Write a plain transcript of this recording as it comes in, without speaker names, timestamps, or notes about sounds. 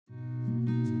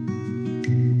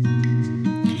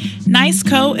Nice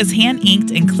Co is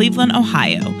hand-inked in Cleveland,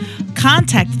 Ohio.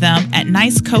 Contact them at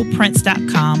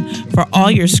nicecoprints.com for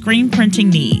all your screen printing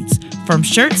needs. From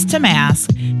shirts to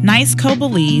masks, Nice Co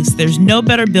believes there's no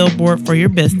better billboard for your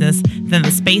business than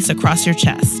the space across your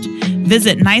chest.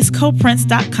 Visit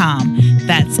nicecoprints.com.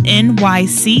 That's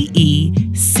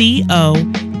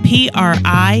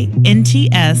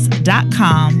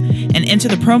NYCECOPRINTS.com and enter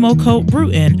the promo code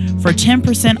Bruton for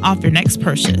 10% off your next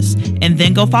purchase. And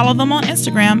then go follow them on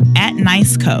Instagram at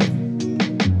NiceCo.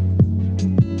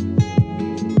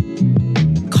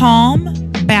 Calm,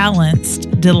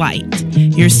 balanced delight.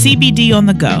 Your CBD on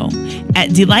the go.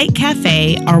 At Delight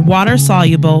Cafe, our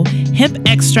water-soluble hemp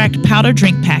extract powder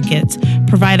drink packets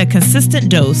provide a consistent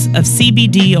dose of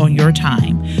CBD on your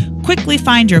time. Quickly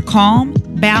find your calm,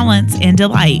 balance, and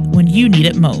delight when you need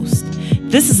it most.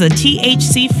 This is a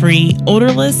THC-free,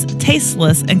 odorless,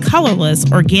 tasteless, and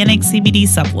colorless organic CBD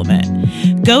supplement.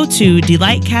 Go to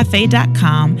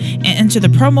delightcafe.com and enter the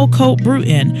promo code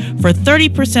Bruton for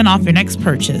 30% off your next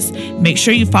purchase. Make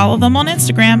sure you follow them on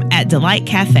Instagram at Delight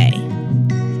Cafe.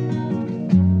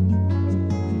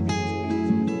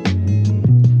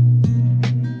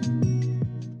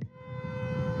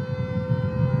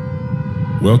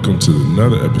 Welcome to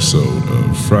another episode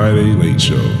of Friday Late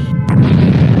Show.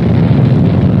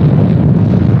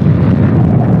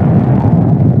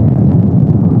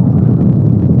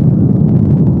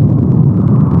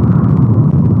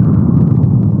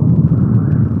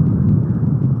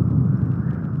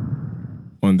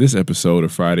 On this episode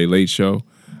of Friday Late Show,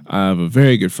 I have a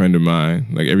very good friend of mine,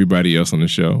 like everybody else on the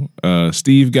show,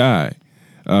 Steve Guy.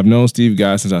 I've known Steve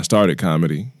Guy since I started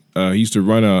comedy. He used to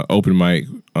run an open mic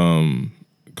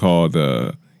called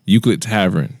the Euclid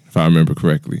Tavern, if I remember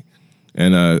correctly.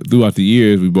 And throughout the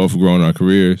years, we both have grown our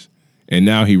careers, and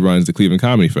now he runs the Cleveland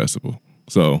Comedy Festival.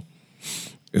 So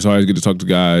it's always good to talk to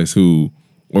guys who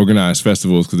organize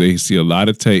festivals because they see a lot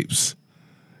of tapes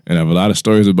and have a lot of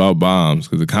stories about bombs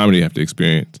because the comedy you have to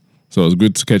experience. So it's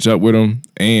good to catch up with him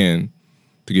and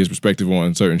to get his perspective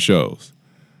on certain shows.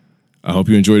 I hope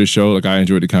you enjoyed the show like I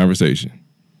enjoyed the conversation.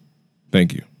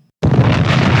 Thank you.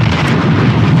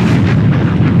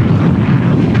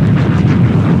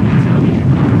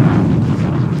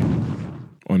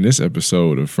 On this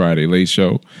episode of Friday Late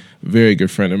Show, a very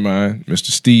good friend of mine,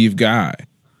 Mr. Steve Guy.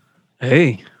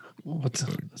 Hey,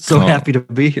 happy to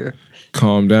be here.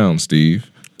 Calm down, Steve.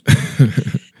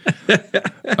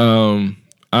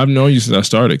 I've known you since I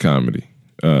started comedy.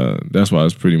 That's why I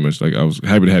was pretty much like I was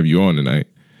happy to have you on tonight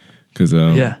because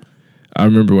I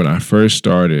remember when I first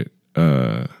started,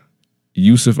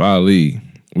 Yusuf Ali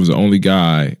was the only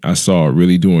guy I saw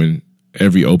really doing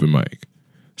every open mic.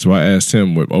 So I asked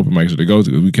him what open mics to go to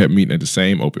because we kept meeting at the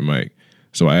same open mic.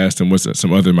 So I asked him what's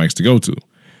some other mics to go to,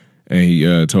 and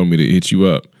he told me to hit you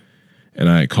up. And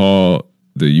I called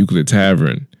the Euclid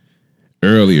Tavern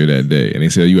earlier that day, and they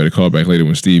said, you got to call back later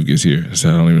when Steve gets here. I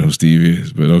said, I don't even know who Steve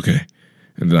is, but okay.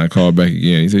 And then I called back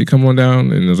again. He said, come on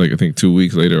down. And it was like, I think 2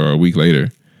 weeks later or a week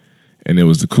later. And it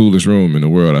was the coolest room in the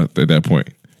world at that point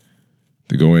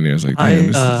to go in there. It's like,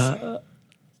 damn,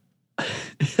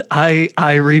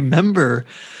 I remember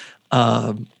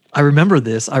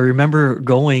this. I remember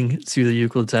going to the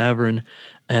Euclid Tavern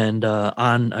and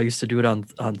I used to do it on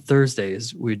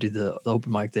Thursdays. We do the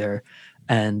open mic there.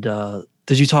 And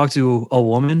did you talk to a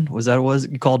woman? Was that what it was?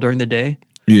 You called during the day?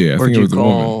 Yeah, I think it was a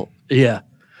woman. Yeah.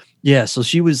 Yeah, so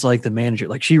she was like the manager.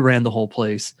 Like she ran the whole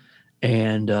place.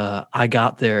 And I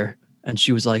got there and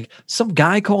she was like, some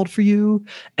guy called for you.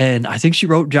 And I think she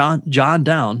wrote John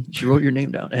down. She wrote your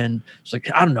name down. And she's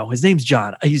like, I don't know. His name's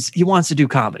John. He wants to do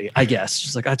comedy, I guess.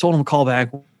 She's like, I told him to call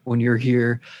back when you're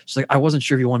here. She's like, I wasn't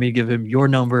sure if you want me to give him your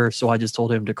number. So I just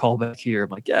told him to call back here. I'm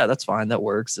like, yeah, that's fine. That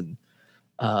works. And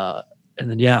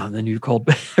then you called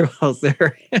back. I was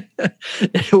there.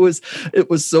 It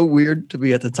was so weird to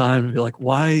me at the time to be like,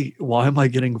 why am I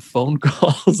getting phone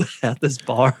calls at this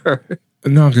bar?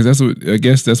 No, because that's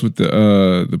what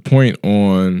the point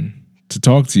on to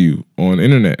talk to you on the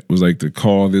internet was like to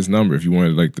call this number if you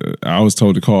wanted. I was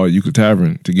told to call Euclid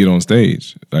Tavern to get on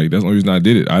stage. Like that's the only reason I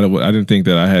did it. I didn't think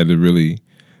that I had to really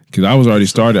because I was already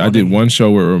started. So I did one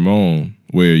show with Ramon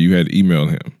where you had to email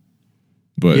him,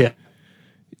 but yeah.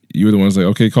 You were the ones like,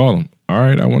 okay, call him. All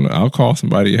right, I'll call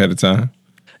somebody ahead of time.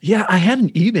 Yeah, I had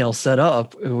an email set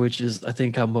up, which is I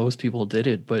think how most people did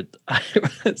it, but I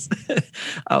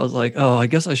was like, oh, I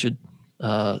guess I should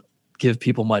give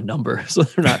people my number so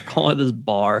they're not calling this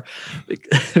bar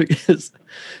because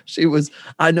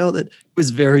I know that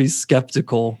was very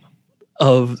skeptical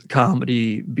of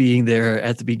comedy being there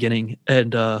at the beginning.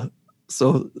 And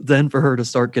So then for her to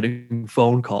start getting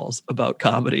phone calls about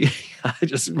comedy, I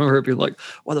just remember her being like,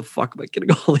 why the fuck am I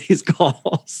getting all these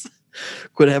calls?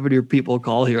 Quit having your people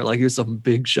call here. Like, you're some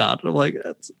big shot. And I'm like,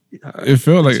 it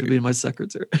felt like being my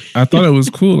secretary. I thought it was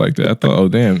cool like that. I thought, oh,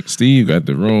 damn, Steve got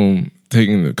the room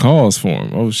taking the calls for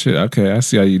him. Oh, shit. Okay, I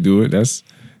see how you do it. That's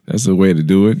a way to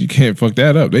do it. You can't fuck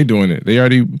that up. They doing it. They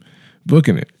already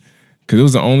booking it. Because it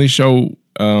was the only show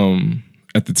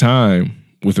at the time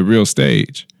with a real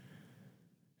stage.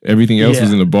 Everything else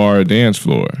was in the bar or dance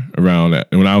floor around that.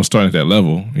 And when I was starting at that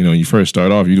level, you know, you first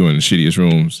start off, you're doing the shittiest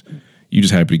rooms. You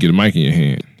just happy to get a mic in your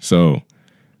hand. So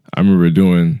I remember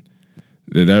doing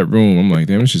that room. I'm like,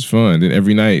 damn, this is fun. Then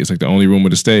every night, it's like the only room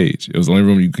with a stage. It was the only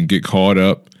room you can get caught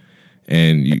up.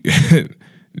 And you, I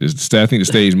think the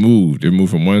stage moved. It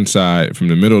moved from one side, from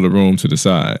the middle of the room to the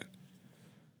side.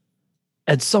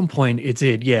 At some point, it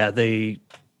did. Yeah, they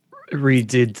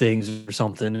redid things or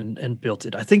something and built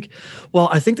it. I think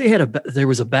they had there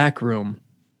was a back room,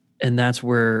 and that's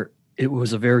where it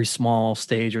was a very small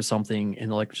stage or something,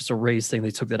 and like just a raised thing.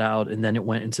 They took that out, and then it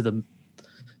went into the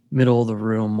middle of the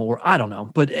room, or I don't know.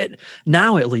 But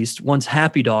now, at least, once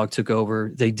Happy Dog took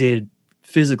over, they did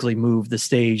physically move the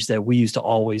stage that we used to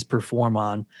always perform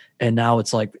on, and now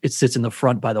it's like it sits in the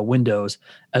front by the windows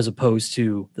as opposed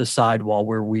to the side wall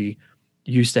where we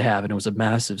used to have, and it was a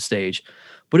massive stage.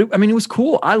 But it was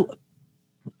cool.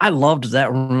 I loved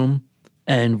that room,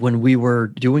 and when we were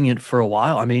doing it for a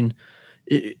while, I mean,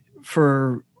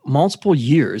 for multiple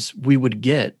years, we would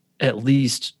get at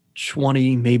least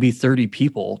 20, maybe 30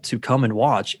 people to come and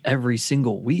watch every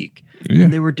single week. Yeah.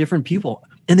 And they were different people,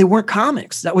 and they weren't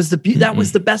comics. That was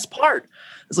the best part.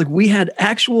 It's like we had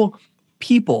actual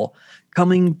people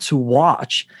coming to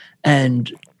watch,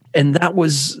 and that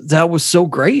was so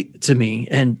great to me.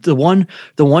 And the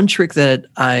one trick that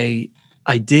I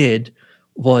did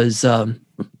was,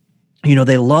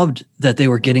 they loved that they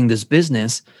were getting this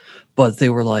business, but they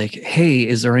were like, hey,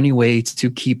 is there any way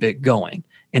to keep it going?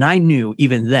 And I knew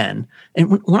even then, and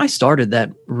when I started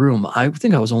that room, I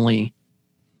think I was only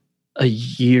a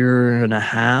year and a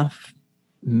half,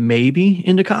 maybe,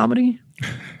 into comedy.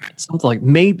 Something like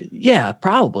maybe, yeah,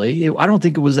 probably. I don't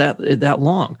think it was that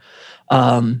long.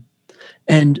 And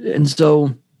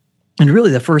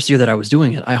really the first year that I was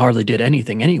doing it, I hardly did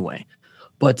anything anyway.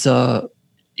 But,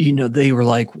 they were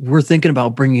like, we're thinking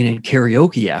about bringing in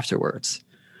karaoke afterwards.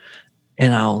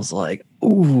 And I was like,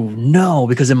 ooh, no,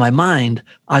 because in my mind,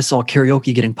 I saw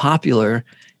karaoke getting popular.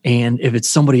 And if it's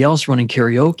somebody else running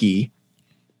karaoke,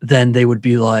 then they would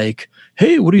be like,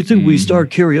 hey, what do you think we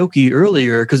start karaoke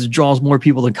earlier because it draws more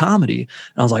people than comedy?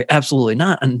 And I was like, absolutely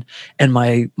not. And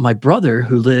my brother,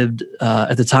 who lived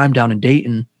at the time down in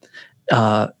Dayton,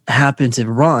 happened to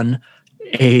run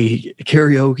a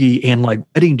karaoke and like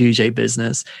wedding DJ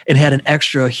business and had an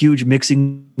extra huge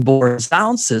mixing board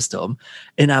sound system.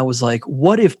 And I was like,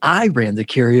 what if I ran the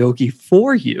karaoke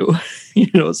for you?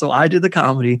 So I did the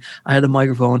comedy, I had the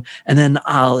microphone, and then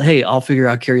I'll figure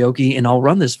out karaoke and I'll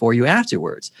run this for you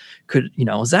afterwards.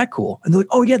 Is that cool? And they're like,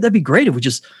 oh yeah, that'd be great if we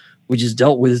just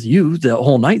dealt with you the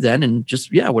whole night then, and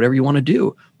just, whatever you want to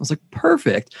do. I was like,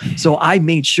 perfect. So I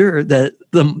made sure that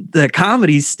the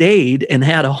comedy stayed and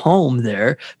had a home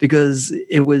there because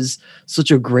it was such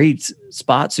a great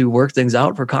spot to work things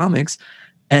out for comics.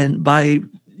 And by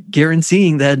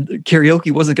guaranteeing that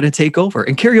karaoke wasn't going to take over,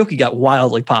 and karaoke got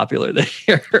wildly popular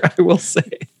there, I will say.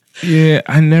 Yeah,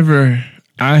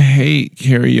 I hate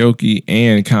karaoke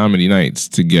and comedy nights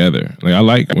together. Like, I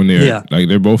like when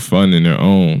they're both fun in their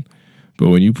own. But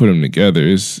when you put them together,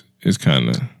 it's kind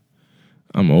of,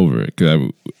 I'm over it.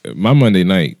 Because my Monday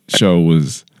night show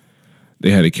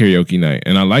they had a karaoke night.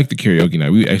 And I liked the karaoke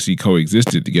night. We actually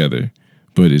coexisted together.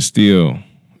 But it's still,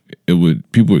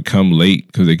 people would come late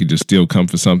because they could just still come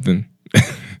for something.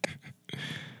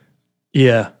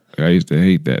 Yeah. I used to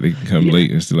hate that. They could come late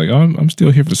and still like, oh, I'm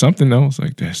still here for something though. It's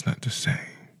like, that's not the same.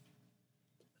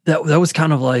 That was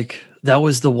kind of like, that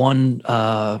was the one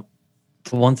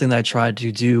thing that I tried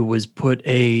to do was put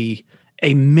a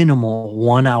minimal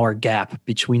 1 hour gap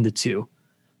between the two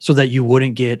so that you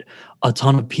wouldn't get a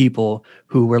ton of people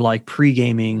who were like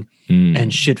pre-gaming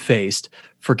and shit-faced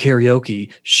for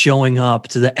karaoke showing up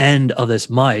to the end of this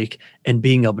mic and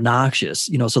being obnoxious,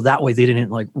 so that way they didn't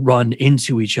like run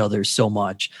into each other so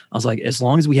much. I was like, as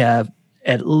long as we have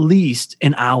at least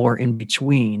an hour in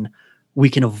between, we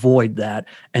can avoid that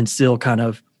and still kind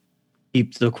of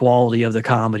keep the quality of the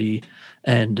comedy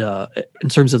and in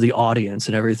terms of the audience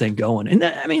and everything going. And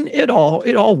that, I mean, it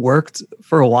all worked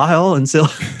for a while until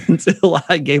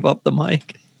I gave up the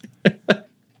mic.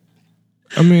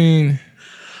 I mean,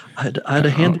 I had to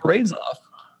hand the reins off.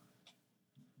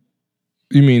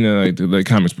 You mean like the like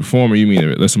comics performer? You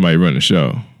mean let somebody run the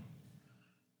show?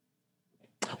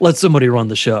 Let somebody run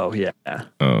the show. Yeah.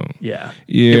 Oh. Yeah.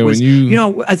 Yeah. Was, when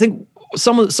you I think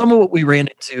some of what we ran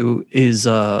into is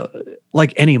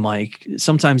like any mic.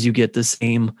 Sometimes you get the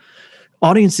same.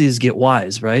 Audiences get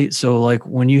wise, right? So like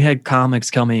when you had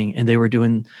comics coming and they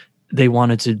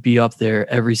wanted to be up there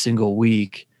every single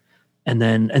week. And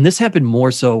this happened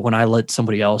more so when I let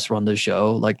somebody else run the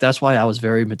show. Like that's why I was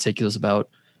very meticulous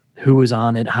about who was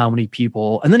on it, how many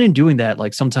people. And then in doing that,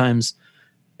 like sometimes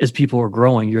as people are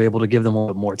growing, you're able to give them a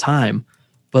little bit more time.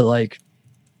 But like,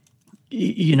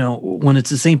 when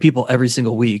it's the same people every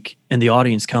single week and the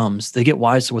audience comes, they get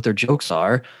wise to what their jokes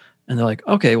are. And they're like,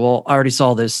 okay, well, I already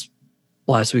saw this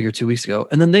last week or 2 weeks ago,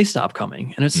 and then they stop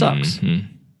coming, and it sucks. Mm-hmm.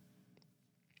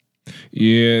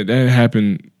 Yeah, that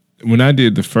happened when I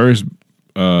did the first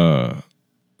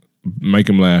Make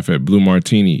 'em Laugh at Blue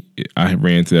Martini. I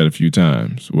ran into that a few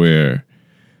times where,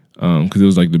 because it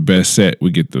was like the best set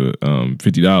would get the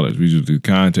 $50. We do the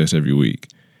contest every week,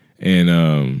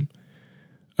 and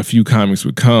a few comics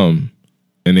would come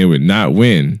and they would not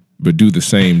win, but do the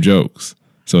same jokes.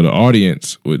 So the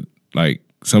audience would like.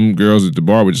 Some girls at the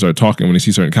bar would just start talking when they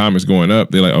see certain comics going up.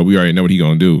 They're like, "Oh, we already know what he's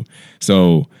gonna do."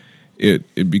 So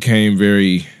it became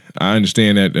very. I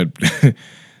understand that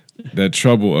that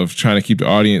trouble of trying to keep the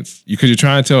audience because you're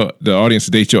trying to tell the audience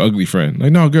to date your ugly friend.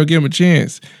 Like, no, girl, give him a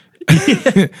chance.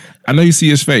 I know you see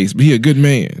his face, but he a good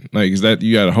man. Like, is that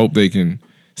you got to hope they can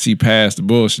see past the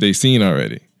bullshit they've seen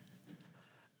already.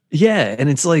 Yeah, and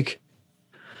it's like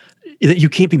you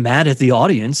can't be mad at the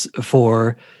audience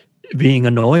for being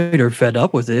annoyed or fed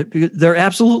up with it because they're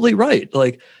absolutely right.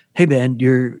 Like, hey man,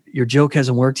 your joke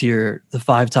hasn't worked here the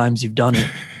 5 times you've done it.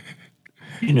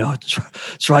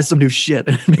 Try some new shit.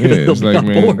 It's like,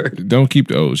 man, don't keep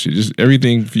the old shit. Just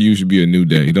everything for you should be a new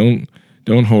day. Don't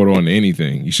hold on to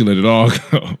anything. You should let it all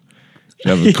go.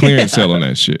 You have a clearance sale on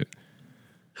that shit.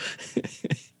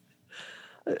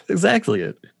 Exactly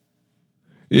it.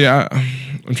 Yeah,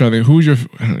 I'm trying to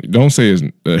think. Don't say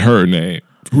her name.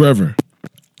 Whoever.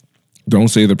 Don't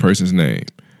say the person's name,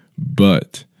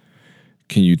 but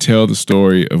can you tell the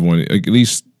story of at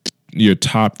least your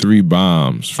top 3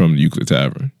 bombs from the Euclid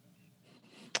Tavern?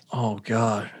 Oh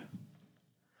God.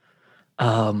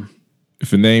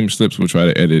 If a name slips, we'll try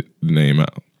to edit the name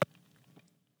out.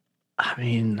 I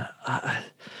mean,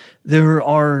 there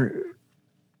are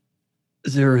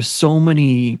so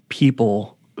many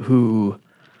people who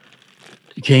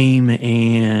came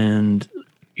and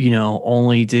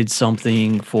only did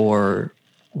something for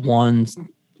one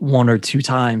or 2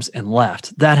 times and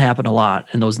left. That happened a lot,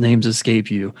 and those names escape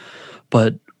you.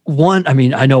 But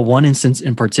I know one instance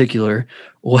in particular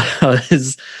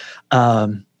was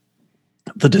the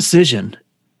decision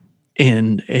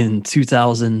in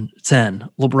 2010,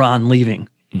 LeBron leaving,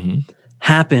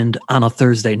 happened on a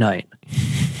Thursday night,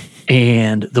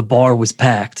 and the bar was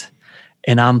packed.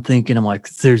 And I'm like,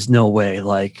 there's no way,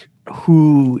 like,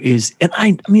 who is, and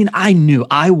I knew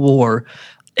I wore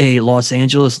a Los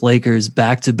Angeles Lakers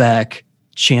back-to-back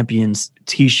champions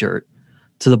t-shirt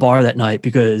to the bar that night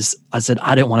because I said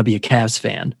I didn't want to be a Cavs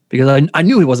fan because I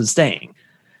knew he wasn't staying.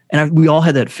 And we all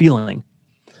had that feeling.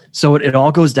 So it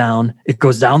all goes down. It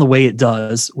goes down the way it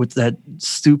does with that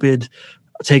stupid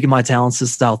taking my talents to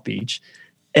South Beach.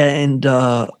 And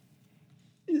I'm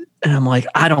like,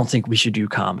 I don't think we should do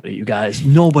comedy, you guys.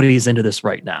 Nobody's into this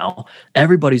right now.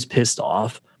 Everybody's pissed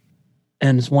off.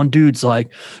 And this one dude's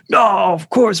like, no, of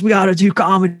course we got to do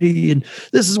comedy. And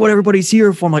this is what everybody's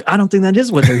here for. I'm like, I don't think that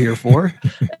is what they're here for.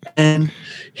 And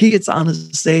he gets on the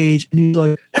stage and he's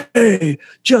like, hey,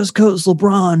 just because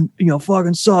LeBron,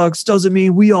 fucking sucks doesn't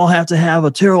mean we all have to have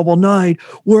a terrible night.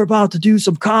 We're about to do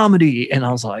some comedy. And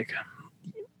I was like,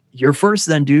 you're first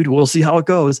then, dude. We'll see how it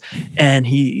goes. And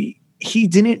he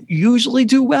didn't usually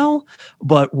do well,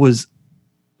 but was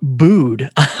booed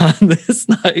on this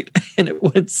night, and it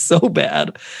went so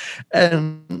bad.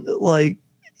 And like,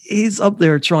 he's up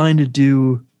there trying to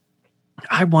do,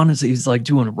 I want to say he's like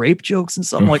doing rape jokes and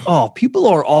stuff. I'm like, oh, people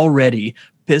are already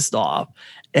pissed off,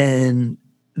 and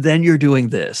then you're doing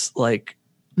this. Like,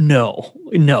 no,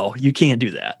 you can't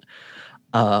do that.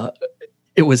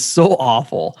 It was so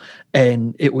awful,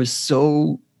 and it was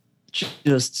so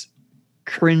just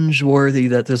cringeworthy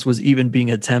that this was even being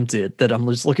attempted, that I'm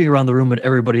just looking around the room at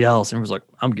everybody else and was like,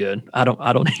 I'm good. I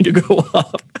don't need to go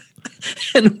up.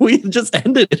 And we just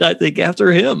ended it, I think,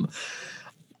 after him.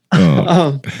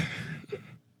 And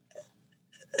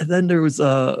then there was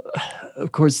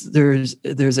of course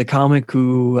there's a comic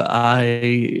who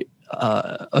I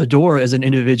adore as an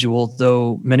individual,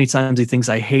 though many times he thinks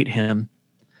I hate him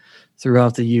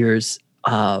throughout the years.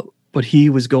 but he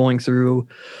was going through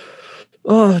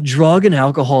drug and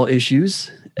alcohol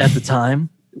issues at the time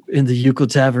in the Euclid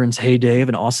Tavern's heyday of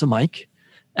an awesome mic.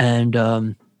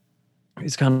 And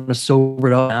he's kind of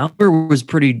sobered up now. It was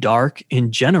pretty dark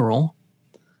in general.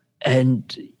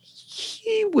 And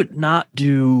he would not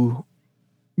do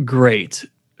great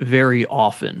very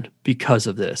often because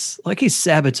of this. Like, he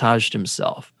sabotaged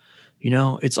himself.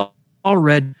 It's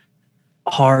already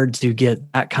hard to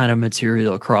get that kind of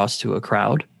material across to a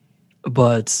crowd.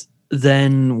 But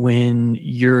then when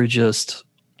you're just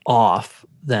off,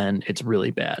 then it's really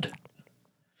bad.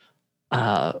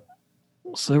 So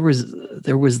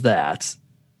there was that.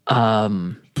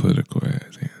 Political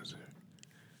ass answer.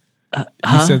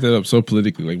 You set that up so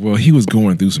politically. Like, well, he was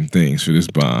going through some things for this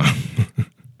bomb.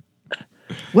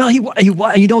 Well, he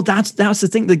that's the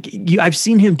thing. Like, I've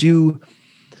seen him do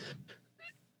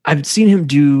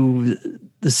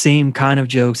the same kind of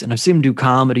jokes, and I've seen him do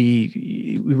comedy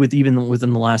even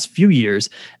within the last few years,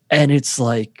 and it's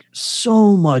like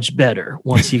so much better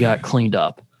once he got cleaned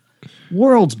up.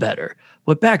 Worlds better.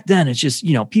 But back then, it's just,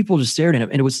 people just stared at him,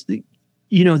 and it was, the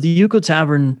Euclid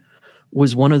Tavern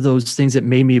was one of those things that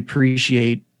made me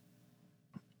appreciate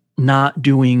not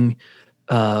doing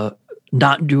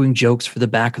jokes for the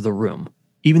back of the room,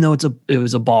 even though it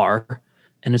was a bar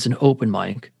and it's an open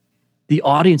mic. The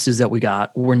audiences that we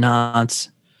got were not,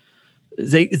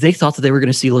 they thought that they were going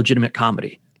to see legitimate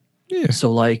comedy. Yeah.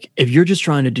 So, like, if you're just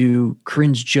trying to do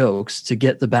cringe jokes to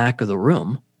get the back of the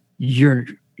room, you're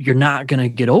not going to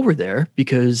get over there,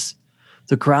 because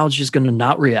the crowd's just going to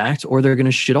not react, or they're going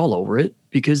to shit all over it,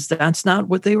 because that's not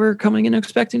what they were coming in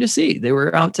expecting to see. They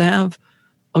were out to have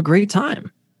a great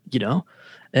time,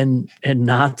 and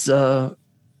not,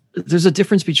 there's a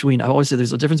difference between, I always say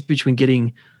there's a difference between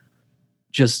getting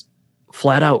just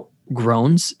flat out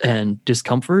groans and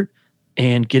discomfort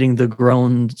and getting the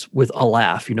groans with a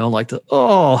laugh, like the,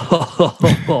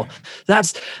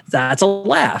 that's a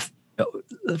laugh.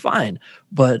 Fine.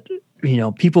 But,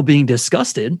 people being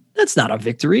disgusted, that's not a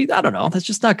victory. I don't know. That's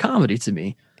just not comedy to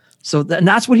me. So and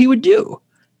that's what he would do.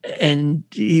 And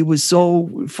he was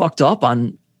so fucked up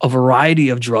on a variety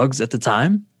of drugs at the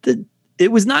time that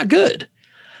it was not good.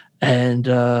 And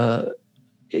there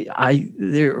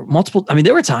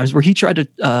were times where he tried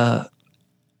to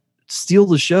steal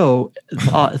the show,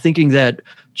 thinking that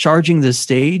charging the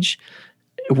stage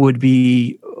would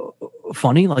be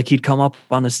funny. Like, he'd come up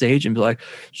on the stage and be like,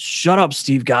 "Shut up,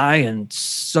 Steve Guy," and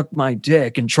suck my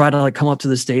dick, and try to, like, come up to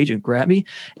the stage and grab me.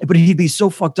 But he'd be so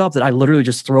fucked up that I literally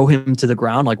just throw him to the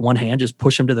ground, like one hand, just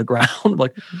push him to the ground.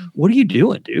 Like, what are you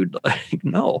doing, dude? Like,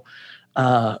 no.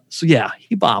 So yeah,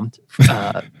 he bombed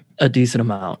a decent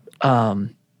amount. But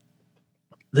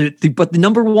the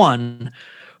number one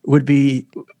would be,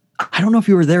 I don't know if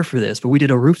you were there for this, but we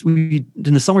did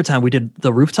in the summertime, we did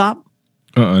the rooftop.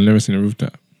 I've never seen a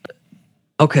rooftop.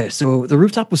 Okay, so the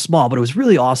rooftop was small, but it was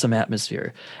really awesome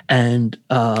atmosphere. And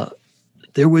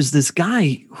there was this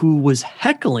guy who was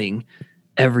heckling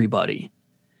everybody.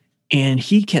 And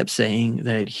he kept saying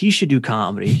that he should do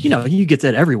comedy. You get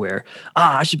that everywhere.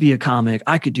 I should be a comic.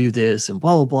 I could do this, and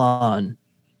blah, blah, blah.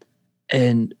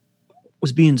 And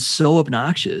was being so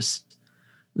obnoxious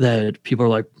that people are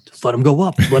like, let him go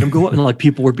up. Let him go up. And, like,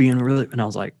 people were being really, and I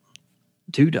was like,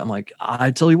 dude,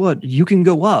 I tell you what, you can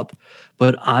go up,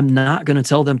 but I'm not going to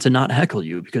tell them to not heckle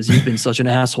you because you've been such an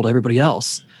asshole to everybody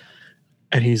else.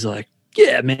 And he's like,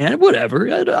 yeah, man,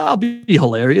 whatever. I'll be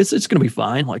hilarious. It's going to be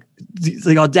fine. Like,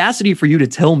 the audacity for you to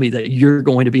tell me that you're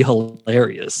going to be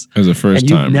hilarious as a first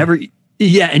time.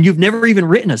 And you've never even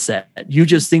written a set. You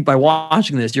just think by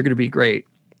watching this, you're going to be great.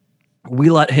 We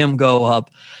let him go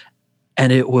up,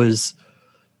 and it was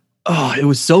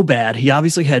so bad. He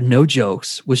obviously had no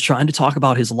jokes, was trying to talk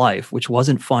about his life, which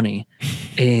wasn't funny.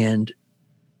 And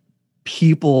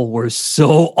people were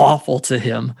so awful to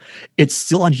him. It's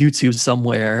still on YouTube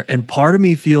somewhere. And part of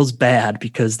me feels bad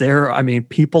because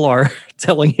people are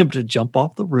telling him to jump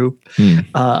off the roof.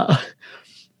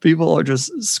 People are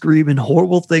just screaming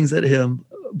horrible things at him.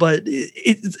 But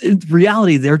in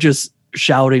reality, they're just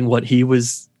shouting what he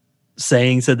was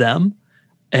saying to them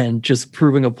and just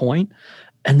proving a point.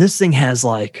 And this thing has,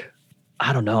 like,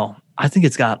 I don't know. I think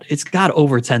it's got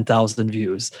over 10,000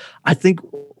 views. I think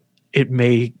it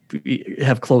may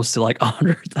have close to like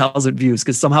 100,000 views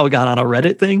because somehow it got on a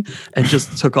Reddit thing and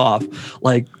just took off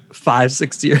like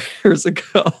 5-6 years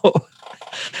ago,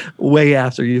 way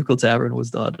after Euclid Tavern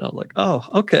was done. I was like, oh,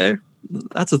 okay,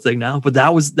 that's a thing now. But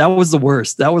that was the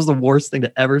worst. That was the worst thing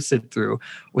to ever sit through,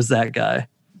 was that guy.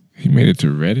 He made it to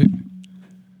Reddit?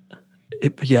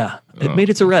 It made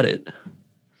it to Reddit.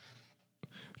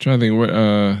 I'm trying to think what,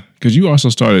 because you also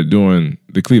started doing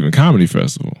the Cleveland Comedy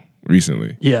Festival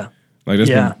recently. Yeah. Like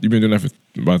you've been doing that for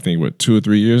about, I think, what, 2 or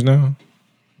 3 years now?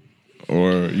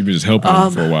 Or you've been just helping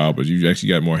them for a while, but you actually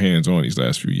got more hands-on these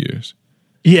last few years.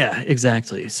 Yeah,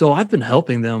 exactly. So I've been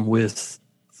helping them with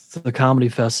the comedy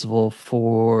festival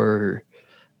for,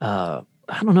 I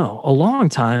don't know, a long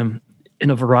time in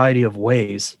a variety of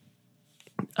ways.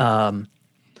 But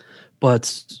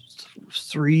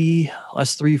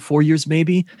last 3-4 years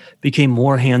maybe became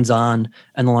more hands-on,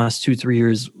 and the last 2-3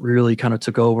 years really kind of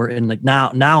took over. And like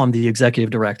now I'm the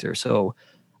executive director. So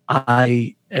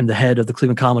I am the head of the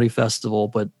Cleveland Comedy Festival,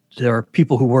 but there are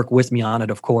people who work with me on it,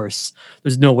 of course.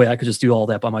 There's no way I could just do all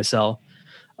that by myself.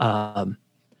 And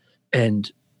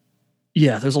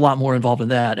yeah, there's a lot more involved in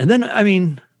that. And then, I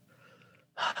mean,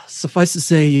 suffice to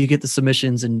say, you get the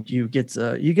submissions and you get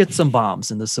some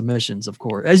bombs in the submissions, of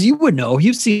course. As you would know,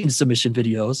 you've seen submission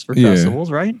videos for festivals,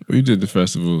 right? We did the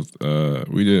festival.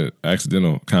 We did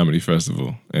Accidental Comedy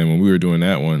Festival. And when we were doing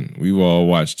that one, we all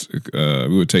watched,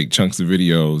 we would take chunks of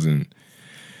videos, and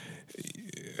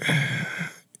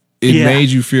it made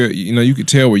you feel, you could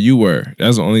tell where you were.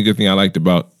 That's the only good thing I liked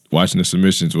about watching the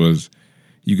submissions was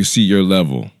you could see your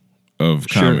level of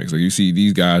comics. Like you see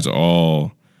these guys are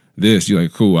all this. You're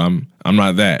like, cool, I'm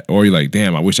not that. Or you're like,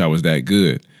 damn, I wish I was that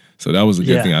good. So that was a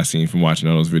good thing I seen from watching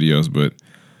all those videos. But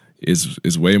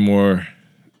it's way more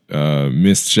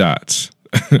missed shots.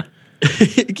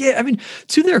 Yeah, I mean,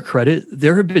 to their credit,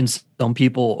 there have been some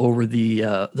people over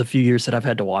the few years that I've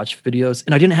had to watch videos,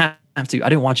 and I didn't have to. I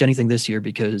didn't watch anything this year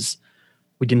because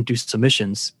we didn't do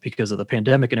submissions because of the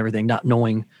pandemic and everything, not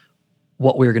knowing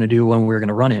what we were going to do when we were going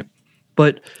to run it.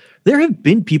 But there have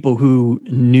been people who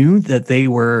knew that they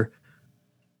were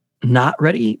not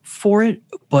ready for it,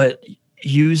 but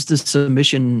used the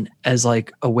submission as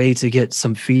like a way to get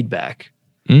some feedback,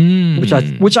 which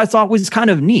I thought was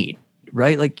kind of neat.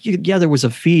 Right? Like, there was a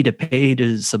fee to pay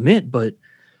to submit, but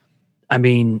I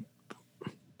mean,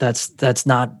 that's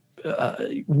not,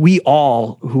 we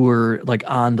all who were like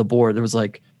on the board, there was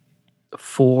like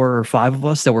 4 or 5 of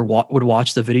us that would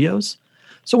watch the videos.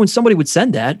 So when somebody would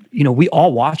send that, we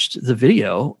all watched the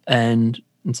video, and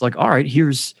it's like, all right,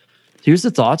 here's the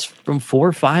thoughts from 4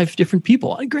 or 5 different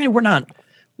people. And granted,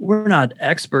 we're not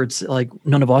experts, like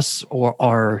none of us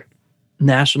are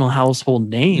national household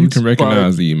names. You can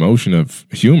recognize the emotion of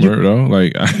humor, though.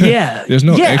 Like, there's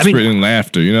no expert in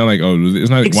laughter. Like,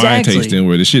 it's not like wine tasting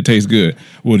where the shit tastes good.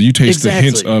 Well, do you taste the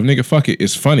hints of nigga? Fuck it,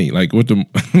 it's funny. Like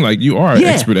like you are an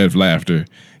expert at laughter.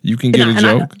 You can get a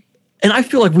joke. And I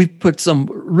feel like we've put some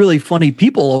really funny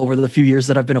people over the few years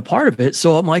that I've been a part of it.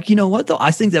 So I'm like, you know what, though? I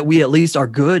think that we at least are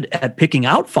good at picking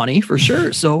out funny for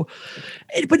sure. So,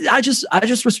 but I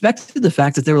just respected the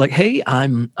fact that they were like, hey,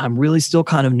 I'm really still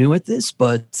kind of new at this,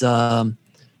 but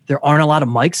there aren't a lot of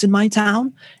mics in my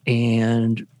town,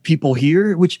 and people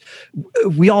here, which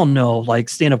we all know, like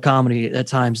stand-up comedy, at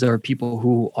times there are people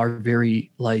who are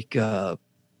very like,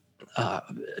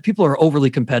 people are overly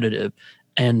competitive.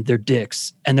 And they're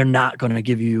dicks, and they're not going to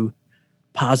give you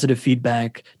positive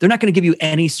feedback. They're not going to give you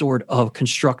any sort of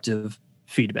constructive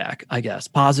feedback, I guess,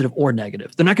 positive or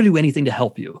negative. They're not going to do anything to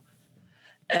help you.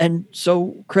 And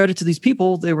so credit to these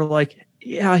people. They were like,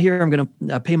 yeah, here, I'm going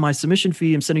to pay my submission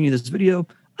fee. I'm sending you this video.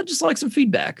 I'd just like some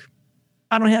feedback.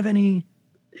 I don't have any,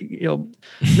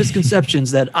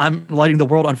 misconceptions that I'm lighting the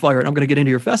world on fire and I'm going to get into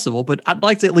your festival, but I'd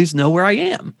like to at least know where I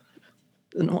am.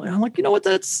 And I'm like, you know what?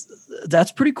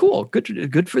 That's pretty cool.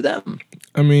 Good for them.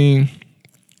 I mean,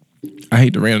 I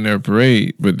hate to rain on their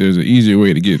parade, but there's an easier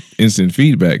way to get instant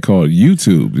feedback called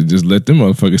YouTube. And just let them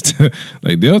motherfuckers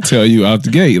like they'll tell you out the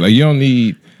gate. Like you don't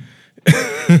need.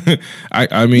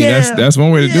 I mean, that's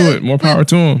one way to do it. More power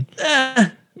to them.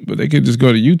 But they could just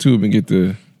go to YouTube and get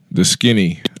the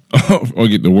skinny or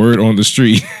get the word on the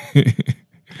street.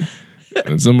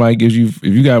 And somebody gives you, if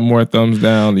you got more thumbs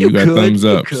down than you got thumbs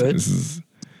up,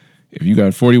 if you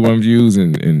got 41 views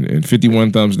and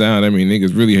 51 thumbs down, I mean,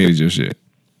 niggas really hated your shit.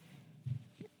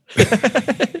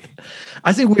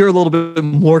 I think we were a little bit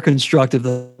more constructive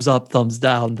thumbs up, thumbs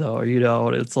down, though.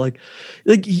 It's like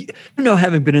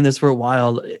having been in this for a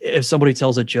while, if somebody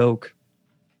tells a joke,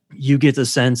 you get the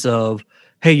sense of,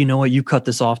 hey, you know what, you cut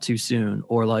this off too soon,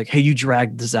 or like, hey, you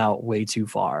dragged this out way too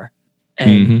far.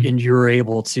 And you're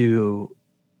able to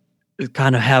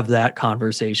kind of have that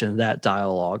conversation, that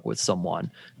dialogue with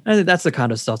someone. I think that's the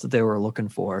kind of stuff that they were looking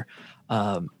for.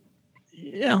 YouTube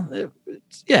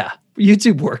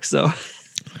works though.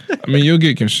 I mean,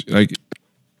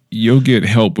 you'll get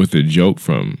help with a joke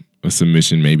from a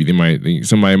submission. Maybe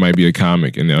somebody might be a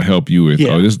comic and they'll help you with,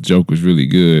 this joke was really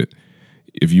good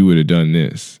if you would have done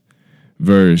this.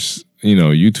 Versus,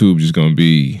 YouTube just gonna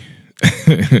be.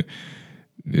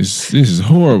 this is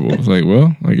horrible. It's like,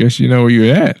 well, I guess you know where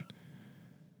you're at.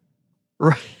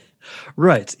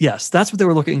 Right. Yes, that's what they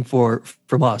were looking for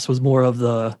from us. Was more of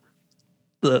the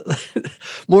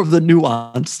more of the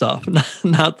nuanced stuff,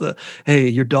 not the hey,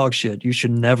 you're dog shit. You should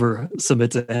never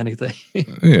submit to anything.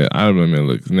 Yeah, I don't know.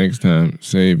 Look, next time,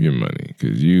 save your money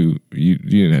because you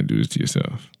didn't have to do this to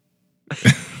yourself.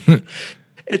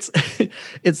 It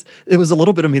was a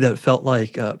little bit of me that felt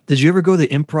like. Did you ever go to the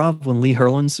Improv when Lee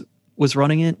Herlins was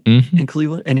running it in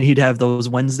Cleveland, and he'd have those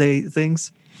Wednesday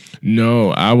things?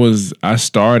 No, I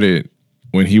started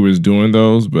when he was doing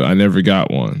those, but I never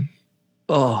got one.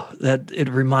 Oh, that it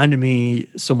reminded me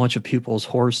so much of people's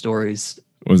horror stories.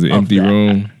 Was the empty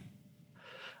room?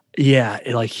 Yeah,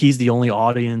 like he's the only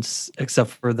audience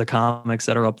except for the comics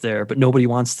that are up there, but nobody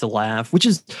wants to laugh, which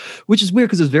is weird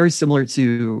because it's very similar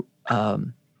to.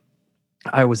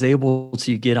 I was able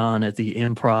to get on at the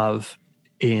Improv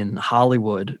in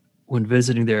Hollywood when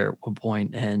visiting there at one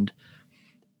point, and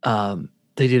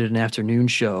they did an afternoon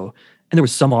show, and there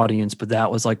was some audience, but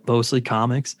that was like mostly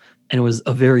comics. And it was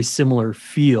a very similar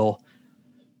feel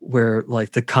where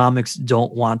like the comics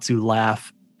don't want to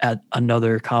laugh at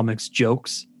another comic's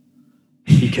jokes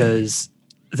because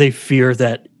they fear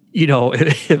that, you know,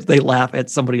 if they laugh at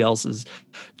somebody else's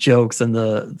jokes and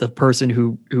the person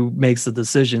who makes the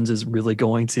decisions is really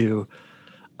going to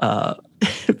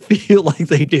feel like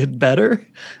they did better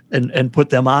and put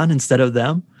them on instead of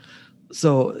them.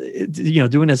 So, you know,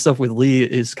 doing that stuff with Lee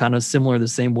is kind of similar the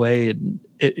same way.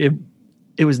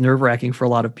 It was nerve-wracking for a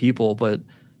lot of people, but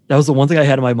that was the one thing I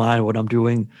had in my mind when I'm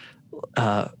doing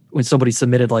when somebody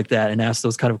submitted like that and asked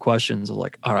those kind of questions. I'm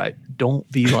like, all right, don't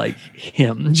be like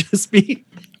him. Just be.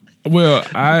 Well,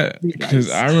 because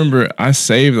I remember I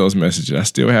saved those messages. I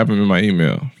still have them in my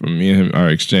email from me and him, our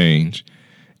exchange.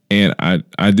 And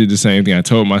I did the same thing. I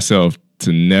told myself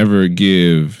to never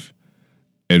give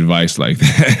advice like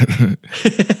that.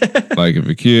 Like if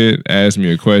a kid asks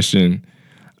me a question,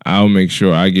 I'll make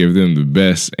sure I give them the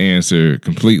best answer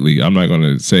completely. I'm not going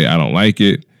to say I don't like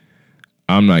it.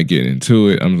 I'm not getting into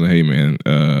it. I'm like, hey, man.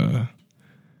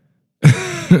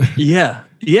 Yeah.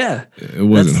 It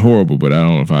wasn't horrible, but I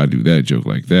don't know if I do that joke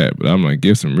like that. But I'm like,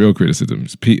 give some real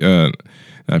criticisms.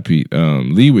 Not Pete.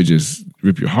 Lee would just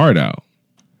rip your heart out.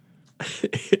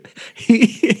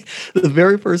 The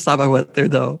very first time I went there,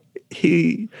 though,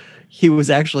 he was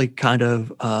actually kind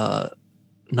of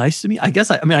nice to me. I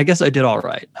guess I did all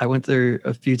right. I went there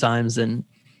a few times and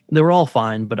they were all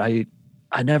fine, but I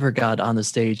never got on the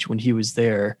stage when he was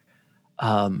there.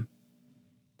 I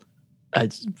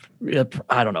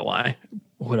don't know why,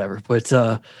 whatever. But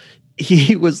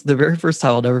he was the very first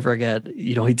time I'll never forget.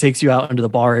 You know, he takes you out into the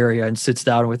bar area and sits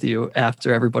down with you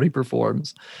after everybody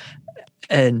performs,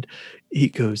 and he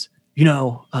goes, you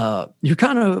know, you're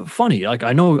kind of funny. Like,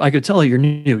 I know, I could tell you're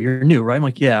new. You're new, right? I'm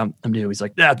like, yeah, I'm new. He's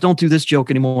like, yeah, don't do this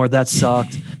joke anymore. That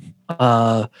sucked.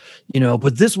 You know,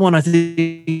 but this one, I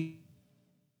think,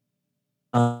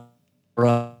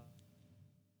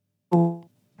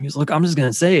 he's like, I'm just going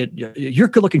to say it. You're a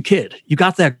good looking kid. You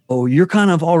got that. Oh, you're kind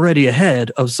of already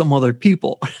ahead of some other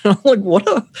people. I'm like, what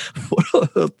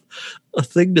a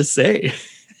thing to say.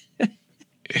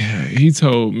 Yeah, he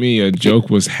told me a joke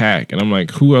was hack, and I'm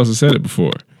like, who else has said it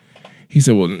before? He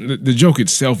said, well, the joke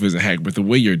itself isn't hack, but the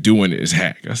way you're doing it is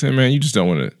hack. I said, man, you just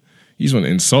want to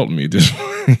insult me this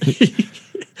way.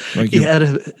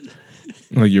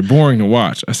 Like you're boring to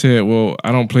watch. I said, well,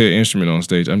 I don't play an instrument on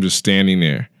stage. I'm just standing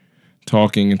there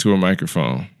talking into a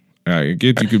microphone. I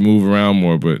get you could move around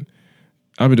more, but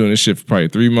I've been doing this shit for probably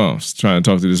 3 months trying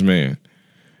to talk to this man.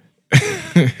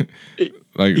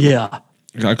 Like, yeah.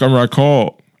 I remember I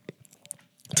called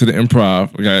to the Improv.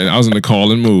 I was in the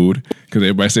calling mood because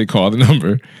everybody say call the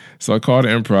number. So I called the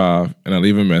Improv and I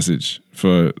leave a message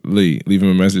for Lee. Leave him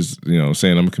a message, you know,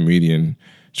 saying I'm a comedian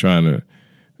trying to,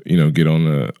 you know, get on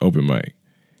the open mic.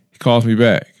 He calls me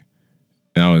back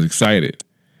and I was excited.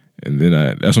 And then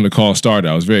that's when the call started.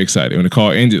 I was very excited. When the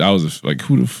call ended, I was like,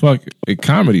 who the fuck?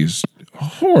 Comedy is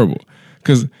horrible.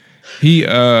 Because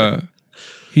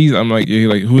I'm like, yeah,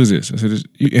 like, who is this? I said,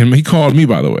 and he called me,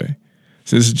 by the way. I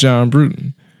said, this is John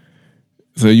Bruton.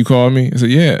 So you called me? I said,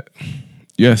 yeah.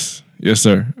 Yes,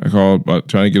 sir. I called about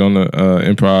trying to get on the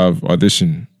improv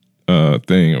audition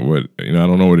thing or what, you know, I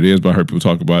don't know what it is, but I heard people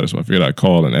talk about it, so I figured I'd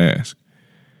call and ask.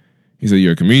 He said,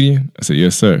 you're a comedian? I said,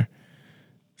 yes, sir.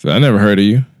 I said, I never heard of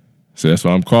you. So that's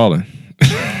why I'm calling.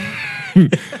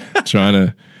 trying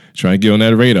to get on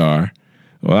that radar.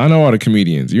 Well, I know all the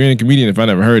comedians. You ain't a comedian if I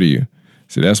never heard of you.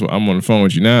 So that's what I'm on the phone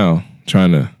with you now,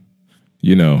 trying to,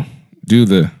 you know, do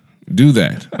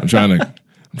that. I'm trying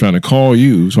to call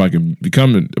you so I can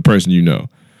become the person you know.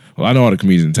 Well, I know all the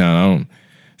comedians in town.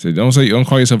 said, don't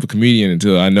call yourself a comedian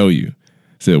until I know you. I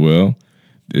said, well,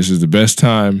 this is the best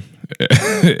time,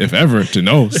 if ever, to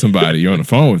know somebody. You're on the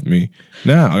phone with me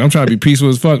now. Like, I'm trying to be peaceful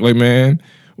as fuck. Like, man,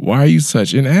 why are you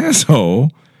such an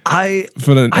asshole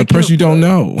for a person you don't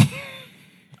know?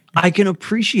 I can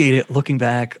appreciate it looking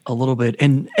back a little bit.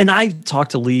 And I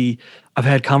talked to Lee. I've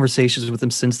had conversations with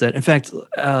him since then. In fact,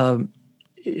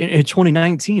 in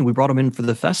 2019, we brought him in for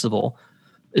the festival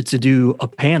to do a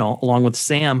panel along with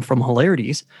Sam from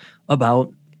Hilarities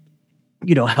about,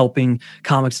 helping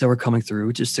comics that were coming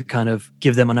through, just to kind of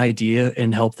give them an idea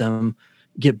and help them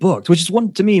get booked, which is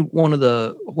one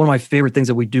of my favorite things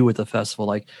that we do with the festival.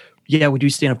 Like, yeah, we do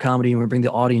stand-up comedy and we bring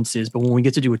the audiences, but when we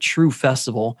get to do a true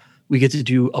festival, we get to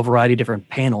do a variety of different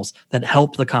panels that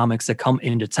help the comics that come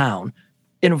into town.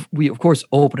 And we, of course,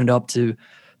 open it up to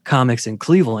comics in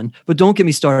Cleveland, but don't get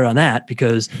me started on that,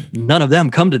 because none of them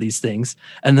come to these things.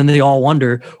 And then they all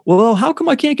wonder, well, how come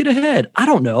I can't get ahead? I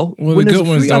don't know. Well, the good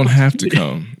ones don't have to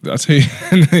come. I'll tell you,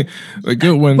 the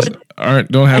good ones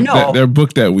don't have that. They're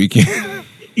booked that weekend.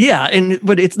 Yeah.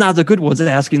 But it's not the good ones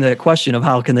asking that question of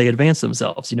how can they advance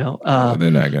themselves, They're not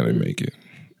going to make it.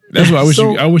 That's why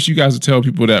I wish you guys would tell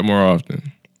people that more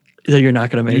often. That you're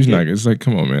not going to make it. It's like,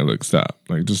 come on, man, look, stop.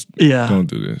 Like, just don't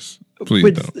do this.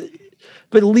 Please don't.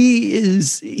 But Lee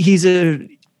he's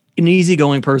an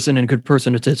easygoing person and a good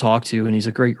person to talk to, and he's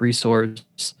a great resource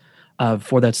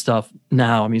for that stuff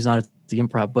now. I mean, he's not at the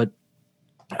Improv, but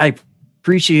I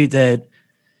appreciate that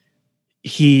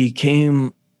he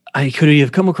came. Could he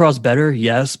have come across better?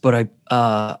 Yes, but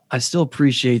I still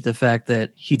appreciate the fact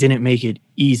that he didn't make it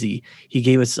easy. He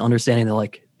gave us understanding that,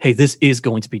 like, hey, this is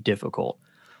going to be difficult.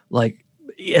 Like,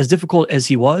 as difficult as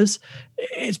he was,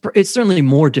 it's certainly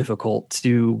more difficult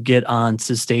to get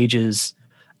onto stages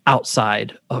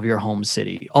outside of your home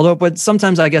city. But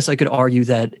sometimes I guess I could argue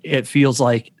that it feels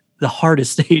like the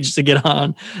hardest stage to get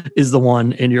on is the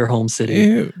one in your home city.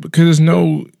 Yeah, because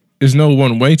there's no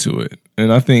one way to it.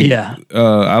 And I think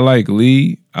I like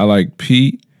Lee, I like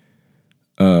Pete,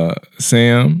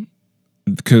 Sam,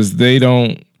 because they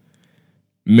don't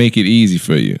make it easy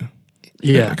for you.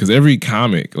 Yeah. Because every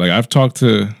comic, like, I've talked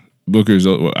to bookers,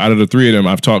 out of the three of them,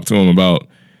 I've talked to them about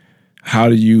how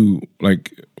do you,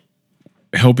 like,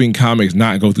 helping comics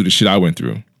not go through the shit I went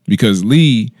through. Because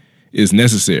Lee is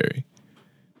necessary.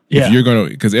 Yeah. If you're going to,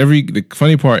 because the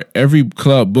funny part, every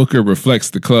club booker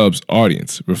reflects the club's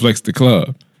audience, reflects the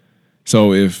club.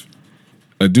 So if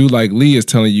a dude like Lee is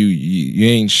telling you you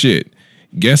ain't shit,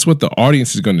 guess what the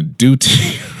audience is going to do to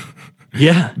you?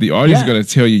 Yeah. The audience is going to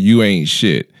tell you ain't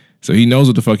shit. So he knows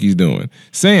what the fuck he's doing.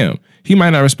 Sam, he might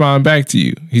not respond back to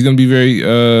you. He's going to be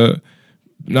very,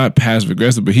 not passive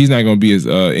aggressive, but he's not going to be as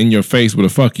in your face with a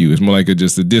fuck you. It's more like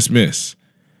just a dismiss.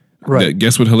 Right.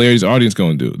 Guess what Hilarious audience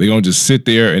going to do? They're going to just sit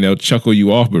there and they'll chuckle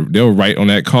you off, but they'll write on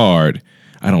that card,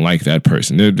 I don't like that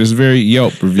person. They're just very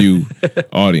Yelp review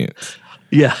audience.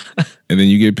 Yeah. And then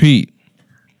you get Pete.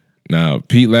 Now,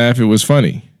 Pete laugh, it was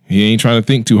funny. He ain't trying to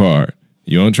think too hard.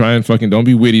 You don't try and don't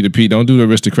be witty to Pete. Don't do the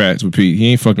aristocrats with Pete.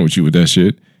 He ain't fucking with you with that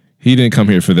shit. He didn't come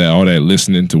here for that, all that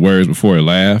listening to words before a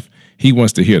laugh. He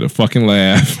wants to hear the fucking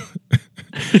laugh.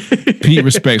 Pete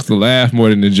respects the laugh more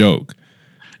than the joke.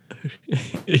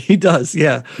 He does,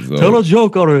 yeah. So, total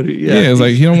joke already. Yeah, it's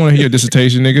like, he don't want to hear a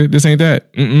dissertation, nigga. This ain't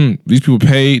that. These people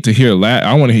paid to hear a laugh.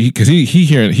 I want to hear, because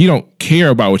he don't care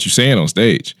about what you're saying on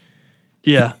stage.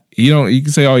 Yeah. You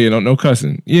can say, oh yeah, no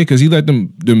cussing. Yeah, because he let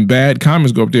them bad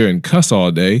comments go up there and cuss all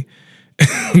day.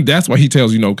 That's why he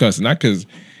tells you no cussing. Not because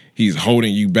he's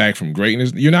holding you back from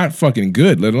greatness. You're not fucking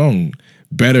good, let alone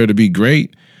better to be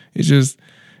great. It's just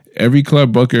every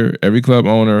club booker, every club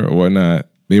owner or whatnot,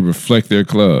 they reflect their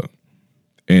club.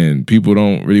 And people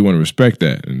don't really want to respect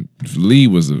that. And Lee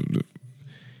was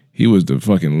the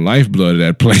fucking lifeblood of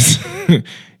that place.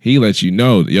 He let you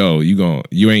know, yo,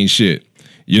 you ain't shit.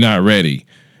 You're not ready.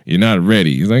 You're not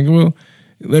ready. He's like, well,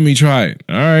 let me try it.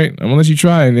 All right, I'm gonna let you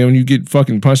try it. And then when you get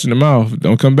fucking punched in the mouth,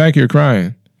 don't come back here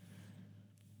crying.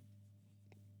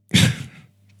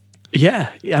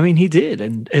 Yeah, I mean, he did.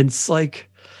 And it's like,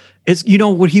 it's,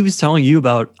 what he was telling you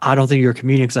about, I don't think you're a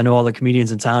comedian because I know all the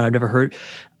comedians in town. I've never heard.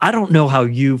 I don't know how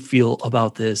you feel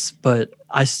about this, but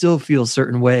I still feel a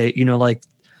certain way, like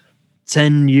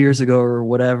 10 years ago or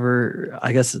whatever,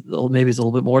 I guess maybe it's a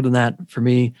little bit more than that for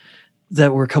me,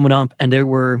 that were coming up, and there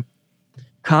were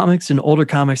comics and older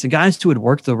comics and guys who had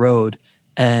worked the road.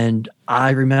 And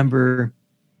I remember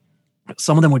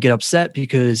some of them would get upset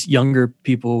because younger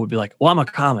people would be like, well, I'm a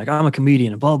comic, I'm a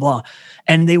comedian, and blah, blah.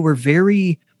 And they were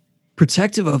very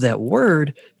protective of that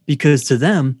word because to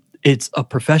them, it's a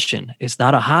profession. It's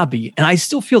not a hobby. And I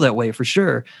still feel that way for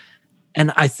sure.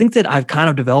 And I think that I've kind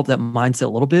of developed that mindset a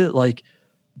little bit. Like,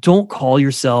 don't call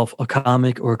yourself a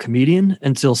comic or a comedian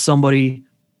until somebody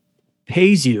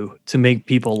pays you to make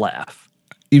people laugh.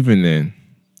 Even then.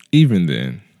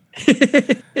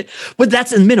 But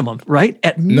that's a minimum, right?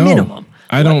 At minimum.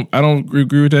 I don't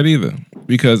agree with that either,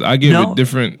 because I give it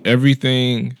different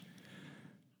everything.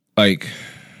 Like,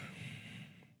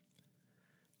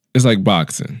 it's like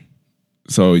boxing.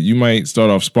 So you might start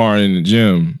off sparring in the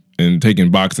gym and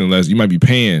taking boxing lessons. You might be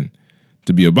paying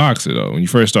to be a boxer, though. When you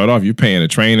first start off, you're paying a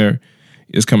trainer.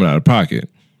 It's coming out of pocket.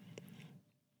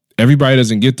 Everybody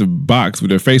doesn't get to box with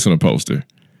their face on a poster.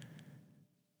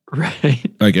 Right.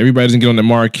 Like, everybody doesn't get on the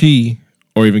marquee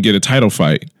or even get a title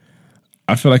fight.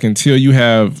 I feel like until you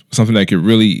have something that could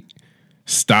really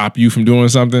stop you from doing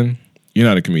something, you're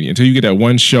not a comedian. Until you get that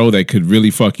one show that could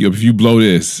really fuck you up. If you blow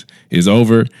this, it's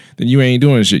over, then you ain't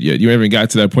doing shit yet. You haven't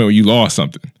got to that point where you lost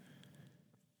something.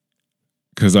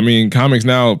 Because, I mean, comics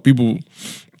now, people...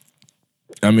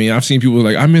 I mean, I've seen people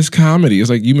like, I miss comedy.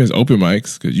 It's like, you miss open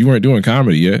mics because you weren't doing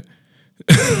comedy yet.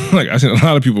 Like, I've seen a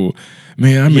lot of people,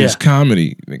 man, I miss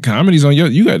comedy. Comedy's on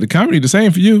you got the comedy the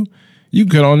same for you. You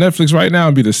can cut on Netflix right now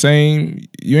and be the same.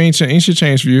 You ain't shit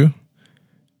changed for you.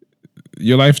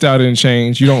 Your lifestyle didn't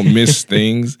change. You don't miss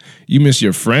things. You miss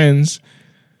your friends.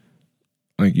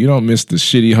 Like, you don't miss the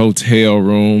shitty hotel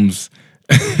rooms.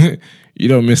 You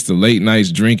don't miss the late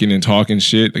nights drinking and talking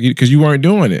shit because you weren't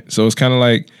doing it. So it's kind of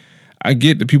like, I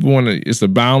get that people want to, it's a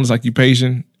boundless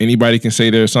occupation. Anybody can say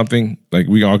there's something. Like,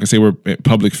 we all can say we're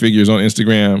public figures on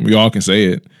Instagram. We all can say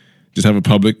it. Just have a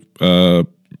public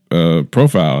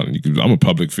profile. I'm a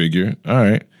public figure. All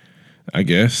right, I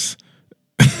guess.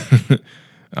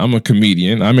 I'm a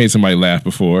comedian. I made somebody laugh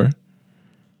before.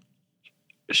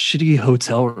 Shitty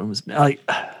hotel rooms. The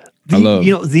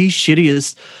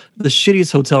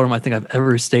shittiest hotel room I think I've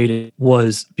ever stayed in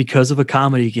was because of a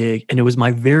comedy gig. And it was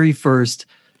my very first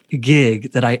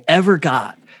gig that I ever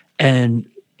got, and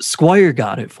Squire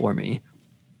got it for me.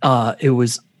 It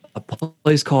was a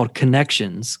place called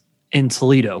Connections in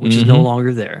Toledo, which is no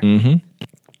longer there. Mm-hmm.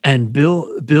 And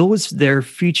Bill was there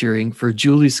featuring for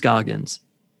Julie Scoggins,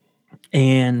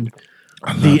 and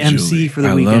the MC for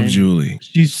the weekend. I love Julie.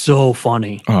 She's so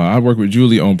funny. Oh, I work with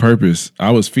Julie on purpose.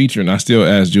 I was featuring. I still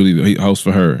asked Julie to host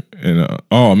for her, and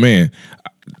oh man.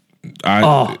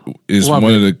 It's one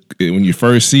of the, when you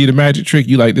first see the magic trick,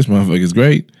 you like, this motherfucker is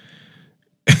great.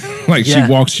 Like, she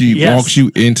walks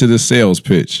you into the sales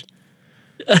pitch.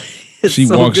 She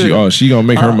so walks good. You. Oh, she gonna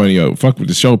make her money up. Fuck with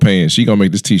the show paying. She gonna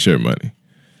make this t-shirt money.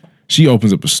 She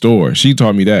opens up a store. She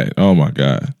taught me that. Oh my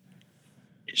god.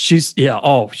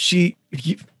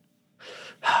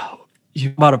 You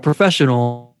about a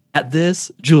professional at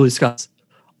this, Julie Scott,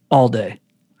 all day.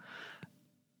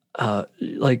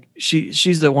 Like,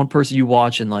 she's the one person you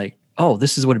watch and like, oh,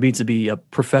 this is what it means to be a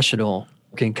professional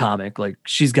fucking comic. Like,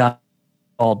 she's got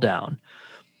all down.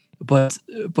 But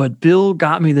Bill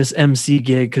got me this MC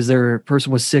gig because their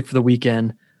person was sick for the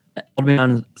weekend. Called me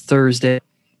on Thursday.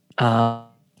 I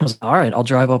was like, all right, I'll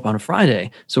drive up on a Friday.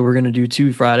 So we're gonna do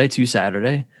 2 Friday, 2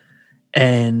 Saturday,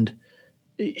 and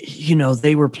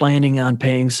they were planning on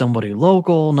paying somebody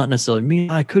local, not necessarily me.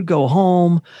 I could go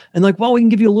home and like, well, we can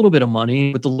give you a little bit of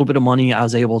money. With a little bit of money, I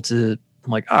was able to,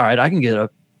 I'm like, all right, I can get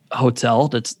a hotel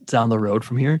that's down the road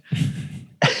from here.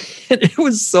 And it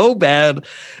was so bad.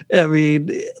 I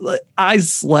mean, I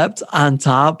slept on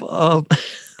top of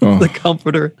the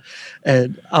comforter,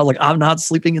 and I was like, I'm not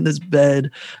sleeping in this bed.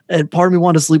 And part of me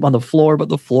wanted to sleep on the floor, but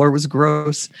the floor was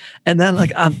gross. And then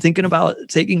like, I'm thinking about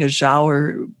taking a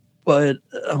shower, but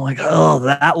I'm like, oh,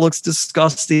 that looks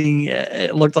disgusting.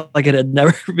 It looked like it had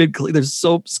never been clean. There's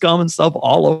soap, scum, and stuff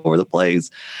all over the place.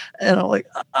 And I'm like,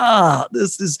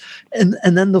 this is, and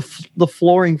then the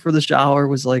flooring for the shower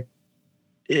was like,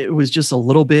 it was just a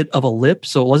little bit of a lip.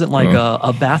 So it wasn't like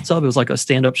a bathtub. It was like a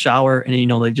stand-up shower. And,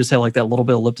 they just had like that little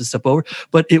bit of lip to step over.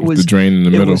 But it was, the drain in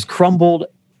the middle. It was crumbled.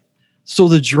 So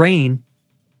the drain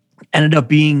ended up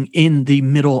being in the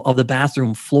middle of the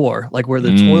bathroom floor, like where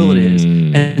the toilet is.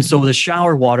 And so the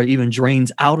shower water even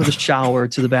drains out of the shower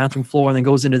to the bathroom floor and then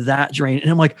goes into that drain.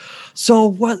 And I'm like, so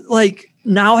what, like,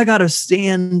 now I got to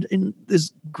stand in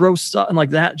this gross stuff, and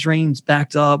like that drains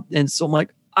backed up. And so I'm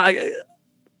like,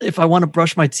 if I want to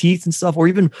brush my teeth and stuff, or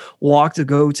even walk to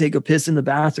go take a piss in the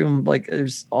bathroom, like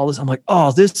there's all this, I'm like,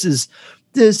 oh, this is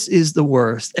the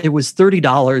worst. It was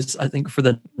 $30, I think, for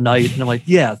the night. And I'm like,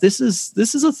 yeah, this is a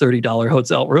 $30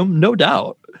 hotel room, no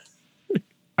doubt.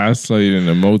 I stayed in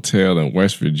a motel in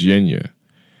West Virginia,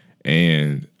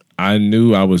 and I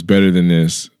knew I was better than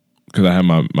this because I had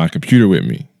my computer with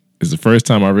me. It's the first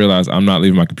time I realized I'm not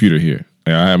leaving my computer here.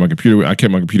 I had my computer. I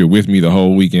kept my computer with me the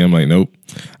whole weekend. I'm like, nope,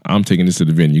 I'm taking this to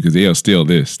the venue because they'll steal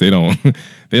this. They don't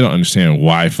understand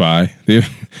Wi-Fi. They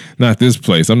not this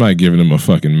place. I'm not giving them a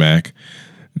fucking Mac.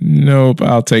 Nope,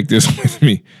 I'll take this with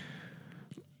me.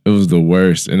 It was the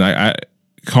worst. And I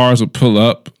cars would pull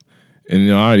up,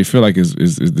 and I already feel like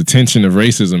the tension of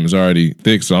racism is already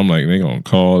thick. So I'm like, they're gonna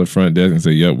call the front desk and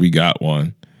say, "Yep, we got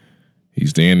one.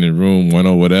 He's staying in room 1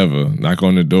 or whatever." Knock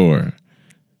on the door.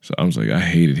 So I was like, I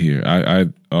hate it here.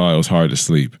 It was hard to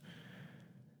sleep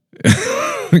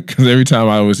because every time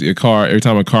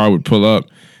a car would pull up,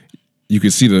 you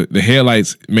could see the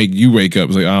headlights make you wake up.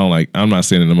 It's like, I'm not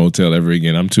staying in a motel ever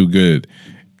again. I'm too good.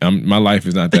 My life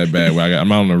is not that bad.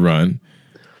 I'm out on the run.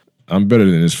 I'm better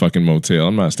than this fucking motel.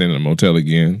 I'm not staying in a motel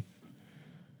again.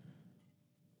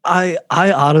 I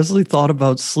honestly thought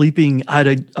about sleeping. I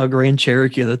had a Grand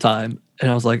Cherokee at the time,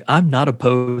 and I was like, I'm not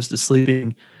opposed to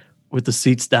sleeping with the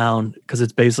seats down because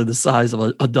it's basically the size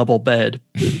of a double bed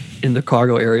in the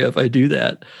cargo area if I do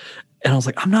that. And I was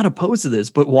like, I'm not opposed to this.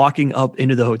 But walking up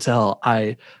into the hotel,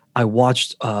 I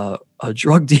watched a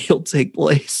drug deal take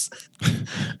place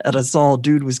and I saw a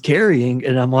dude was carrying,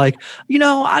 and I'm like,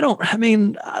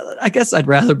 I guess I'd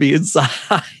rather be inside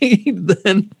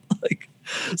than like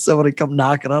somebody come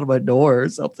knocking on my door or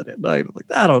something at night. I'm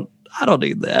like, I don't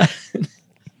need that.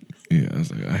 Yeah, I was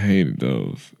like, I hated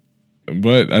those.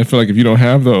 But I feel like if you don't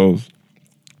have those,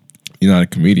 you're not a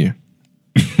comedian.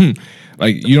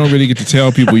 Like, you don't really get to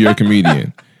tell people you're a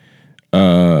comedian.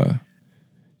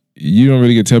 You don't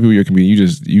really get to tell people you're a comedian.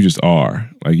 You just are.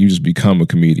 Like, you just become a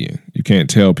comedian. You can't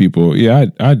tell people, yeah,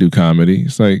 I do comedy.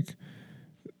 It's like,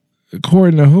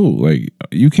 according to who? Like,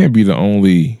 you can't be the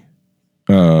only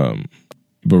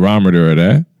barometer of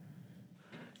that.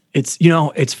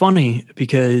 It's funny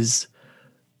because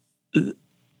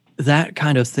that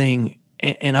kind of thing,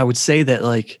 and I would say that,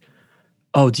 like,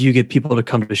 oh, do you get people to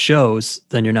come to shows?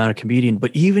 Then you're not a comedian.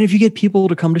 But even if you get people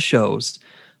to come to shows,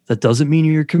 that doesn't mean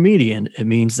you're a comedian. It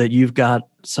means that you've got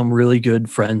some really good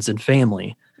friends and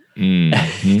family.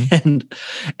 Mm-hmm.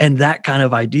 and that kind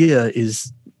of idea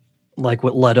is like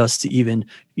what led us to even,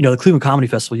 the Cleveland Comedy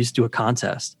Festival used to do a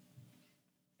contest.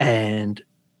 And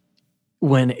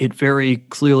when it very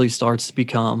clearly starts to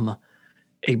become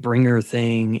a bringer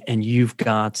thing, and you've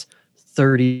got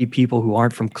 30 people who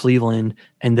aren't from Cleveland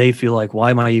and they feel like,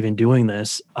 why am I even doing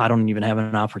this? I don't even have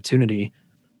an opportunity.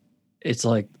 It's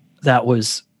like, that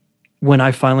was when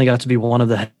I finally got to be one of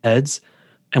the heads,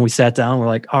 and we sat down, we're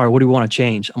like, all right, what do we want to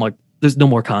change? I'm like, there's no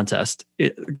more contest.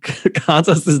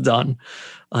 Contest is done.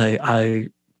 I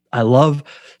love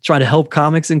trying to help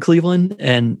comics in Cleveland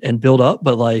and build up,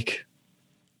 but like,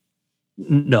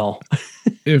 no.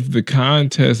 If the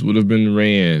contest would have been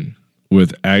ran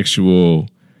with actual,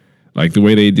 like the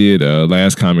way they did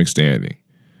Last Comic Standing,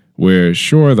 where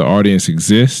sure the audience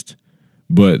exists,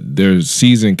 but there's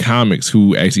seasoned comics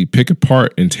who actually pick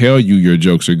apart and tell you your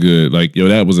jokes are good. Like, yo,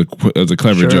 that was a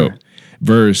clever joke.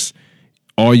 Versus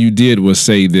all you did was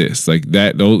say this. Like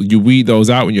that, you weed those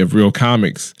out when you have real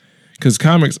comics, because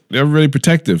comics, they're really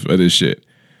protective of this shit.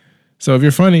 So if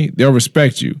you're funny, they'll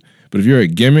respect you. But if you're a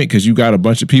gimmick because you got a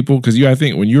bunch of people, because I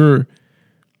think when you're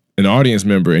an audience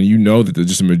member and you know that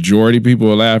just a majority of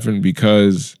people are laughing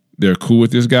because they're cool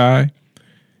with this guy,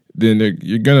 then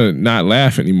you're gonna not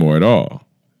laugh anymore at all.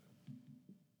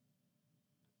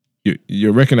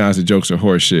 You recognize the jokes are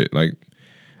horse shit. Like,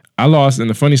 I lost in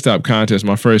the Funny Stop contest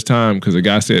my first time because a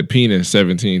guy said penis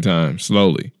 17 times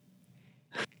slowly.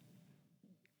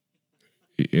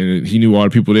 And he knew all the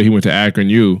people there. He went to Akron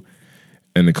U,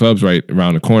 and the club's right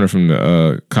around the corner from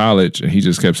the college, and he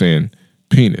just kept saying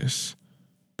penis,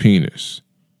 penis,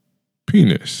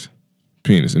 penis,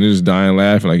 penis, and they're just dying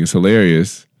laughing like it's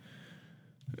hilarious.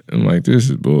 I'm like, this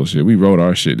is bullshit. We wrote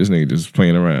our shit. This nigga just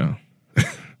playing around.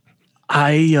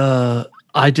 I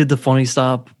did the Funny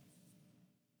Stop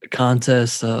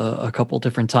contest a couple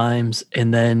different times,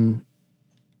 and then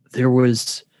there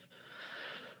was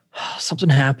something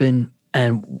happened,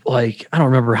 and like, I don't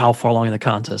remember how far along in the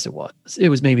contest it was. It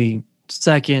was maybe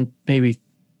second, maybe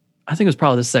I think it was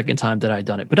probably the second time that I'd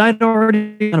done it, but I'd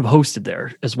already kind of hosted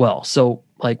there as well. So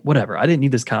like, whatever, I didn't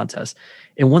need this contest.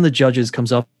 And one of the judges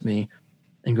comes up to me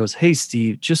and goes, "Hey,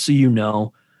 Steve, just so you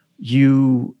know,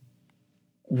 you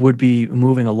would be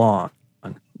moving along,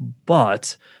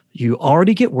 but you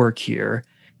already get work here.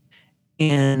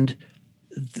 And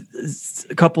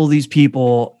a couple of these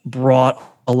people brought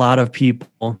a lot of people,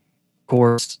 of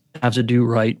course, have to do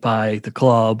right by the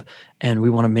club. And we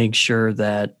want to make sure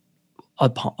that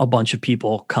a bunch of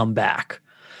people come back.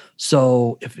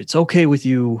 So if it's okay with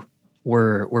you,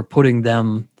 we're putting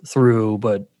them through,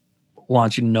 but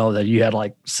want you to know that you had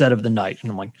like set of the night. And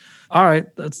I'm like, all right,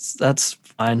 that's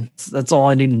fine. That's all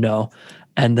I need to know.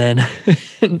 And then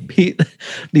Pete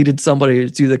needed somebody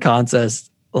to do the contest.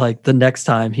 Like the next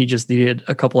time he just needed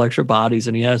a couple extra bodies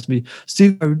and he asked me,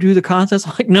 Steve, are we do the contest?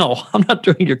 I'm like, no, I'm not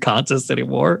doing your contest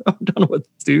anymore. I'm done with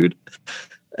this dude.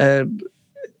 And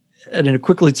it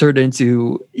quickly turned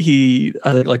into I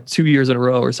think like 2 years in a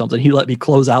row or something, he let me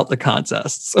close out the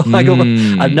contest. So I go,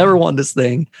 I've never won this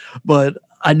thing, but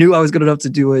I knew I was good enough to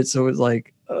do it. So it was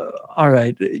like, all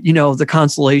right, the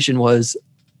consolation was,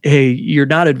 hey, you're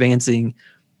not advancing,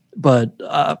 but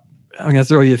I'm going to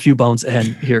throw you a few bones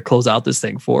and here, close out this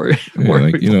thing for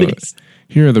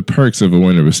here are the perks of a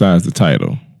winner besides the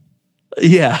title.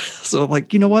 Yeah. So I'm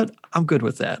like, you know what? I'm good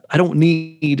with that. I don't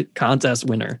need contest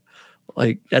winner.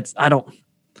 Like I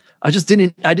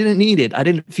didn't need it. I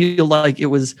didn't feel like it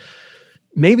was,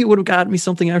 maybe it would have gotten me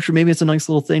something extra. Maybe it's a nice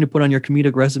little thing to put on your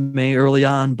comedic resume early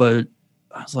on. But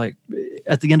I was like,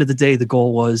 at the end of the day, the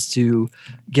goal was to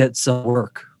get some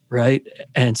work. Right.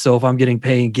 And so if I'm getting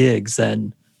paying gigs,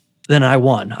 then I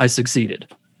won. I succeeded.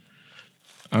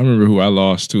 I remember who I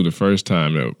lost to the first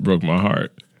time that broke my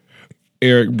heart.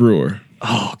 Eric Brewer.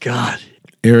 Oh, God.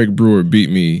 Eric Brewer beat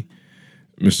me.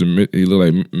 He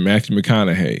looked like Matthew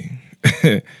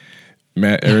McConaughey.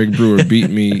 Eric Brewer beat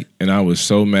me, and I was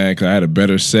so mad because I had a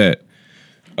better set.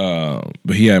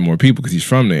 But he had more people because he's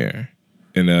from there.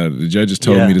 And the judges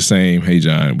told me the same. Hey,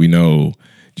 John, we know.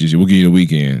 We'll give you the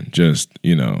weekend. Just,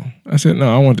 I said,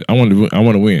 no, I want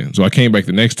to win. So I came back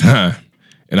the next time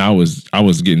and I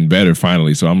was getting better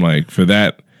finally. So I'm like, for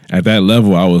that, at that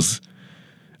level, I was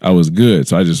good.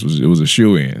 So it was a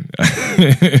shoe-in.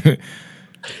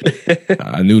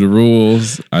 I knew the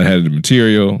rules. I had the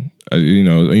material. All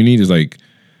you need is like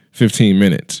 15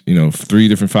 minutes, 3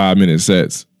 different 5-minute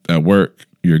sets at work.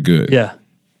 You're good. Yeah.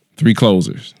 3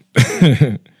 closers.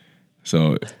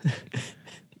 So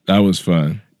that was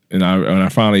fun. And when I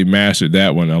finally mastered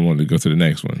that one, I wanted to go to the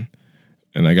next one.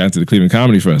 And I got to the Cleveland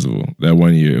Comedy Festival that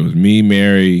one year. It was me,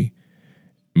 Mary,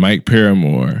 Mike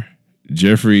Paramore,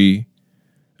 Jeffrey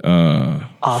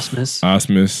Osmus,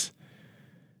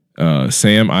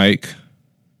 Sam Ike.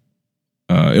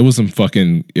 It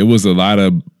was a lot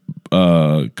of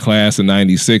class of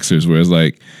 96ers where it's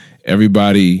like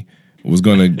everybody was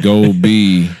going to go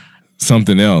be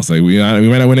something else. Like we might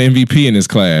not win an MVP in this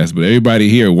class, but everybody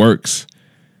here works.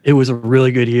 It was a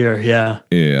really good year, yeah.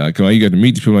 Yeah, like you got to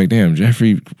meet the people like, damn,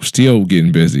 Jeffrey still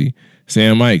getting busy.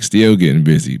 Sam Mike still getting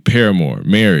busy. Paramore,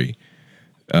 Mary.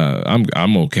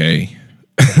 I'm okay.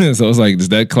 So it's like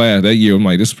that class, that year, I'm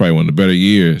like, this is probably one of the better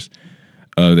years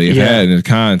they've had in the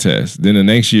contest. Then the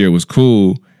next year was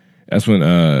cool. That's when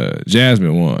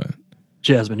Jasmine won.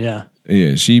 Jasmine, yeah.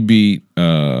 Yeah, she beat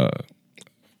in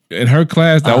her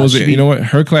class, that was you know what?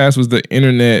 Her class was the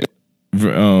internet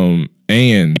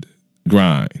and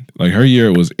grind. Like her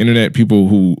year was internet people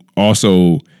who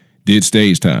also did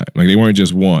stage time. Like they weren't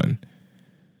just one.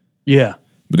 Yeah.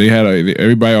 But they had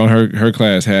everybody on her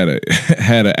class had a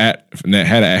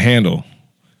handle.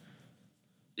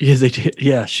 Yeah, they did.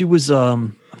 Yeah, she was.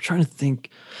 I'm trying to think.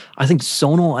 I think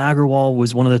Sonal Agarwal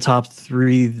was one of the top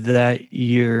 3 that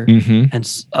year, and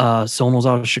Sonal's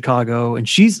out of Chicago, and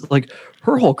she's like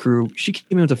her whole crew. She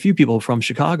came in with a few people from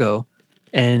Chicago,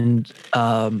 and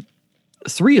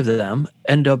 3 of them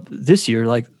end up this year.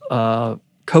 Like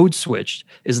Code Switched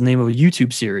is the name of a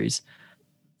YouTube series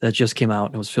that just came out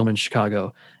and was filmed in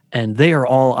Chicago, and they are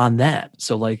all on that.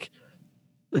 So like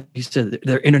you said,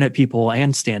 they're internet people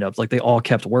and stand-ups. Like they all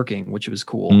kept working, which was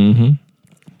cool. Mm-hmm.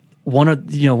 One of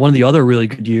the other really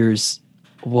good years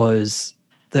was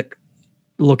that.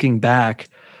 Looking back,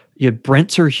 you had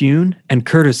Brent Terhune and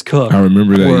Curtis Cook. I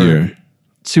remember that year.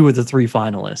 2 of the 3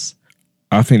 finalists.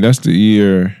 I think that's the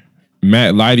year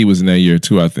Matt Lighty was in that year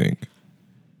too. I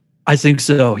think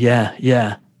so. Yeah.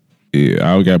 Yeah,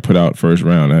 I got put out first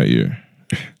round that year.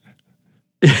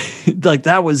 Like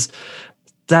that was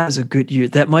a good year.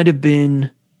 That might have been.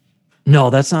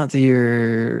 No, that's not the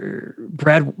year.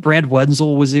 Brad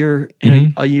Wenzel was here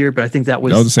in a year, but I think that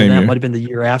was the same year. That might have been the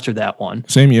year after that one.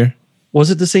 Same year.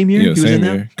 Was it the same year? Yeah, same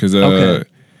year. Because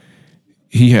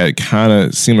he had kind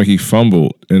of seemed like he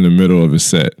fumbled in the middle of his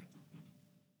set.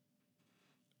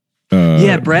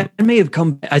 Yeah, Brad may have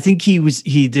come. I think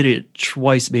he did it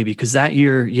twice, maybe, because that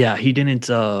year, he didn't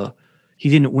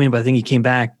win, but I think he came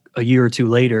back a year or 2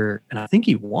 later, and I think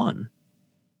he won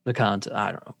the contest.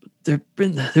 I don't know.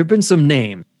 There've been some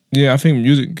names. Yeah, I think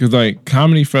music, because like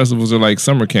comedy festivals are like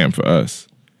summer camp for us.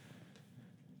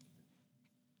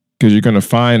 Because you're gonna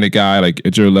find a guy like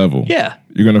at your level. Yeah,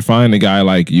 you're gonna find a guy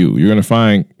like you. You're gonna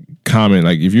find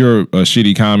like if you're a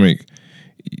shitty comic,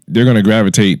 they're going to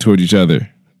gravitate toward each other.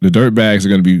 The dirtbags are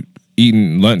going to be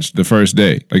eating lunch the first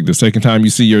day. Like the second time you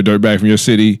see your dirtbag from your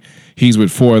city, he's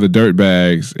with 4 other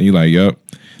dirtbags, and you're like, yup,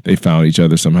 they found each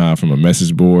other somehow from a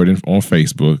message board and on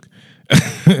Facebook.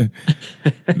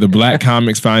 The black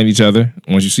comics find each other.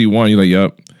 Once you see one, you're like,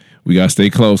 yup, we got to stay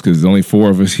close because there's only 4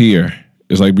 of us here.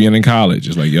 It's like being in college.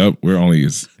 It's like, yup, we're only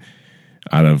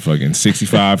out of fucking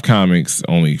 65 comics,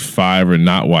 only 5 are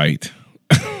not white.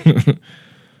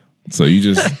 So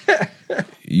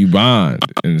you bond,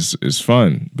 and it's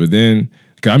fun. But then,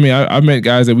 I mean, I've met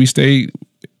guys that we stayed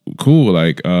cool,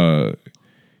 like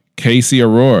Casey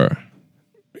Aurora.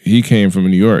 He came from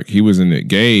New York. He was in it.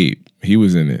 Gabe, he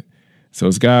was in it. So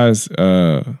it's guys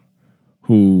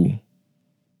who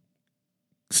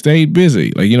stayed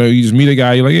busy. Like, you know, you just meet a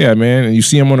guy, you're like, yeah, man, and you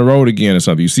see him on the road again or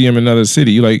something. You see him in another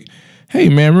city. You're like, hey,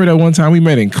 man, remember that one time we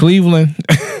met in Cleveland?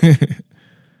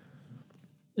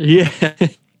 Yeah.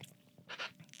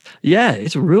 Yeah,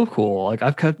 it's real cool. Like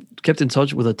I've kept in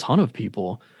touch with a ton of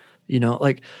people, you know,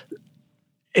 like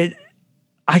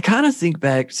I kind of think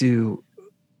back to,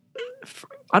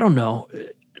 I don't know,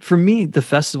 for me, the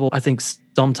festival, I think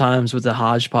sometimes with the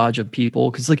hodgepodge of people,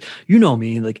 because like, you know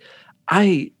me, like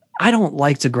I don't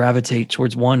like to gravitate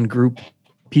towards one group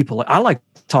of people. I like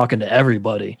talking to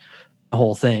everybody. The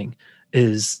whole thing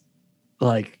is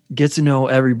like, get to know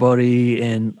everybody.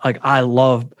 And like, I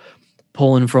love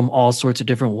pulling from all sorts of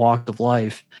different walks of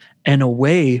life. And a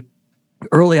way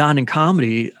early on in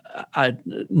comedy, I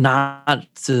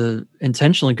not to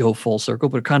intentionally go full circle,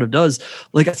 but it kind of does.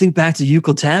 Like I think back to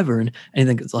Euclid Tavern, and I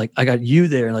think it's like I got you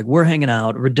there, like we're hanging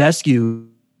out. Radescu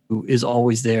is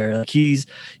always there. Like he's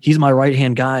my right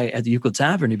hand guy at the Euclid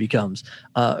Tavern. He becomes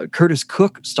Curtis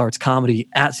Cook starts comedy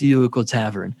at the Euclid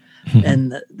Tavern,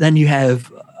 and then you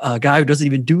have a guy who doesn't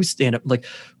even do stand up, like.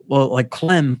 Well, like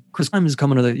Chris Clem is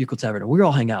coming to the Euclid Tavern, and we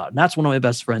all hang out. And that's one of my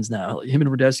best friends now, him and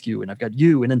Radescu. And I've got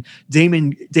you. And then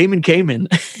Damon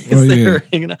Kamen is there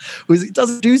hanging out, who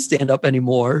doesn't do stand up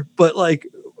anymore. But like,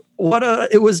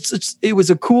 it was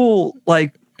a cool,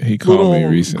 like, he called me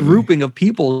recently, grouping of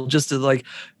people just to like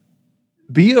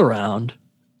be around.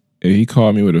 He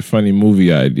called me with a funny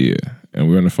movie idea, and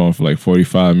we were on the phone for like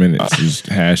 45 minutes just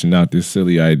hashing out this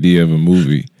silly idea of a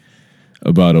movie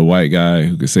about a white guy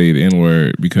who could say the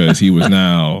N-word because he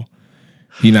now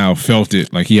felt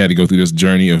it, like he had to go through this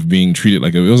journey of being treated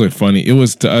like it was like funny. It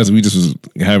was to us, we just was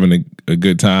having a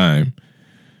good time.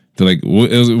 To like,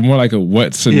 it was more like a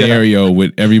what scenario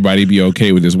would everybody be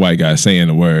okay with this white guy saying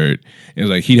the word? It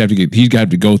was like he'd have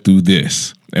to go through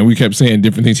this, and we kept saying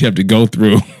different things he had to go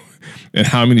through, and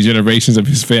how many generations of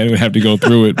his family would have to go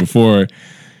through it before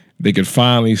they could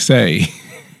finally say.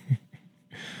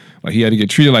 Like he had to get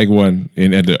treated like one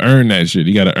and had to earn that shit.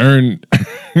 You got to earn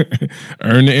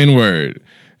the N-word.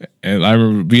 And I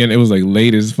remember it was like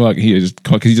late as fuck. He just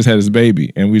called because he just had his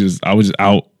baby, and I was just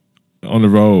out on the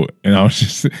road, and I was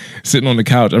just sitting on the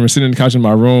couch. I remember sitting on the couch in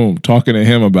my room talking to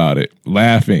him about it,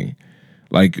 laughing,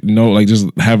 like just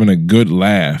having a good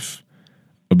laugh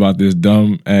about this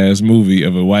dumb ass movie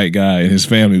of a white guy and his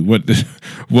family. What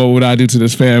would I do to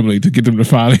this family to get them to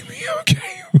finally be okay?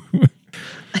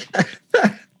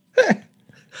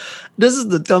 This is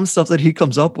the dumb stuff that he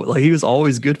comes up with. Like he was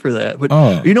always good for that. But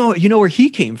you know where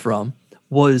he came from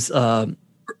was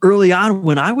early on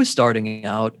when I was starting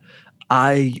out.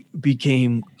 I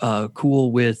became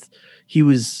cool with. He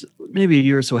was maybe a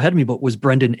year or so ahead of me, but was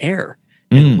Brendan Eyre,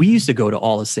 and we used to go to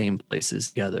all the same places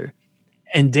together.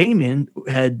 And Damon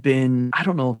had been. I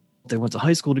don't know if they went to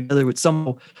high school together, but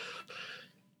somehow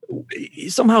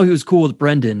he was cool with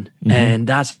Brendan, and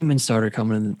that's when started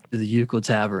coming to the Euclid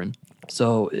Tavern.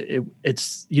 So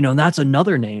it's that's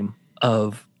another name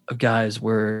of guys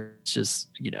where it's just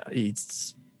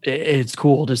it's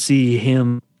cool to see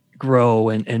him grow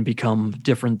and become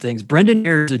different things. Brendan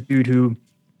Eyre is a dude who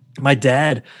my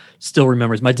dad still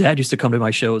remembers. My dad used to come to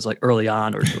my shows like early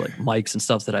on, or like mics and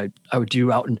stuff that I would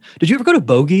do out in. Did you ever go to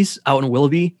Bogies out in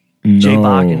Willoughby? No, Jay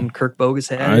Bach and Kirk Bogus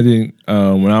had. I didn't.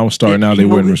 When I was starting out, they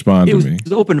wouldn't respond to me. It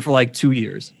was open for like 2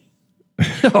 years.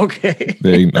 Okay.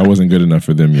 I wasn't good enough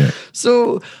for them yet.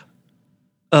 So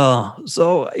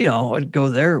I'd go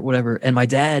there, whatever. And my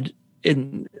dad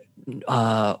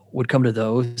would come to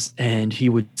those, and he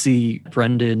would see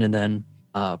Brendan, and then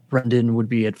Brendan would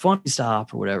be at Funny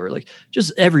Stop or whatever, like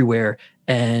just everywhere.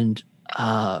 And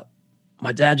my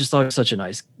dad just thought he was such a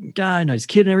nice guy, nice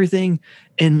kid and everything.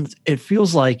 And it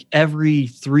feels like every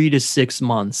 3 to 6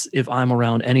 months, if I'm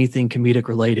around anything comedic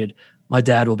related, my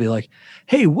dad will be like,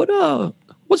 hey,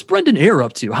 what's Brendan Eyre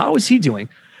up to? How is he doing?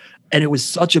 And it was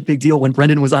such a big deal when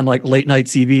Brendan was on like late night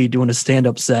TV doing a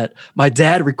stand-up set. My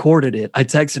dad recorded it. I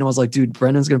texted him. I was like, dude,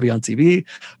 Brendan's going to be on TV.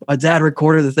 My dad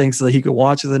recorded the thing so that he could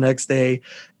watch it the next day.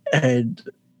 And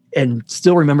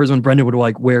still remembers when Brendan would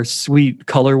like wear sweet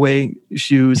colorway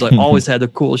shoes, like always had the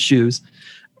coolest shoes.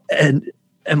 And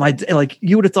like,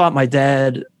 you would have thought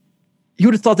that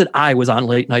I was on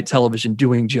late night television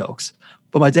doing jokes,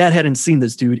 but my dad hadn't seen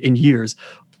this dude in years,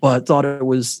 but thought it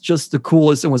was just the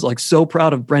coolest and was like so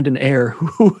proud of Brendan Ayer,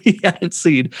 who he hadn't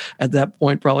seen at that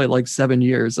point, probably like 7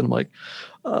 years. And I'm like,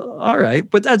 all right,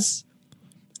 but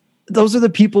those are the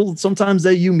people sometimes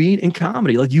that you meet in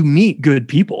comedy. Like you meet good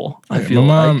people. I feel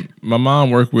my mom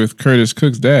worked with Curtis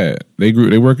Cook's dad. They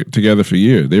worked together for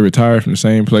years. They retired from the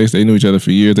same place. They knew each other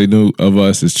for years. They knew of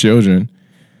us as children.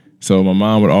 So my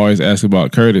mom would always ask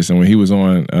about Curtis. And when he was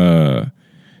on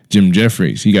Jim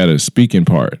Jeffries, he got a speaking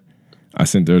part. I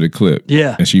sent her the clip.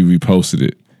 Yeah. And she reposted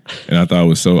it. And I thought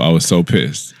I was so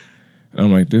pissed. And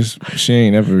I'm like, she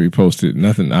ain't ever reposted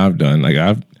nothing I've done. Like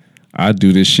I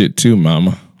do this shit too,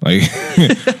 mama. Like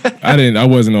I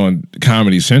wasn't on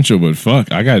Comedy Central, but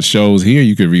fuck, I got shows here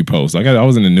you could repost. I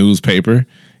was in the newspaper.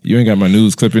 You ain't got my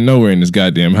news clipping nowhere in this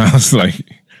goddamn house. Like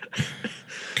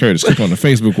Curtis, click on the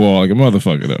Facebook wall like a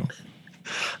motherfucker though.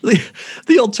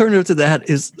 The alternative to that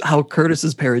is how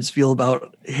Curtis's parents feel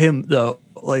about him though.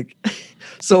 Like,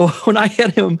 so when I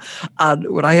had him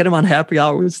on Happy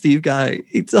Hour with Steve Guy,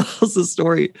 he tells the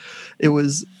story. It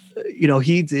was,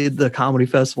 he did the comedy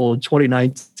festival in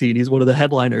 2019. He's one of the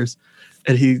headliners.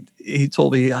 And he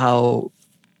told me how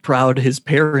proud his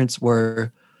parents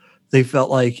were. They felt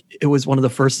like it was one of the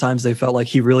first times they felt like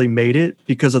he really made it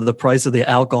because of the price of the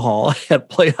alcohol at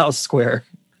Playhouse Square.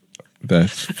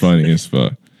 That's funny as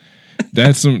fuck. That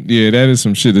is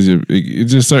some shit.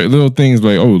 It's just certain little things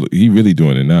like, oh, he really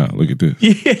doing it now. Look at this.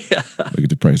 Yeah. Look at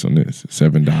the price on this.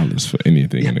 $7 for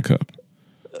anything in the cup.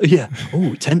 Yeah.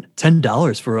 Oh,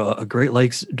 $10 for a Great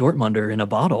Lakes Dortmunder in a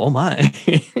bottle. Oh my.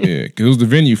 Yeah, because it was the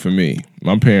venue for me.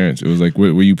 My parents, it was like, where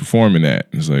you performing at?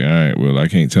 It's like, all right, well, I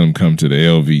can't tell them come to the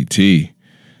LVT.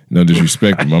 No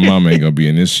disrespect, but my mom ain't gonna be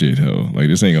in this shit, ho. Like,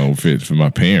 this ain't gonna fit for my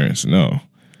parents. No.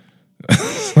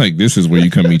 Like, this is where you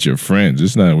come meet your friends.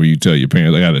 It's not where you tell your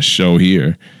parents, I got a show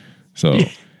here. So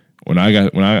when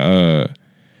Chad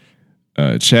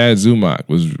Zumock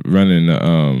was running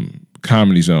the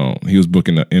Comedy Zone, he was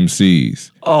booking the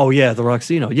MCs. Oh yeah, the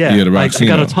Roxino. Yeah, the Roxino. I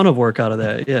got a ton of work out of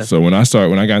that. Yeah. So when I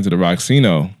got into the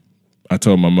Roxino, I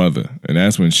told my mother, and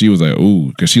that's when she was like, "Ooh,"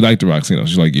 because she liked the Roxino.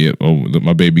 She's like, "Yeah, oh,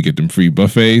 my baby get them free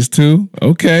buffets too.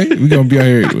 Okay, we gonna be out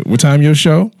here. What time your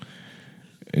show?"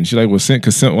 And she like, well,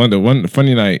 because one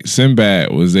funny night,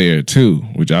 Sinbad was there too,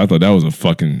 which I thought that was a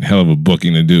fucking hell of a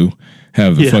booking to do.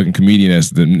 Have the fucking comedian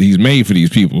he's made for these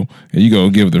people, and you go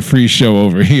give the free show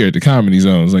over here at the Comedy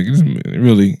Zone. It's like,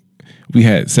 really, we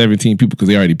had 17 people because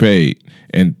they already paid,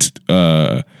 and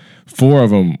 4 of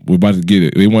them were about to get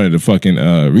it. They wanted a fucking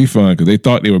refund because they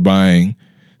thought they were buying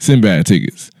Sinbad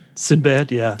tickets.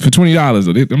 Sinbad, yeah, for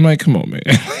 $20. I'm like, come on, man.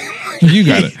 You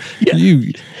got it.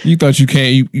 You thought you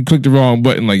can't. You clicked the wrong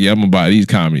button. Like, yeah, I'm gonna buy these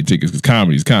comedy tickets because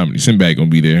comedy's comedy. Sinbad gonna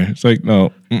be there. It's like,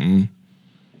 no. Mm-mm.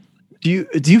 Do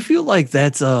you feel like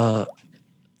that's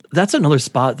another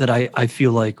spot that I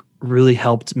feel like really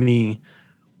helped me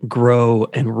grow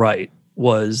and write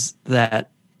was that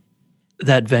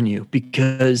venue,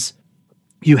 because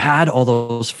you had all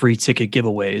those free ticket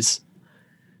giveaways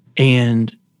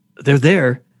and they're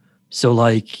there. So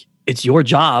like, it's your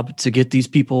job to get these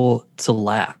people to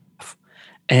laugh.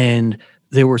 And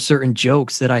there were certain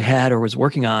jokes that I had or was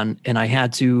working on, and I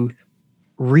had to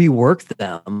rework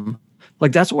them.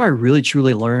 Like, that's where I really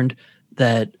truly learned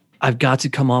that I've got to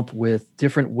come up with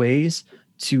different ways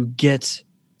to get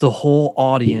the whole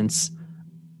audience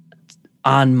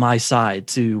on my side,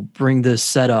 to bring this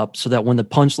setup so that when the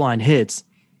punchline hits,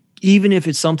 even if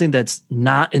it's something that's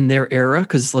not in their era,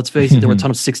 because let's face it, there were a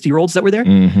ton of 60-year-olds that were there,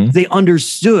 they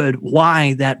understood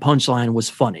why that punchline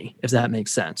was funny, if that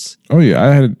makes sense. Oh, yeah.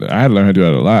 I had to learn how to do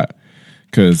that a lot,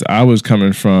 because I was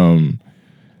coming from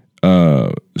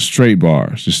straight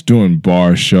bars, just doing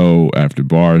bar show after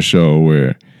bar show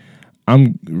where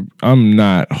I'm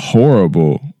not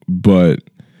horrible, but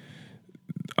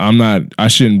I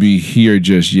shouldn't be here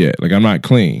just yet. Like, I'm not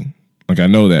clean. Like, I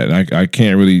know that. I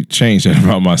can't really change that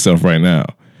about myself right now.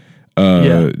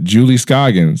 Julie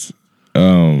Scoggins,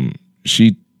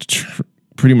 she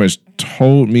pretty much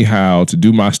told me how to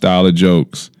do my style of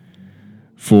jokes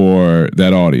for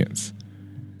that audience,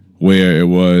 where it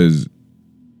was,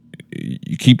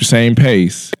 you keep the same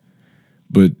pace,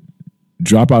 but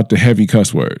drop out the heavy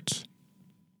cuss words.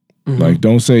 Like,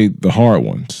 don't say the hard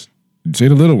ones. Say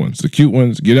the little ones, the cute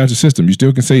ones. Get out your system. You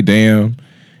still can say damn,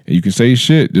 and you can say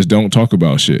shit. Just don't talk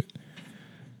about shit.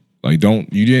 Like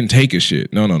you didn't take a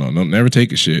shit. No, never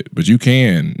take a shit. But you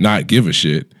can not give a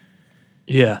shit.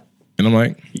 Yeah. And I'm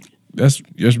like, that's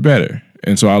better.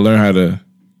 And so I learned how to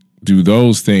do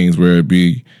those things where it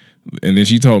be. And then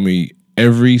she told me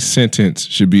every sentence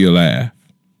should be a laugh.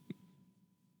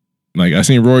 Like I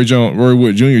seen Roy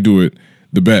Wood Jr. do it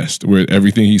the best, where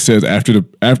everything he says after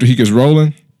he gets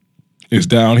rolling, it's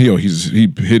downhill. He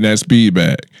hitting that speed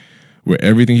bag, where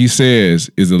everything he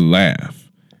says is a laugh.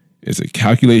 It's a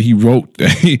calculate. He wrote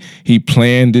that he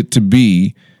planned it to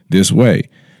be this way,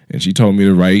 and she told me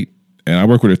to write. And I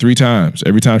worked with her 3 times.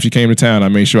 Every time she came to town, I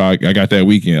made sure I got that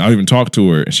weekend. I even talked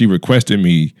to her, and she requested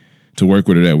me to work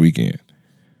with her that weekend.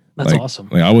 That's awesome.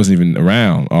 Like I wasn't even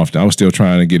around often. I was still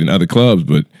trying to get in other clubs,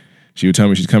 but she would tell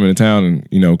me she's coming to town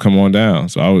and, come on down.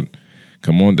 So I would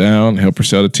come on down, help her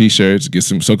sell the T-shirts,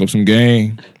 soak up some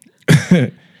game.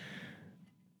 and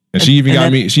she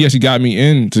actually got me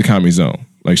into Comedy Zone.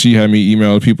 Like she had me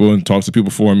email people and talk to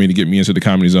people for me to get me into the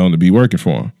Comedy Zone to be working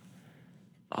for them.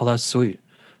 Oh, that's sweet.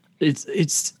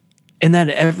 It's and that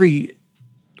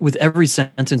with every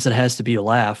sentence that has to be a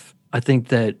laugh. I think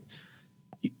that,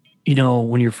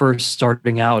 when you're first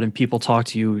starting out and people talk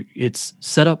to you, it's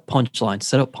set up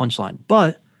punchline.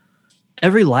 But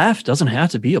every laugh doesn't have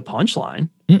to be a punchline.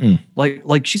 Mm-mm.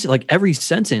 Like she said, like every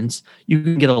sentence you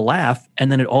can get a laugh,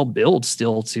 and then it all builds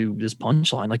still to this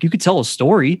punchline. Like you could tell a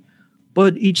story,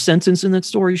 but each sentence in that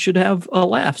story should have a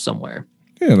laugh somewhere.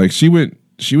 Yeah, like she would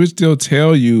still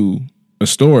tell you a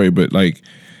story, but like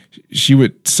she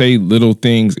would say little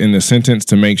things in the sentence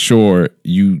to make sure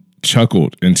you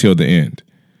chuckled until the end.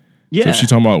 Yeah. So if she's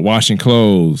talking about washing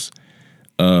clothes,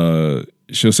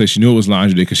 she'll say she knew it was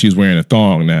laundry day because she was wearing a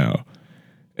thong now.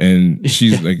 And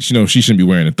she's like, she shouldn't be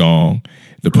wearing a thong.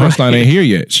 The punchline ain't here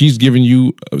yet. She's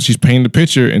she's painting the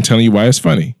picture and telling you why it's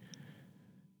funny.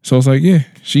 So it's like, yeah,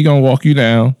 she gonna walk you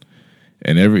down,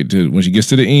 and when she gets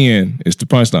to the end, it's the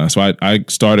punchline. So I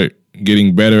started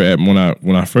getting better at when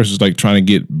I first was like trying to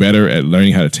get better at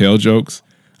learning how to tell jokes.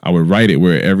 I would write it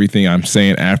where everything I'm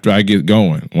saying after I get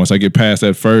going. Once I get past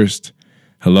that first,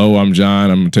 hello, I'm John,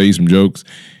 I'm going to tell you some jokes.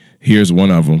 Here's one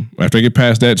of them. After I get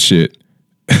past that shit,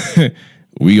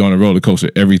 we on a roller coaster.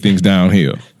 Everything's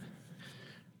downhill.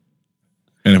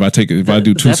 And if I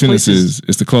do 2 sentences,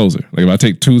 it's the closer. Like if I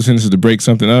take 2 sentences to break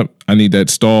something up, I need that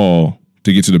stall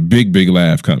to get to the big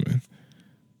laugh coming.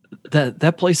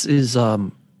 That place is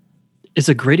it's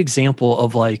a great example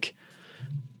of like,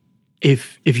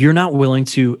 if you're not willing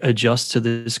to adjust to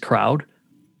this crowd,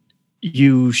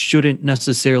 you shouldn't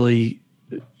necessarily,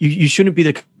 you shouldn't be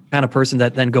the kind of person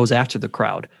that then goes after the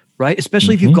crowd, right?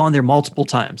 Especially if you've gone there multiple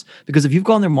times. Because if you've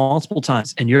gone there multiple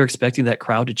times and you're expecting that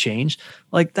crowd to change,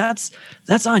 like that's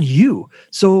on you.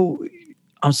 So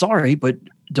I'm sorry, but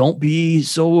don't be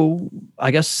so, I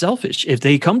guess, selfish. If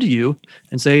they come to you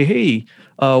and say, hey,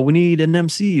 we need an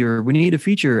MC or we need a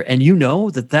feature, and you know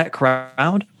that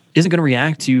crowd isn't going to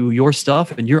react to your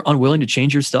stuff and you're unwilling to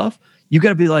change your stuff, you got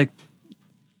to be like,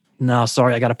 no,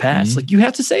 sorry, I got to pass. Mm-hmm. Like you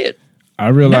have to say it. I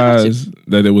realized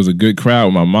that it was a good crowd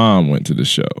when my mom went to the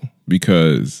show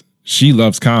because she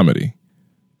loves comedy.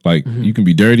 Like you can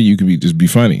be dirty, you can just be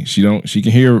funny. She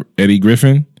can hear Eddie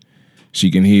Griffin. She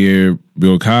can hear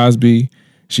Bill Cosby.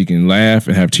 She can laugh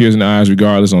and have tears in her eyes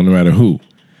regardless no matter who.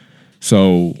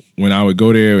 So when I would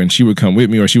go there and she would come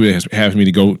with me, or she would have me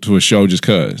to go to a show just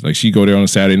cause. Like she'd go there on a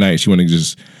Saturday night. She wanted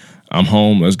to I'm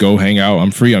home, let's go hang out.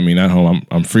 I'm free. I mean, not home.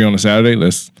 I'm free on a Saturday.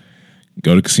 Let's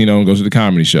go to the casino and go to the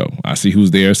comedy show. I see who's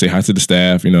there, say hi to the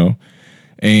staff,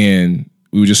 And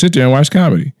we would just sit there and watch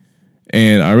comedy.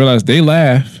 And I realized they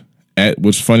laugh at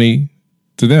what's funny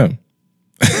to them.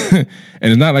 And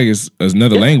it's not like it's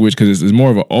another language because it's more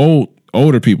of an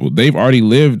older people. They've already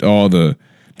lived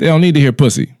they don't need to hear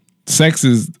pussy. Sex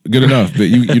is good enough, but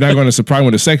you're not going to surprise me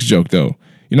with a sex joke, though.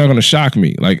 You're not going to shock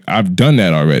me. Like, I've done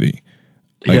that already.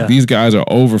 Like, these guys are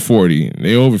over 40.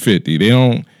 They're over 50.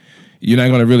 You're not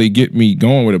going to really get me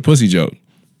going with a pussy joke.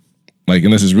 Like,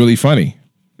 unless it's really funny.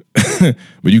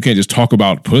 But you can't just talk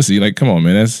about pussy. Like, come on,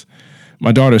 man.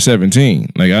 My daughter's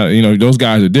 17. Like, those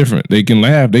guys are different. They can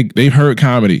laugh. They've heard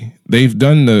comedy. They've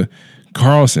done the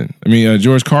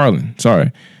George Carlin.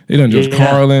 Sorry. They've done George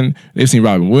Carlin. They've seen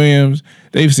Robin Williams.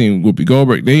 They've seen Whoopi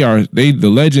Goldberg. The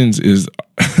legends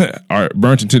are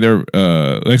burnt into their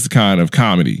lexicon of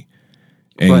comedy.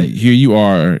 And here you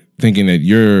are thinking that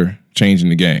you're changing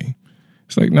the game.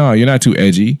 It's like, no, you're not too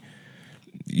edgy.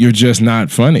 You're just not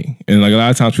funny. And like a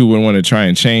lot of times people would want to try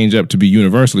and change up to be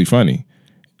universally funny.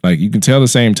 Like you can tell the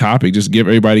same topic, just give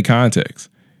everybody context.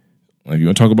 Like if you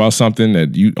want to talk about something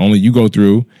that only you go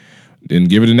through, and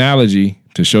give it an analogy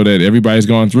to show that everybody's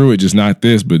gone through it, just not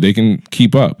this, but they can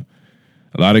keep up.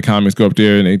 A lot of comics go up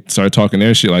there and they start talking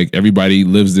their shit like everybody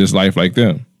lives this life like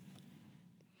them.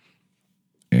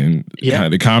 And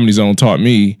the Comedy Zone taught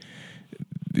me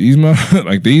these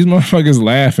motherfuckers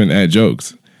laughing at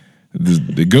jokes,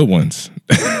 the good ones.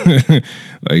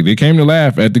 Like they came to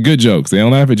laugh at the good jokes. They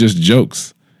don't laugh at just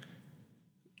jokes.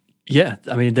 Yeah,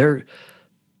 I mean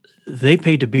they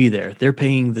paid to be there. They're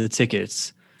paying the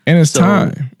tickets. And it's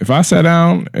time. If I sat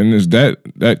down and there's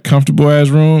that comfortable ass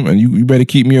room and you better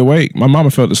keep me awake. My mama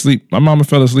fell asleep. My mama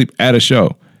fell asleep at a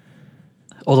show.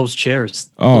 All those chairs.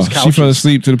 Oh, she fell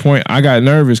asleep to the point I got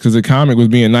nervous because the comic was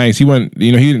being nice. He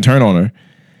didn't turn on her.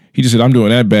 He just said, I'm doing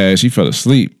that bad. She fell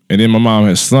asleep. And then my mom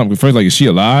had slumped. First, like, is she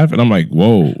alive? And I'm like,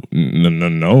 whoa,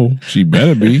 no, she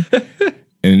better be.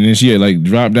 And then she had like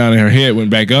dropped down and her head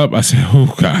went back up. I said,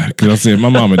 oh God. Because I said, if my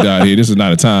mama died here, this is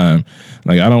not a time.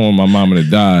 Like, I don't want my mama to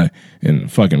die in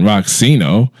fucking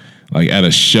Roxino, like at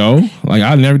a show. Like,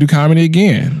 I'd never do comedy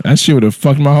again. That shit would have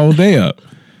fucked my whole day up.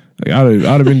 Like, I'd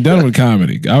have been done with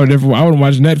comedy. I wouldn't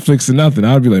watch Netflix or nothing.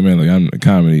 I'd be like, man, like, I'm a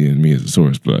comedy and me as a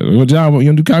source. But like, what job? You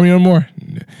don't do comedy no more?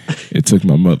 It took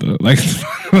my mother. Like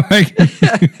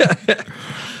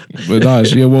but nah,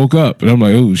 she woke up and I'm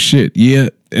like, oh shit, yeah.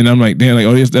 And I'm like, damn, like,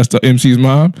 oh, that's the MC's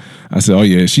mom? I said, oh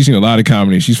yeah, she's seen a lot of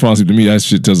comedy. She's falling asleep to me. That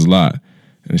shit tells a lot.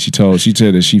 And she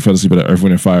said that she fell asleep at an Earth,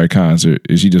 Wind & Fire concert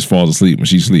and she just falls asleep when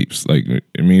she sleeps. Like,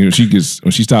 I mean, when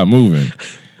she stopped moving,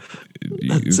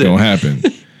 it's gonna happen.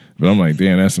 But I'm like,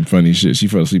 damn, that's some funny shit. She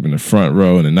fell asleep in the front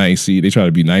row in a nice seat. They try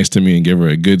to be nice to me and give her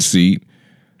a good seat.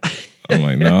 I'm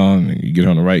like, no, you get her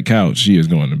on the right couch, she is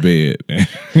going to bed.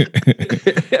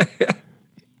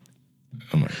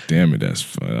 I'm like, damn it, that's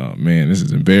fun. Oh man, this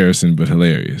is embarrassing but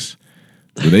hilarious.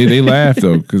 But they laugh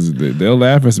though, because they'll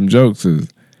laugh at some jokes.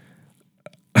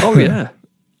 Oh yeah.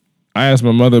 I asked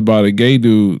my mother about a gay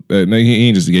dude. No, he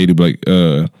ain't just a gay dude, but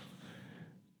like,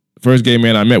 first gay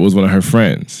man I met was one of her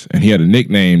friends, and he had a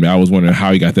nickname that I was wondering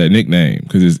how he got that nickname,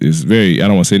 because it's very, I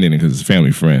don't want to say anything because it's a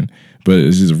family friend, but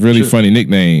it's just a really funny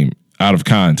nickname out of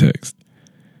context.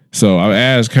 So I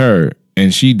asked her,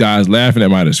 and she dies laughing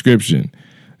at my description.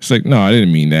 It's like, no, I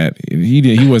didn't mean that.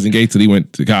 He wasn't gay till he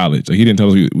went to college. Like, he didn't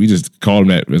tell us. We just called him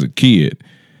that as a kid.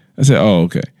 I said, oh,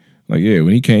 okay. Like, yeah,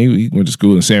 when he came, he went to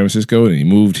school in San Francisco, and he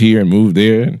moved here and moved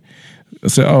there. And I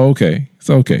said, oh, okay.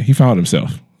 It's okay. He found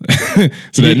himself.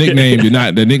 So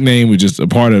that nickname was just a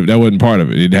part of, that wasn't part of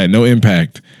it. It had no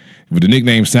impact. But the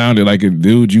nickname sounded like a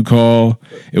dude you call.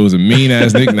 It was a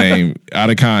mean-ass nickname out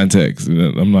of context. And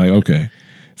I'm like, okay.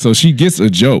 So she gets a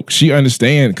joke. She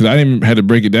understands, because I didn't have to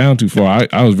break it down too far.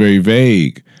 I was very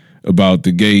vague about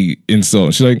the gay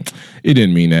insult. She's like, it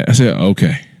didn't mean that. I said,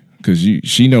 okay. Because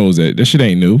she knows that shit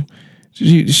ain't new.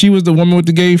 She was the woman with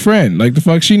the gay friend. Like, the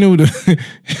fuck, she knew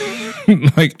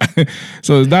like,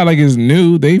 so it's not like it's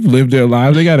new. They've lived their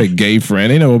lives. They got a gay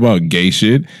friend. They know about gay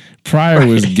shit. Pryor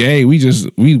was gay. We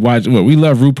watch. We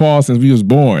love RuPaul since we was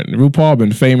born. RuPaul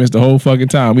been famous the whole fucking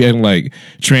time. We acting like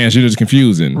transgender's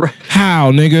confusing. Right.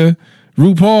 How, nigga?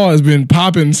 RuPaul has been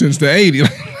popping since the 80s.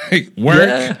 Like, work.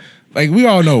 Yeah. Like, we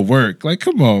all know work. Like,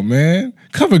 come on, man.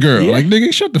 Cover girl. Yeah. Like,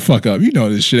 nigga, shut the fuck up. You know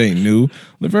this shit ain't new.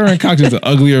 Laverne Cox is the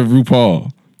uglier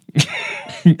RuPaul.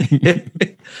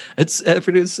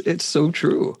 It's so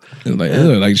true.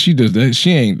 Like she does that.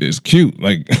 She ain't this cute.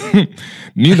 Like,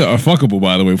 neither are fuckable,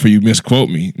 by the way, before you misquote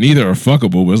me. Neither are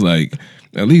fuckable, but it's like,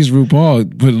 at least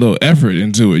RuPaul put a little effort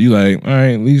into it. You like, all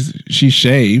right, at least she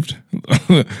shaved.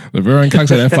 Laverne Cox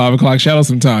had that 5 o'clock shadow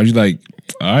sometimes. You like,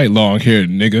 all right, long haired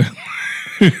nigga.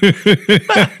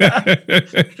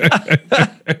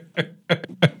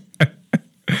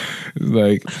 It's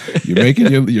like,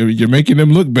 you're making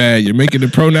them look bad. You're making the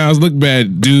pronouns look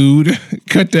bad, dude.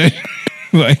 Cut that.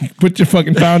 Like, put your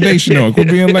fucking foundation on. Quit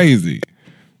being lazy.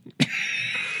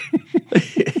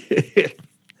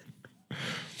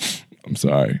 I'm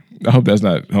sorry. I hope that's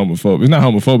not homophobic. It's not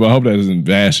homophobic. I hope that doesn't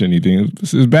bash anything.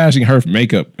 It's bashing her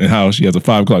makeup and how she has a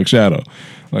 5 o'clock shadow.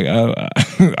 Like,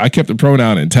 I kept the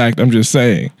pronoun intact. I'm just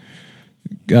saying.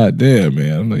 God damn,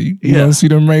 man. I'm like, you don't see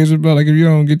them razor, but like, if you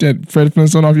don't get that Fred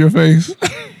Flintstone off your face,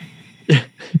 you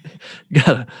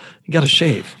gotta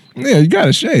shave. Yeah, you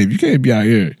gotta shave. You can't be out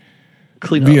here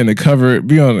clean be on the cover,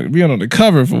 be on the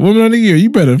cover for Woman of the Year. You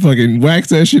better fucking wax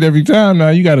that shit every time. Now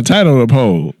you got a title to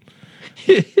uphold.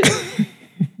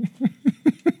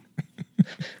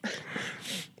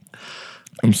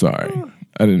 I'm sorry.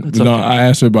 I didn't. Okay. No, I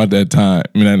asked her about that time.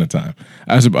 I mean, not the time.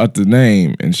 I asked her about the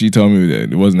name, and she told me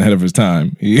that it wasn't ahead of his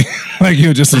time.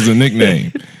 It just was a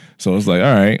nickname. So it's like,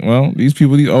 all right, well, these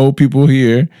old people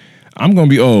here, I'm gonna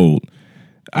be old.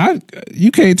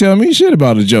 You can't tell me shit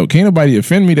about a joke. Can't nobody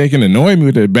offend me. They can annoy me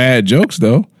with their bad jokes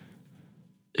though.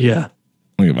 Yeah.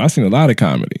 Like, I've seen a lot of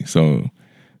comedy, so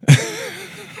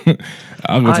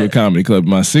I'll go to a comedy club in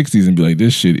my 60s and be like,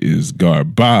 this shit is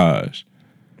garbage.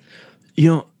 You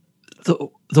know,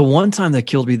 the one time that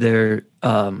killed me there,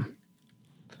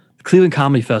 Cleveland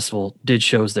Comedy Festival did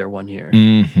shows there one year.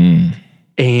 Mm-hmm.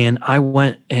 And I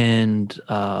went and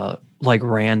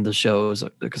ran the shows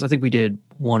because I think we did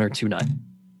 1 or 2 nights.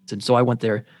 And so I went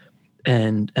there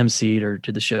and emceed or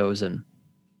did the shows. And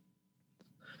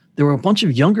there were a bunch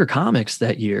of younger comics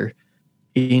that year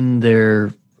in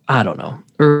their, I don't know,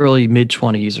 early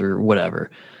mid-20s or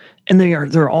whatever. And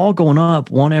they're all going up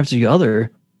one after the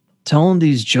other, telling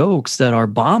these jokes that are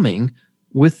bombing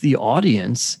with the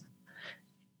audience.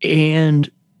 And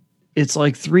it's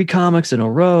like 3 comics in a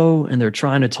row, and they're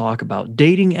trying to talk about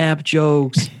dating app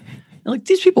jokes. And like,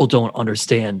 these people don't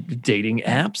understand dating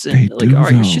apps, and all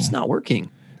right, your shit's not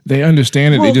working. They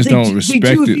understand it, well, they just don't respect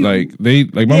it. Like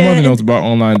my mother knows about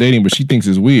online dating, but she thinks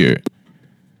it's weird.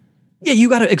 Yeah, you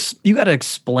gotta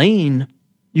explain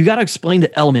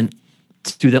the element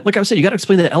to them. Like I said, you gotta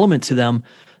explain the element to them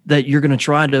that you're gonna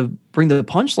try to bring the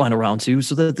punchline around to,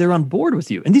 so that they're on board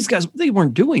with you. And these guys, they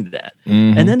weren't doing that.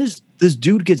 Mm-hmm. And then this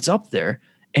dude gets up there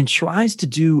and tries to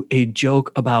do a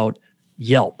joke about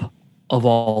Yelp, of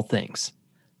all things.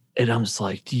 And I'm just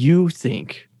like, do you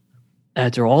think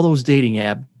after all those dating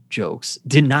app jokes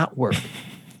did not work,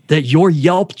 that your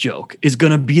Yelp joke is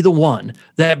going to be the one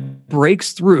that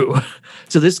breaks through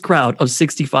to this crowd of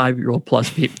 65-year-old plus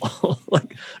people?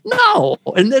 Like, no.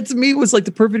 And that to me was like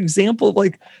the perfect example of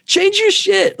like, change your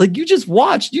shit. Like, you just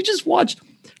watched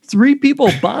 3 people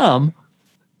bomb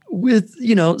with,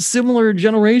 similar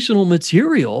generational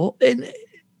material. And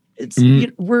it's,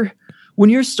 when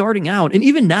you're starting out, and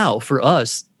even now for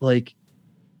us, like,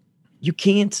 you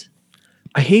can't,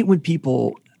 I hate when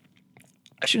people,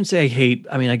 I shouldn't say I hate,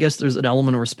 I mean, I guess there's an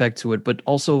element of respect to it, but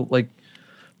also like,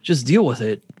 just deal with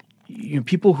it.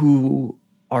 People who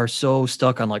are so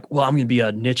stuck on like, well, I'm going to be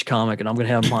a niche comic and I'm going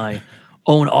to have my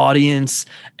own audience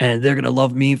and they're going to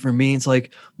love me for me. It's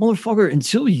like, motherfucker,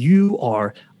 until you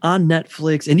are on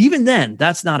Netflix, and even then,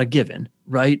 that's not a given,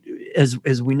 right?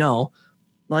 As we know,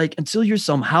 like, until you're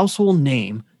some household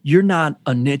name, you're not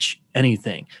a niche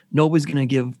anything. Nobody's going to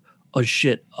give a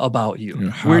shit about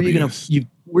you. Where are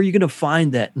you gonna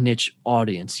find that niche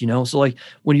audience? So like,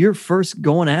 when you're first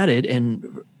going at it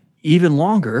and even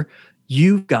longer,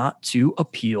 you've got to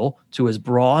appeal to as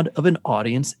broad of an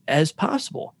audience as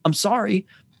possible. I'm sorry,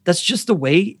 that's just the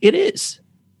way it is.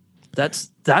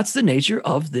 That's the nature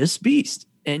of this beast.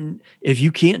 And if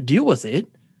you can't deal with it,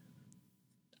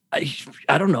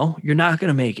 I don't know, you're not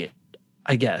gonna make it,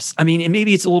 I guess. I mean, and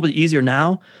maybe it's a little bit easier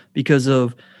now because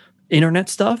of internet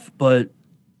stuff, but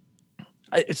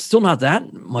it's still not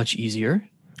that much easier.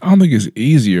 I don't think it's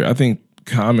easier. I think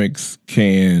I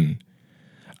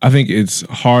think it's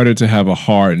harder to have a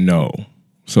hard no.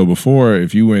 So before,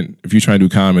 if you try to do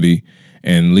comedy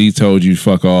and Lee told you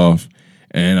fuck off,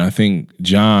 and I think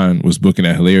John was booking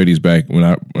at Hilarities back when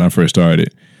I first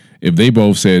started, if they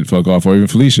both said fuck off, or even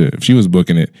Felicia, if she was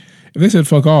booking it, if they said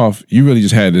fuck off, you really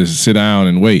just had to sit down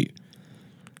and wait.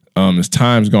 As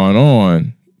time's gone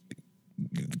on,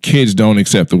 kids don't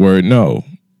accept the word no.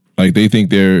 Like, they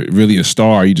think they're really a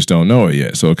star, you just don't know it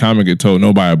yet. So a comic get told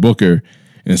no by a booker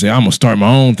and say, I'm gonna start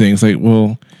my own thing. It's like,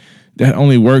 well, that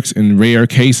only works in rare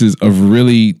cases of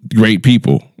really great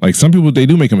people. Like, some people, they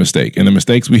do make a mistake, and the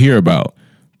mistakes we hear about,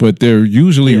 but they're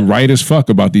usually right as fuck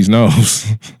about these no's.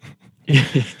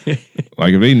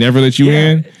 Like, if they never let you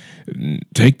in,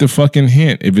 take the fucking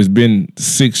hint. If it's been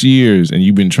 6 years and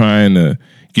you've been trying to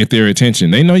get their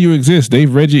attention, they know you exist.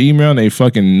 They've read your email and they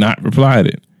fucking not replied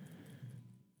it.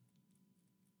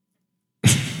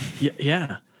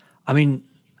 Yeah. I mean,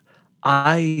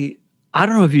 I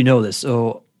don't know if you know this.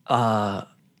 So I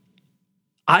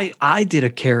did a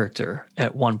character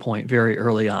at one point very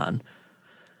early on,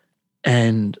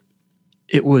 and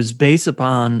it was based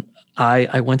upon,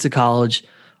 I went to college.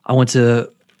 I went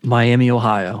to Miami,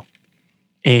 Ohio,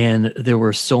 and there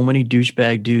were so many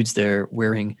douchebag dudes there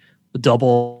wearing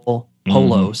double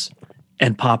polos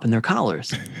and popping their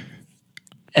collars.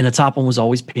 And the top one was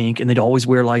always pink, and they'd always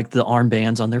wear like the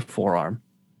armbands on their forearm.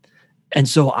 And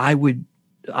so I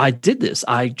did this.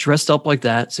 I dressed up like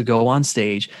that to go on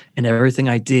stage, and everything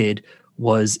I did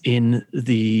was in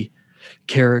the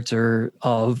character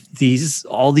of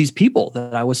all these people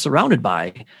that I was surrounded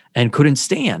by and couldn't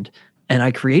stand. And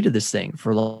I created this thing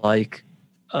for like,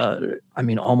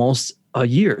 almost a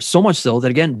year. So much so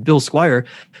that, again, Bill Squire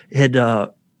had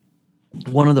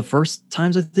one of the first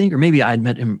times, I think, or maybe I'd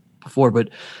met him before, but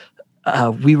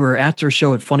we were after a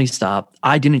show at Funny Stop.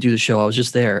 I didn't do the show. I was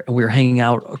just there, and we were hanging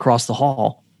out across the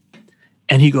hall.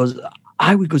 And he goes,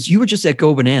 you were just at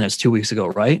Go Bananas 2 weeks ago,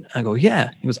 right? I go,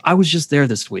 yeah. He goes, I was just there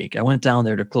this week. I went down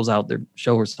there to close out their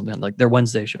show or something, like their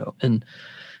Wednesday show. And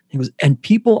he goes, and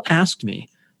people asked me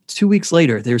 2 weeks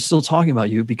later, they're still talking about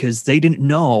you because they didn't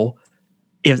know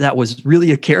if that was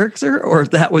really a character or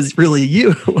if that was really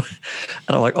you. And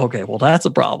I'm like, okay, well, that's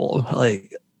a problem.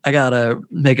 Like, I got to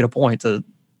make it a point to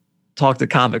talk to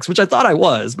comics, which I thought I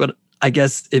was, but I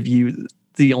guess if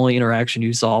the only interaction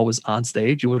you saw was on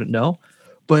stage, you wouldn't know.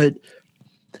 But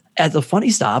at the Funny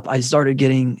Stop, I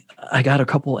got a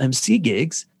couple MC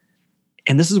gigs,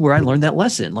 and this is where I learned that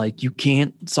lesson. Like,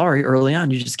 early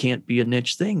on, you just can't be a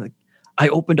niche thing. Like, I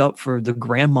opened up for the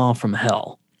Grandma from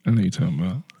Hell. I know you're talking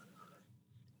about.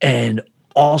 And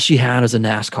all she had is a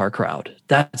NASCAR crowd.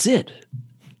 That's it.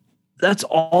 That's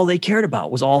all they cared about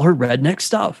was all her redneck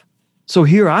stuff. So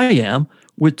here I am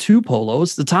with 2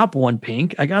 polos, the top one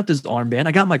pink. I got this armband.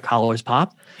 I got my collars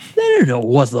popped. They didn't know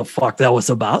what the fuck that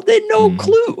was about. They had no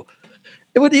clue.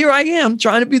 But here I am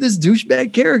trying to be this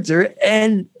douchebag character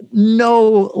and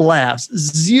no laughs,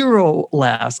 0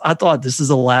 laughs. I thought this is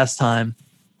the last time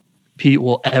Pete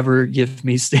will ever give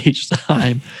me stage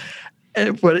time.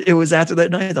 But it was after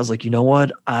that night, I was like, you know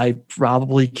what? I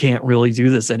probably can't really do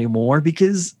this anymore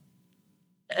because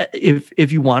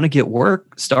if you want to get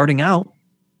work starting out,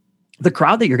 the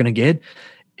crowd that you're going to get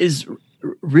is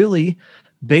really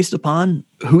based upon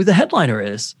who the headliner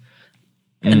is.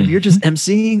 And if you're just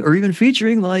emceeing or even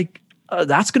featuring, like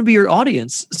that's going to be your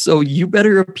audience. So you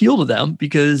better appeal to them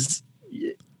because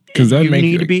that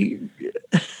need to be.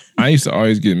 I used to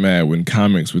always get mad when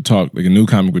comics would talk, like a new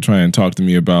comic would try and talk to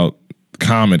me about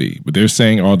comedy, but they're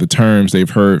saying all the terms they've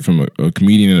heard from a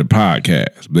comedian in a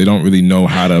podcast. They don't really know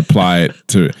how to apply it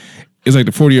to. It's like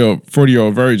the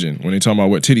 40-year-old virgin when they talk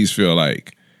about what titties feel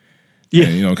like. Yeah,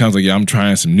 and, kind of like, yeah, I'm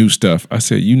trying some new stuff. I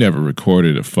said, you never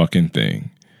recorded a fucking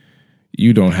thing.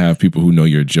 You don't have people who know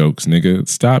your jokes, nigga.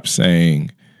 Stop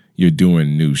saying you're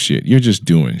doing new shit. You're just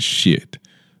doing shit.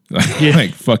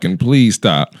 Like fucking please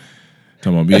stop.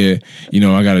 Talking about, yeah,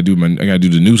 I gotta do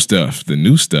the new stuff. The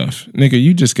new stuff. Nigga,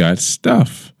 you just got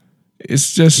stuff.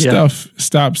 It's just stuff.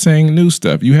 Stop saying new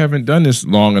stuff. You haven't done this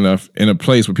long enough in a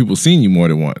place where people seen you more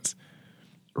than once.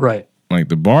 Right. Like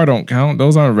the bar don't count.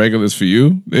 Those aren't regulars for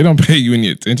you. They don't pay you any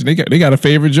attention. They got a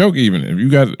favorite joke even. If you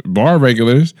got bar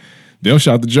regulars, they'll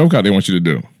shout the joke out they want you to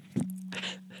do.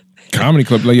 Comedy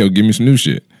club, like, yo, give me some new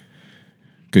shit.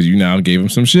 Because you now gave them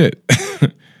some shit.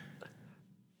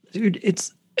 Dude,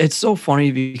 it's so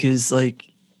funny because, like,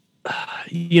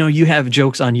 you have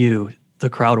jokes on you, the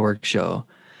crowd work show.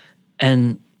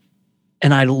 And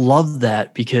I love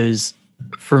that because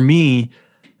for me,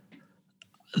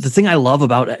 the thing I love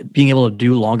about being able to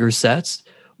do longer sets,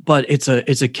 but it's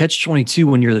a catch-22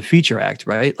 when you're the feature act,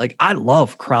 right? Like, I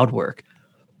love crowd work.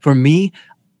 For me,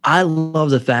 I love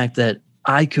the fact that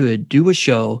I could do a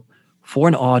show for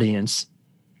an audience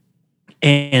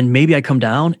and maybe I come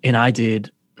down and I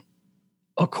did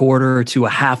a quarter to a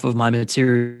half of my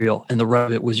material and the rest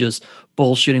of it was just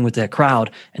bullshitting with that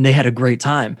crowd and they had a great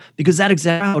time because that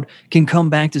exact crowd can come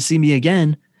back to see me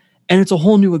again and it's a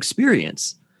whole new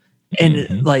experience.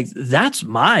 And like, that's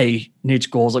my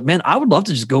niche goals. Like, man, I would love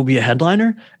to just go be a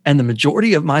headliner. And the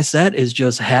majority of my set is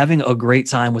just having a great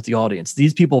time with the audience.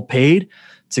 These people paid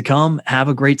to come have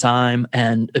a great time.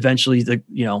 And eventually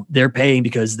they're paying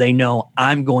because they know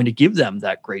I'm going to give them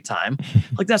that great time.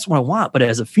 Like, that's what I want. But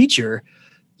as a feature,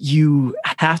 you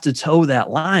have to toe that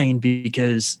line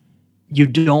because you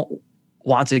don't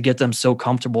want to get them so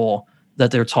comfortable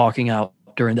that they're talking out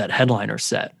during that headliner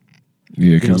set.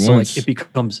 Yeah. Cause so like it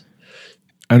becomes,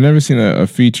 I've never seen a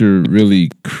feature really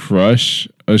crush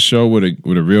a show with a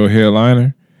real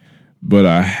headliner, but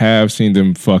I have seen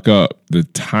them fuck up the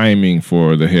timing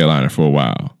for the headliner for a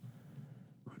while.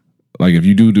 Like if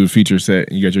you do a feature set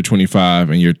and you got your 25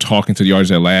 and you're talking to the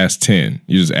audience at last 10,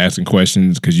 you're just asking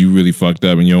questions because you really fucked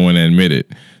up and you don't want to admit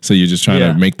it. So you're just trying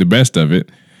to make the best of it.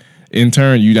 In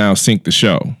turn, you now sink the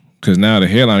show because now the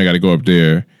headliner got to go up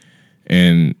there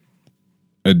and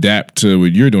adapt to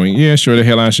what you're doing. Yeah, sure, the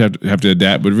headliner should have to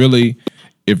adapt, but really,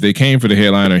 if they came for the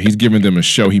headliner, he's giving them a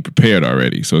show he prepared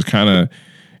already. So it's kind of,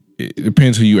 it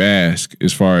depends who you ask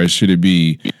as far as should it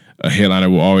be a headliner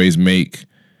will always make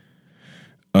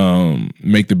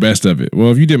the best of it.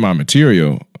 Well, if you did my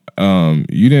material,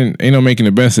 ain't no making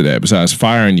the best of that besides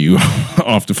firing you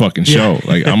off the fucking show.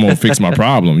 Like, I'm gonna fix my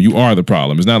problem. You are the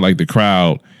problem. It's not like the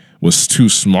crowd was too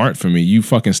smart for me. You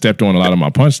fucking stepped on a lot of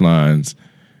my punchlines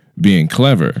being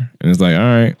clever. And it's like, all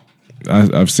right,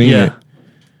 I've seen it.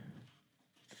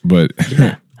 But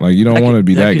Like you don't want to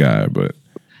be that guy, but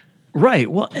right.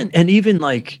 Well, and even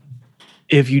like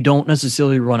if you don't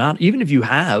necessarily run out, even if you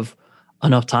have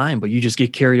enough time, but you just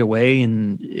get carried away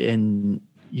and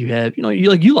you have,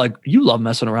 you love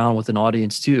messing around with an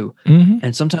audience too. Mm-hmm.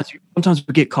 And sometimes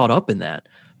we get caught up in that,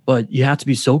 but you have to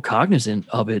be so cognizant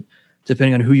of it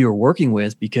depending on who you're working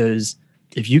with, because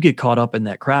if you get caught up in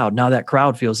that crowd, now that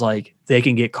crowd feels like they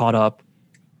can get caught up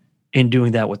in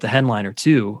doing that with the headliner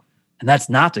too. And that's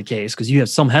not the case, because you have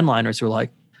some headliners who are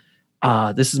like,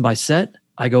 this is my set.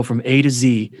 I go from A to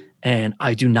Z and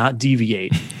I do not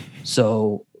deviate.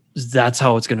 So that's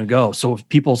how it's going to go. So if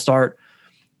people start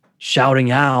shouting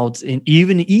out, and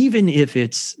even if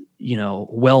it's,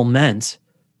 well meant,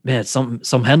 man,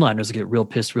 some headliners get real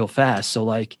pissed real fast. So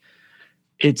like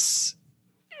it's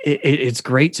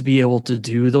great to be able to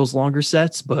do those longer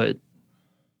sets, but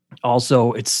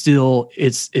also it's so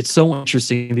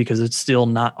interesting because it's still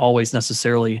not always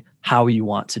necessarily how you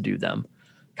want to do them.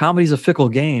 Comedy's a fickle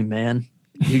game, man.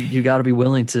 You got to be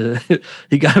willing to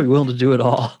do it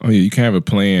all. Oh yeah, you can have a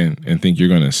plan and think you're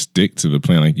going to stick to the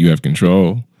plan, like you have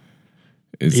control.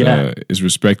 It's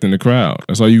respecting the crowd.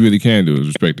 That's all you really can do is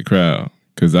respect the crowd.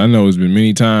 Because I know there's been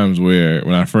many times where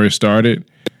when I first started,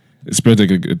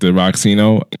 especially at the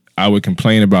Roxino, I would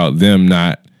complain about them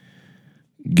not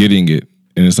getting it.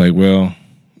 And it's like, well,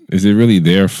 is it really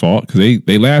their fault? Because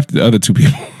they laughed at the other two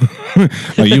people.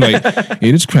 Like you're like,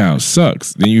 hey, this crowd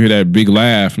sucks. Then you hear that big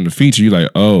laugh from the feature. You're like,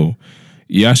 oh,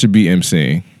 yeah, I should be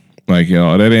emceeing. Like,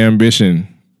 all that ambition,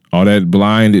 all that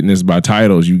blindedness by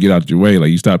titles, you get out your way. Like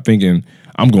you stop thinking,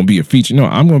 I'm going to be a feature. No,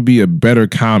 I'm going to be a better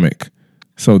comic.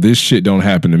 So this shit don't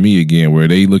happen to me again, where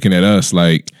they looking at us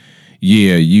like,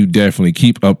 yeah, you definitely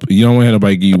keep up. You don't want to have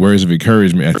nobody give you words of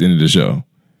encouragement at the end of the show.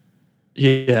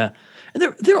 Yeah.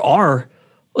 And there are,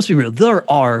 let's be real, there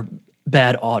are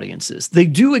bad audiences. They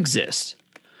do exist.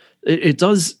 It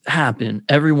does happen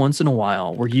every once in a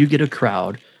while where you get a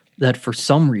crowd that for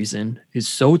some reason is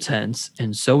so tense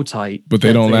and so tight. But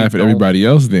they don't laugh at everybody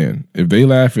else then. If they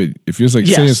laugh at, if it's like,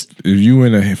 say if you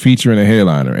in a feature and a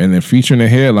headliner, and the feature and a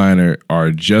headliner are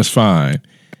just fine,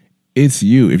 it's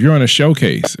you. If you're on a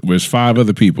showcase with 5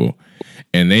 other people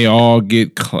and they all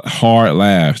get hard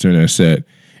laughs during their set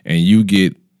and you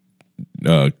get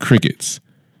crickets,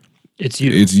 it's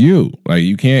you. It's you. Like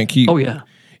you can't keep. Oh yeah.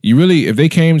 You really, if they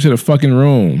came to the fucking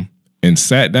room and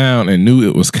sat down and knew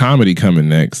it was comedy coming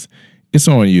next, it's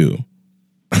on you.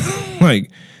 Like,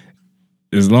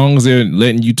 as long as they're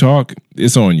letting you talk,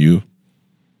 it's on you.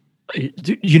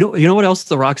 You know what else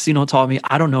the Roxino taught me?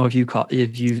 I don't know if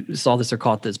you saw this or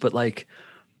caught this, but like,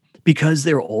 because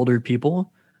they're older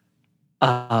people,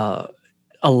 a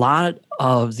lot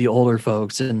of the older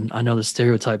folks, and I know the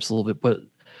stereotypes a little bit, but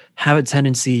have a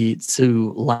tendency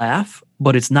to laugh,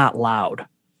 but it's not loud.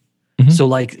 Mm-hmm. So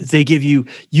like they give you,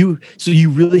 so you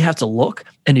really have to look.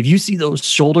 And if you see those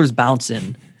shoulders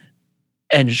bouncing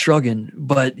and shrugging,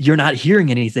 but you're not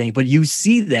hearing anything, but you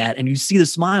see that and you see the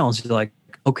smiles, you're like,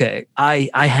 okay, I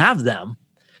have them.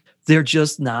 They're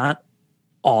just not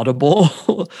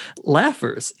audible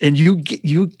laughers. And you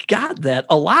got that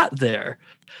a lot there.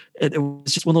 It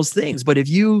was just one of those things. But if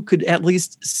you could at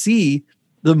least see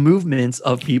the movements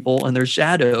of people and their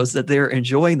shadows, that they're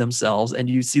enjoying themselves, and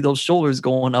you see those shoulders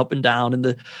going up and down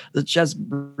and the chest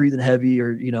breathing heavy,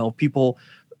 or people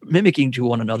mimicking to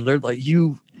one another, like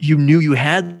you knew you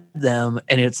had them,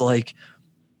 and it's like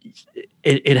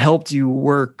it helped you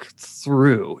work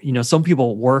through. Some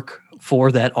people work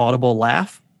for that audible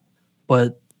laugh,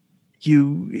 but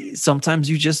sometimes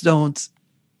you just don't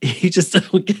get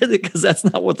it because that's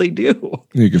not what they do.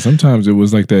 Yeah, because sometimes it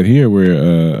was like that here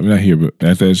where, not here, but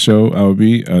at that show I would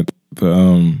be at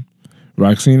the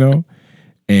Roxino,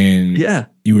 and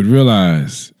you would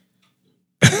realize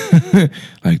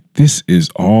like, this is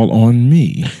all on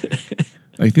me.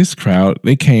 Like this crowd,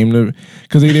 they came to,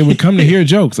 because they would come to hear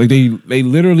jokes. Like they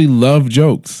literally love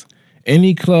jokes.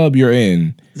 Any club you're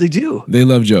in, they do. They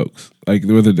love jokes. Like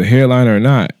whether the headliner or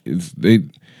not,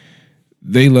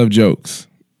 they love jokes.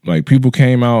 Like people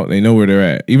came out, they know where they're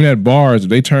at. Even at bars,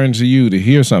 if they turn to you to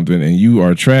hear something and you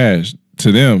are trash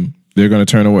to them, they're going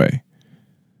to turn away.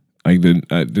 Like there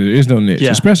is no niche,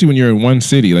 especially when you're in one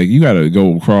city. Like you got to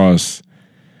go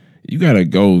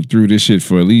through this shit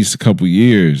for at least a couple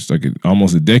years, like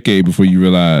almost a decade before you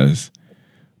realize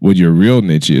what your real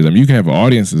niche is. I mean, you can have an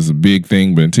audience is a big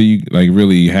thing, but until you like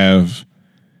really have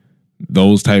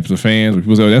those types of fans,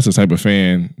 people say, oh, that's the type of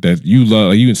fan that you love.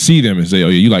 Like, you can see them and say, oh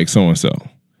yeah, you like so and so.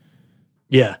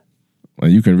 Yeah.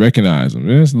 Like you can recognize them.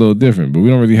 It's a little different, but we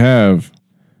don't really have.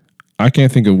 I can't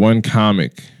think of one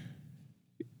comic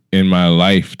in my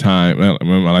lifetime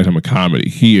of comedy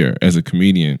here as a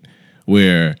comedian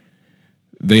where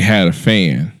they had a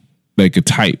fan they could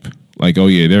type like, oh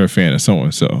yeah, they're a fan of so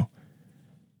and so.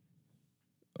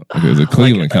 There's a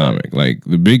Cleveland comic, like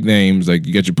the big names, like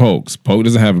you got your Pokes. Poke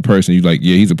doesn't have a person you like.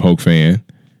 Yeah, he's a Poke fan.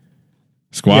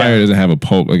 Squire doesn't have a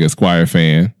Poke, like a Squire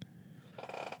fan.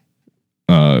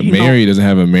 Mary doesn't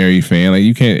have a Mary fan. Like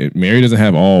you can't. Mary doesn't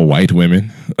have all white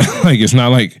women. Like it's not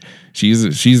like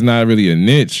she's not really a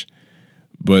niche,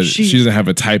 but she doesn't have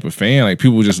a type of fan. Like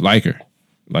people just like her.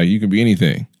 Like you can be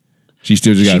anything. She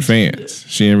still just got fans.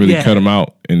 She didn't really cut them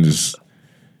out and just.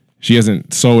 She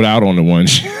hasn't sold out on the one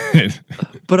shit.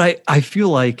 But I feel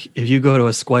like if you go to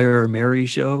a Squire or Mary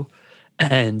show,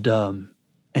 and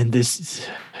this,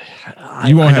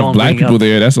 you won't have black people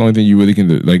there. That's the only thing you really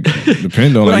can like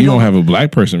depend on. Like you don't have a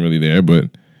black person really there, but.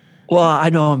 Well, I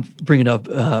know I'm bringing up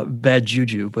bad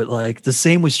juju, but like the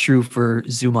same was true for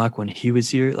Zumock when he was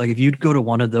here. Like if you'd go to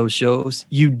one of those shows,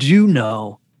 you do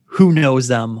know who knows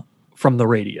them from the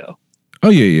radio. Oh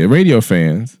yeah, radio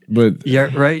fans, but yeah,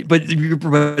 right. But in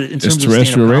terms it's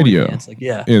terrestrial radio. Fans, like,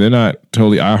 yeah, they're not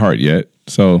totally iHeart yet,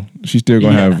 so she's still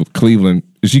gonna have Cleveland.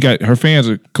 She got her fans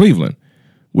are Cleveland,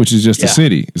 which is just a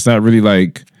city. It's not really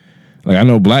like I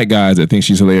know black guys that think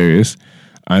she's hilarious.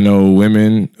 I know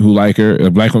women who like her,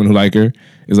 black women who like her.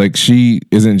 It's like she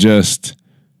isn't just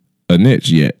a niche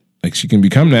yet. Like she can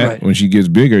become that when she gets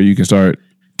bigger. You can start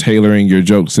tailoring your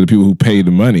jokes to the people who pay the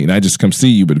money, not just come see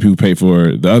you, but the people who pay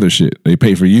for the other shit. They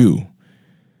pay for you.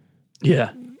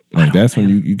 Yeah, like that's when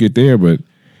you get there. But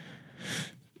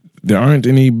there aren't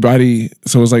anybody.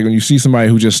 So it's like when you see somebody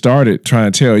who just started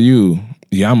trying to tell you,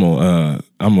 "Yeah, I'm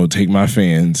gonna take my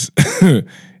fans and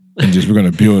we're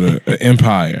gonna build an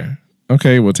empire."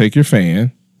 Okay, well, take your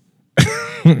fan.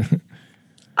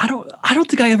 I don't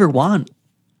think I ever want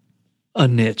a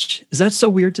niche. Is that so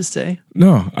weird to say?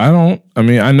 No, I don't. I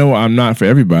mean, I know I'm not for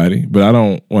everybody, but I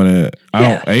don't want to. I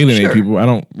don't alienate people. I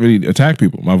don't really attack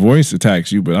people. My voice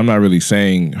attacks you, but I'm not really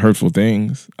saying hurtful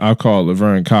things. I'll call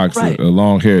Laverne Cox a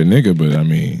long-haired nigga, but I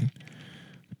mean,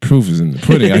 proof is in the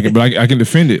pudding. I can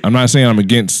defend it. I'm not saying I'm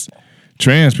against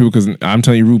trans people because I'm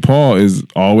telling you, RuPaul is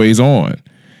always on.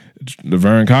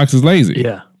 Laverne Cox is lazy.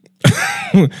 Yeah.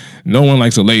 No one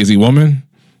likes a lazy woman.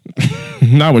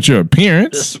 Not with your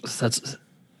appearance. That's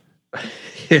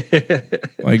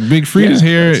like Big Frida's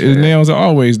hair, his nails are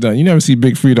always done. You never see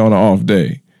Big Frida on an off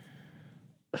day.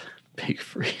 Big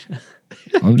Frida.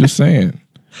 I'm just saying.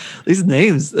 These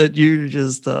names that you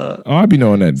just. I be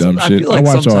knowing that dumb shit. Like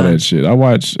I watch all that shit. I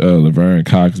watch Laverne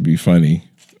Cox be funny,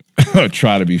 or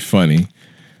try to be funny.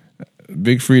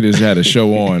 Big Frida's had a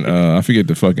show on. I forget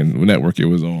the fucking network it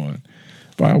was on.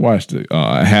 But I watched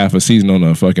half a season on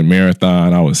a fucking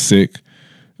marathon. I was sick.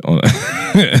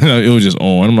 It was just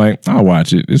on. I'm like, I'll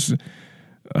watch it.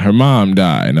 Her mom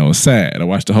died, and I was sad. I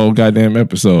watched the whole goddamn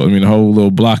episode. I mean, the whole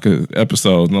little block of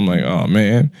episodes, and I'm like, oh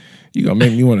man, you gonna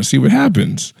make me want to see what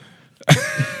happens.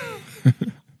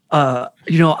 I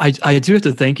do have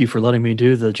to thank you for letting me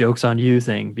do the jokes on you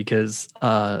thing because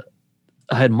I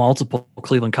had multiple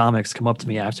Cleveland comics come up to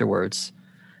me afterwards,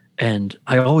 and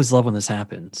I always love when this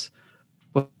happens.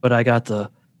 But I got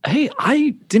hey,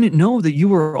 I didn't know that you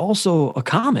were also a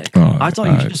comic. I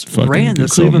thought you just ran the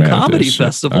Cleveland Comedy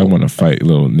Festival. I want to fight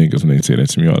little niggas when they say that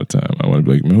to me all the time. I want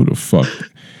to be like, man, who the fuck?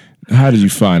 How did you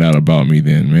find out about me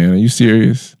then, man? Are you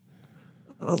serious?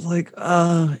 I was like,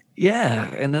 yeah.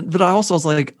 And then, but I also was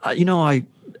like, I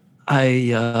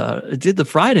did the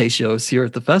Friday shows here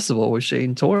at the festival with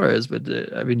Shane Torres, but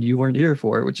I mean, you weren't here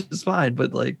for it, which is fine.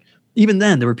 But like, even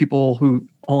then, there were people who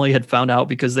only had found out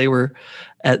because they were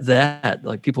at that,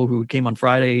 like people who came on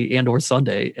Friday and or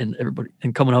Sunday, and everybody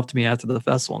and coming up to me after the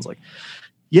festival. I was like,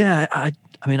 yeah, I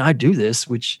mean, I do this,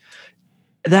 which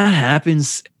that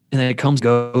happens, and then it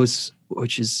goes,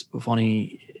 which is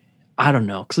funny. I don't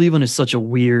know. Cleveland is such a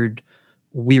weird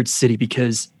city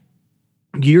because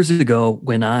years ago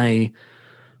when I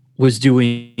was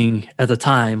doing at the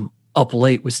time Up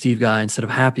Late with Steve Guy instead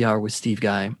of Happy Hour with Steve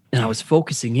Guy, and I was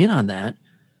focusing in on that,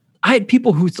 I had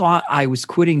people who thought I was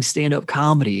quitting stand-up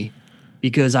comedy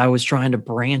because I was trying to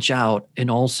branch out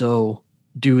and also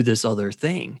do this other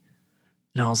thing.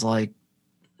 And I was like,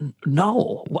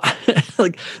 no,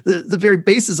 like the very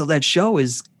basis of that show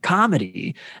is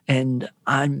comedy. And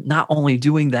I'm not only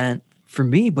doing that for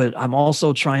me, but I'm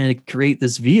also trying to create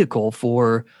this vehicle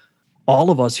for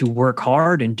all of us who work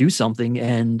hard and do something.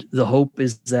 And the hope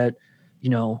is that,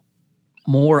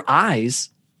 more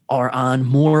eyes are on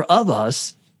more of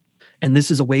us. And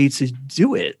this is a way to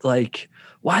do it. Like,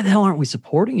 why the hell aren't we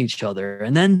supporting each other?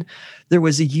 And then there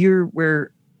was a year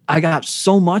where I got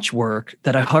so much work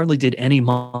that I hardly did any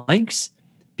mics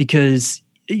because,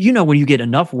 when you get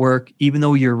enough work, even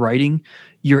though you're writing,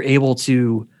 you're able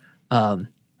to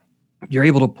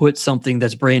put something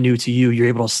that's brand new to you. You're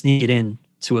able to sneak it in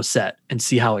to a set and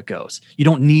see how it goes. You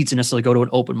don't need to necessarily go to an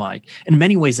open mic. In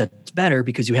many ways, that's better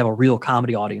because you have a real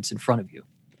comedy audience in front of you.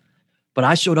 But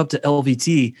I showed up to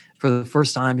LVT for the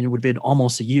first time, and it would have been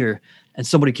almost a year. And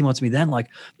somebody came up to me then like,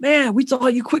 man, we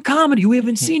thought you quit comedy. We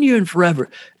haven't seen you in forever.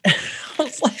 And I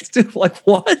was like, dude, like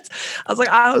what? I was like,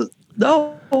 I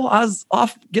was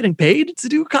off getting paid to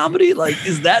do comedy. Like,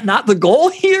 is that not the goal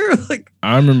here? Like,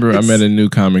 I remember I met a new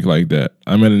comic like that.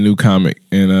 I met a new comic,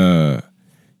 and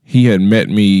he had met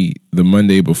me the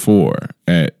Monday before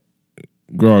at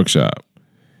Grog Shop,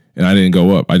 and I didn't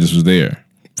go up. I just was there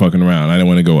fucking around. I didn't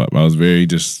want to go up. I was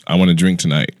I want to drink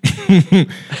tonight.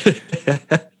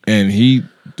 And he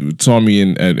saw me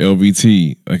at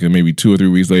LVT like maybe 2 or 3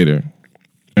 weeks later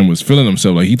and was feeling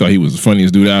himself like he thought he was the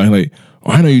funniest dude out. He like,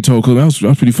 oh, I know you told that was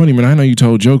pretty funny, man. I know you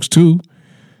told jokes too.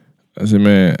 I said,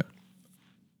 man,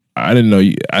 I didn't know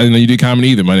you did comedy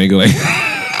either, my nigga.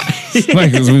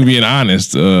 Like, cause we being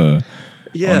honest on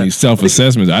these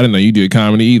self-assessments. I didn't know you did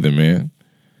comedy either, man.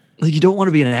 Like, you don't want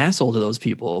to be an asshole to those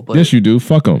people. But yes, you do.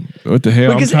 Fuck them. What the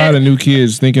hell? I'm tired of new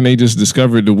kids thinking they just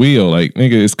discovered the wheel. Like,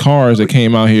 nigga, it's cars that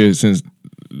came out here since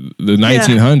the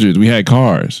 1900s. We had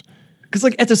cars. Because,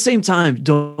 like, at the same time,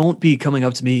 don't be coming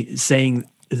up to me saying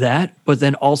that, but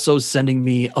then also sending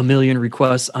me a million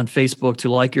requests on Facebook to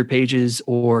like your pages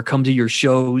or come to your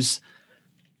shows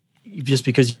just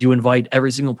because you invite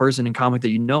every single person in comic that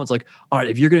you know. It's like, all right,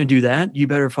 if you're going to do that, you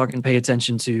better fucking pay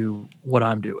attention to what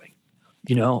I'm doing.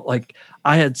 You know, like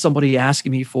I had somebody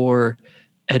asking me for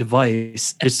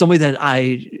advice. It's somebody that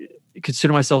I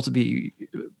consider myself to be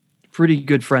pretty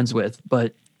good friends with,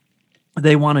 but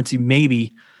they wanted to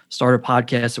maybe start a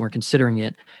podcast and we're considering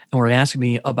it. And were asking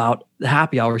me about the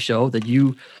Happy Hour show that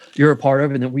you're a part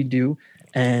of and that we do.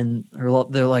 And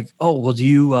they're like, oh, well, do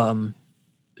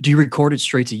you record it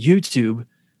straight to YouTube?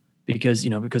 Because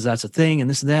that's a thing and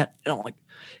this and that. And I'm like,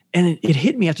 and it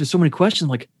hit me after so many questions.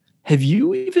 Like, have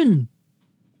you even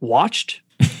watched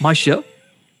my show?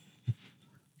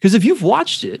 Because if you've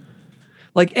watched it,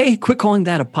 like, quit calling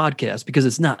that a podcast because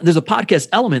it's not. There's a podcast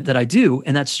element that I do,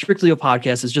 and that's strictly a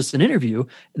podcast. It's just an interview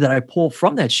that I pull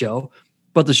from that show.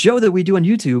 But the show that we do on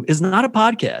YouTube is not a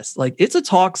podcast. Like, it's a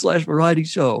talk/variety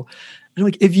show. And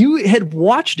like, if you had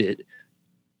watched it,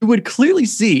 you would clearly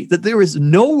see that there is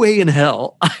no way in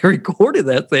hell I recorded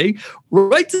that thing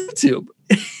right to YouTube.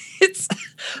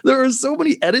 There are so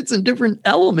many edits and different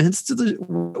elements to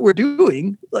what we're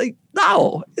doing. Like,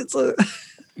 no, it's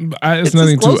as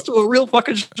close to a real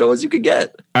fucking show as you could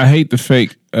get. I hate the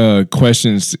fake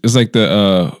questions. It's like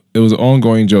it was an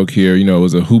ongoing joke here. You know, it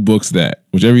was a who books that,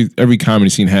 which every comedy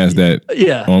scene has that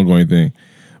ongoing thing.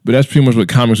 But that's pretty much what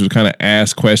comics would kind of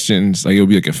ask questions. Like, it would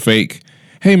be like a fake,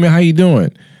 hey man, how you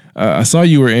doing? I saw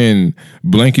you were in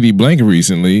Blankety Blank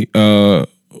recently.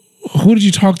 Who did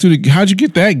you talk to? How'd you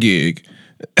get that gig?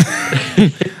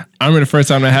 I remember the first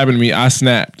time that happened to me, I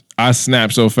snapped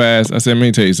so fast. I said, let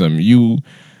me tell you something. You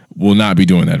will not be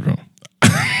doing that, bro.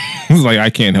 I was like, I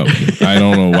can't help you. I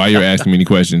don't know why you're asking me any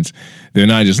questions. They're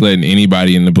not just letting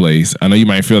anybody in the place. I know you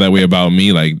might feel that way about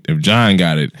me. Like, if John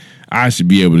got it, I should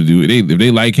be able to do it. If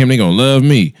they like him, they're going to love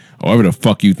me. Or whatever the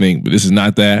fuck you think. But this is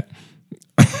not that.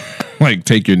 Like,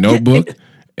 take your notebook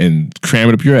and cram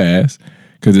it up your ass.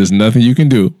 Because there's nothing you can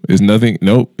do. There's nothing.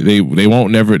 Nope. They'll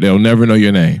never know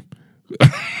your name.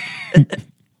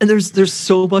 And there's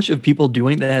so much of people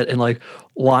doing that and like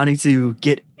wanting to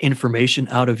get information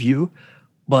out of you,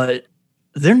 but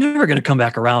they're never going to come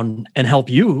back around and help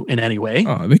you in any way.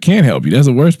 Oh, they can't help you. That's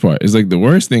the worst part. It's like the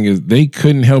worst thing is they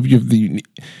couldn't help you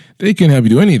they couldn't help you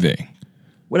do anything.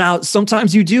 Well, now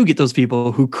sometimes you do get those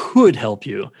people who could help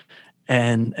you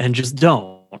and just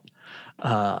don't.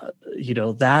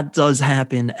 That does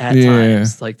happen at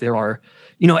times. Like, there are,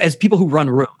 as people who run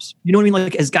rooms, you know what I mean?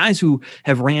 Like, as guys who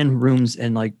have ran rooms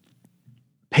and like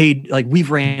paid, like we've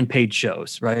ran paid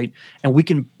shows, right? And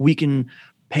we can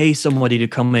pay somebody to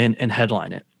come in and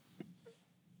headline it.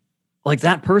 Like,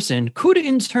 that person could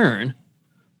in turn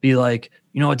be like,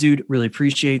 you know what, dude, really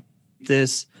appreciate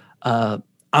this. I'm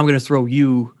going to throw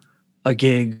you a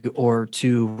gig or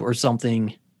two or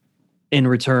something in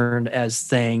return as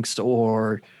thanks,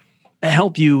 or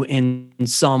help you in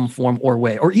some form or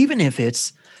way. Or even if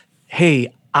it's,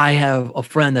 hey, I have a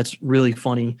friend that's really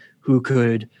funny who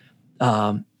could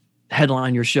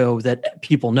headline your show that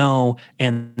people know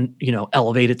and,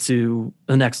 elevate it to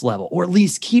the next level, or at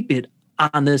least keep it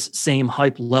on this same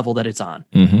hype level that it's on.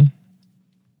 Mm-hmm.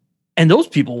 And those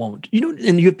people won't,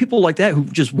 and you have people like that who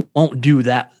just won't do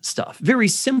that stuff. Very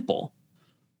simple,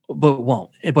 but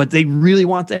won't. But they really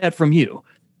want that from you.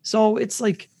 So it's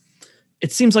like,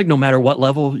 it seems like no matter what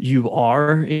level you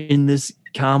are in this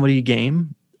comedy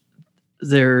game,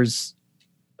 there's,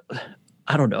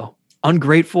 I don't know,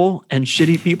 ungrateful and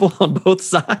shitty people on both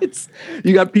sides.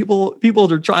 You got people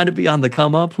that are trying to be on the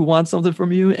come up who want something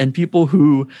from you, and people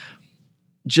who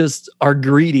just are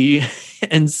greedy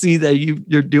and see that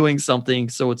you're doing something.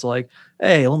 So it's like,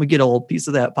 hey, let me get a little piece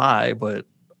of that pie, but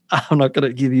I'm not going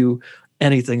to give you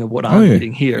anything of what I'm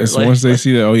getting here. So once they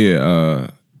see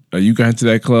that, you got to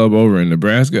that club over in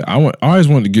Nebraska. I always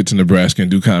wanted to get to Nebraska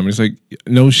and do comedy. It's like,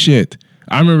 no shit.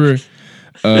 I remember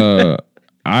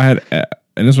I had,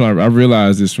 and this one I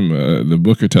realized this from the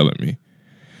booker telling me.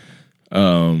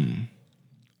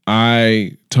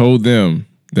 I told them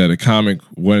that a comic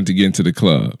wanted to get into the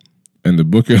club, and the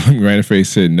booker ran a face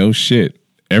said, "No shit,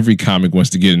 every comic wants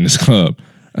to get in this club."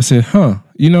 I said, "Huh?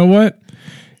 You know what?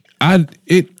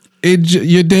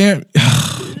 You're damn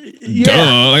Yeah.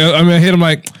 duh." Like, I mean, I hit him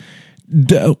like,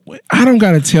 duh, I don't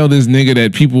gotta tell this nigga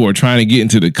that people are trying to get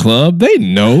into the club. They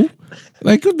know.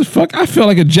 Like, what the fuck? I felt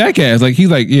like a jackass. Like, he's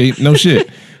like, yeah, no shit.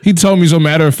 He told me so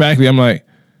matter of factly. I'm like,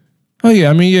 oh yeah,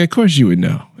 I mean, yeah, of course you would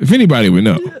know. If anybody would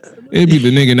know, it'd be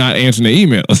the nigga not answering the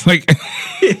emails. Like,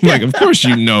 of course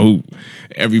you know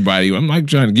everybody. I'm like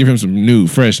trying to give him some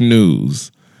fresh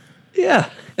news. Yeah.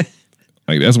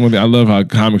 Like, that's one thing I love, how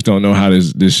comics don't know how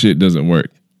this shit doesn't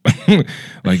work.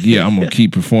 Like, yeah, I'm gonna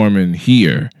keep performing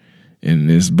here in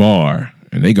this bar,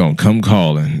 and they gonna come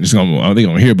calling. They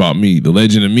gonna hear about me. The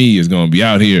legend of me is gonna be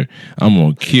out here. I'm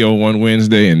gonna kill one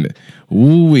Wednesday, and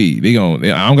woo-wee. I don't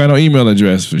got no email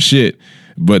address for shit,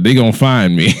 but they gonna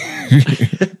find me.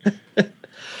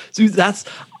 So that's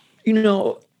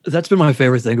been my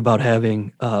favorite thing about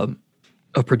having a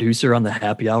producer on the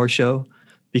Happy Hour show,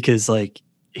 because like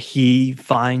he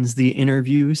finds the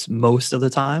interviews most of the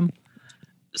time.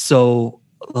 So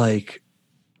like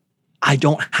I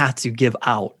don't have to give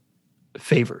out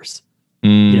favors.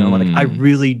 Like I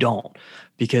really don't,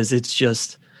 because it's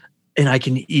just, and I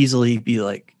can easily be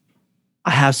like,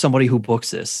 I have somebody who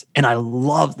books this, and I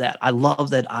love that. I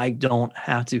love that I don't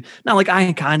have to. Now, like,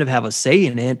 I kind of have a say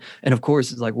in it, and of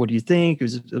course, it's like, what do you think?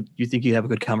 Do you think you have a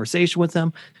good conversation with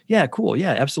them? Yeah, cool.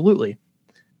 Yeah, absolutely.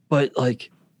 But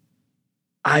like,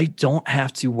 I don't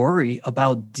have to worry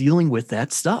about dealing with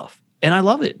that stuff, and I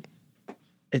love it.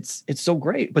 It's so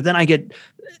great. But then I get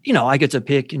to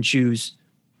pick and choose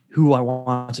who I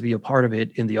want to be a part of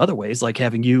it in the other ways, like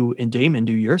having you and Damon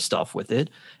do your stuff with it.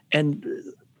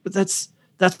 But that's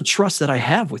the trust that I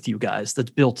have with you guys that's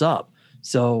built up.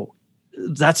 So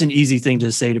that's an easy thing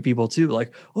to say to people too.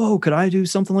 Like, oh, could I do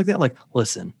something like that? Like,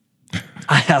 listen,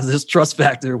 I have this trust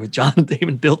factor with John and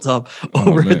Damon built up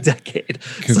over a decade.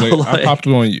 Because I popped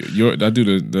up on I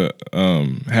do the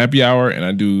Happy Hour, and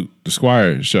I do the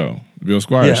Squire show, Bill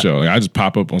Squire show. Like, I just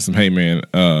pop up on some, hey man,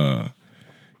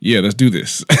 yeah, let's do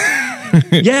this.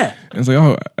 Yeah. And it's like,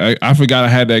 oh, I forgot I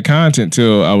had that content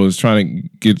till I was trying to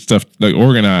get stuff, like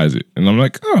organize it. And I'm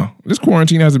like, oh, this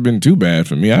quarantine hasn't been too bad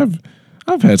for me. I've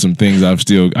had some things I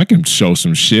can show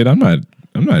some shit. I'm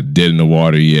not dead in the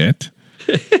water yet.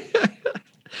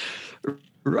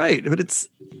 Right. But it's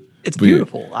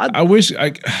beautiful. Yeah, I wish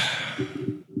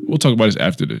we'll talk about this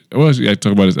after this. I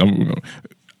talk about this.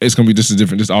 It's going to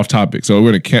be just off topic. So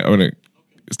we're going to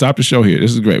stop the show here.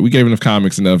 This is great. We gave enough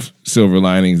comics enough silver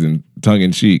linings and tongue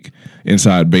in cheek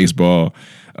inside baseball.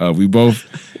 We both,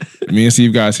 me and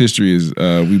Steve Guy's history is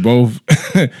we both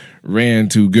ran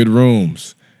to good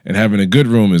rooms, and having a good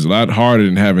room is a lot harder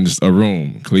than having just a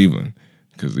room in Cleveland.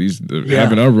 Because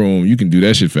having a room, you can do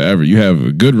that shit forever. You have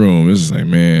a good room, it's just like,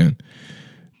 man,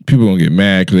 people gonna get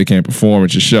mad because they can't perform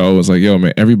at your show. It's like, yo,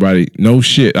 man, everybody, no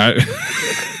shit.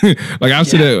 Like, I'll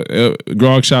sit at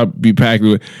grog shop, be packed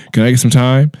with, can I get some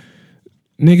time?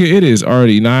 Nigga, it is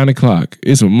already 9:00.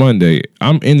 It's a Monday.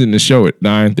 I'm ending the show at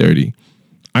 9:30.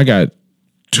 I got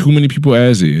too many people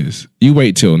as is. You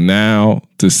wait till now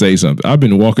to say something. I've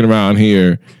been walking around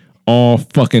here all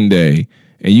fucking day,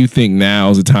 and you think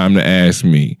now's the time to ask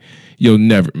me. You'll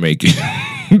never make it.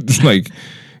 It's like,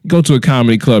 go to a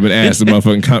comedy club and ask the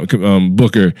motherfucking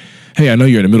booker, hey, I know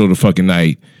you're in the middle of the fucking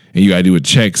night, and you gotta do with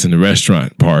checks in the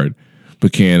restaurant part,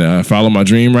 but can I follow my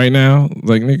dream right now?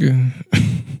 Like, nigga.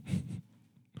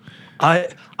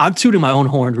 I'm tooting my own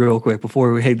horn real quick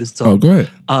before we hate this up. Oh, go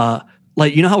ahead.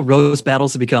 Like, you know how roast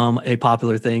battles have become a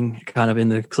popular thing kind of in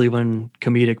the Cleveland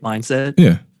comedic mindset?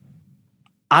 Yeah.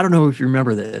 I don't know if you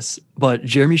remember this, but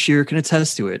Jeremy Shearer can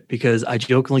attest to it, because I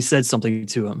jokingly said something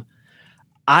to him.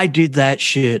 I did that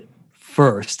shit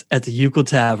first at the Euclid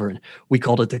Tavern. We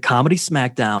called it the Comedy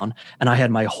Smackdown, and I had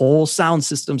my whole sound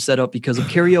system set up because of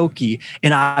karaoke,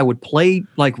 and I would play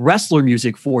like wrestler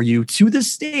music for you to the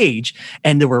stage,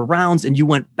 and there were rounds, and you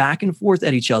went back and forth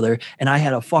at each other, and I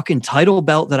had a fucking title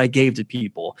belt that I gave to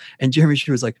people, and Jeremy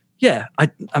Shearer was like, yeah,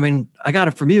 I mean, I got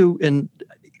it from you, and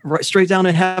right straight down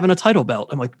to having a title belt.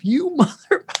 I'm like, you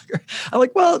motherfucker. I'm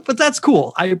like, well, but that's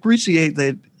cool. I appreciate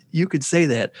that you could say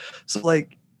that. So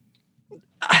like,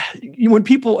 when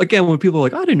people are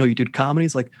like, I didn't know you did comedy.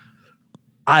 It's like,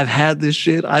 I've had this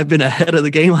shit. I've been ahead of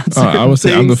the game on certain I would say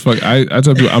things. I'm the fuck. I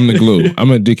tell people I'm the glue. I'm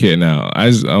a dickhead now.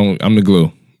 I'm the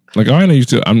glue. Like, I know you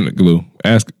still. I'm the glue.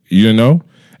 Ask, you didn't know?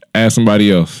 Ask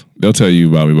somebody else. They'll tell you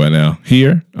about me by now.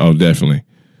 Here? Oh, definitely.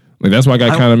 Like, that's why I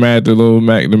got kind of mad at the little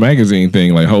the magazine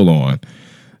thing. Like, hold on.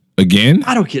 Again?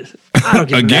 I don't get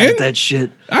again? Mad at that shit.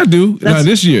 I do. No,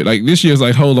 this year. Like, this year's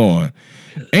like, hold on.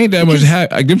 Ain't that much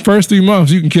like them first 3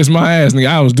 months you can kiss my ass, nigga.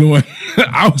 I was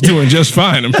doing just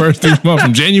fine the first 3 months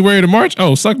from January to March.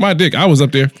 Oh, suck my dick. I was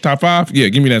up there top 5. Yeah,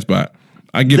 give me that spot.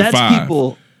 I get a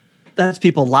 5. That's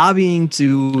people lobbying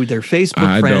to their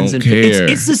Facebook friends. Don't care.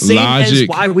 It's the same as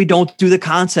why we don't do the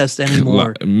contest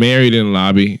anymore. Mary didn't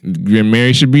lobby.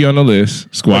 Mary should be on the list.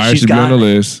 Squire should be on the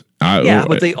list.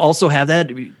 But they also have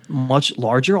that much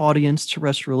larger audience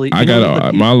terrestrially. I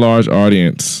got my large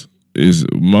audience is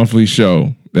monthly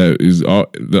show that is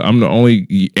I'm the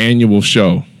only annual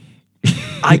show.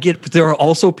 There are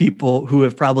also people who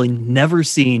have probably never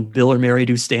seen Bill or Mary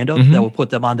do stand-up that will put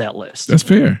them on that list. That's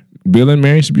fair. Bill and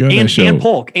Mary should be on that show.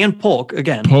 And Polk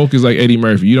again. Polk is like Eddie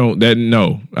Murphy.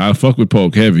 No. I fuck with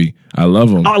Polk heavy. I love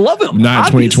him. I love him.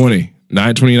 Not in 2020. Not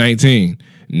in 2019.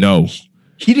 No.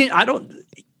 He didn't. I don't.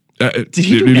 Did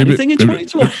he do anything in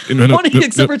 2020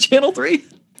 except for Channel 3?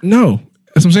 No.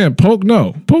 That's what I'm saying. Polk,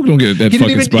 no. Polk don't get that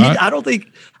fucking spot. I don't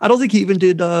think he even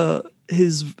did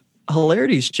his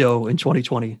Hilarities show in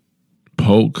 2020.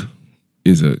 Polk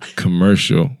is a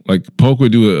commercial. Like, Polk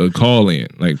would do a call in.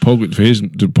 Like, Polk for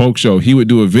the Polk show, he would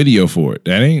do a video for it.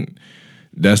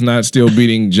 That's not still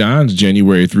beating John's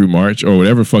January through March or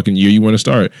whatever fucking year you want to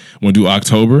start. Want to do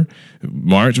October,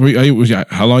 March?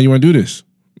 How long you want to do this?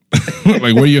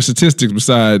 Like, what are your statistics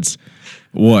besides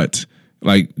what?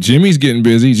 Like, Jimmy's getting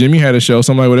busy. Jimmy had a show.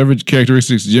 Somebody, whatever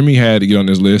characteristics Jimmy had to get on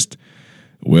this list.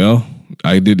 Well,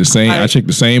 I did the same. I checked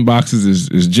the same boxes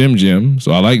as Jim.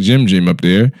 So I like Jim up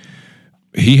there.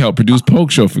 He helped produce Polk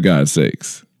show, for God's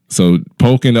sakes. So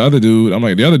Polk and the other dude, I'm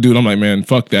like, man,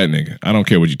 fuck that nigga. I don't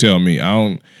care what you tell me. I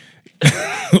don't.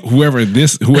 whoever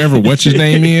what's his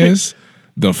name is,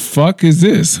 the fuck is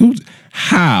this?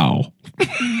 How?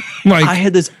 Like, I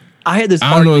had this. I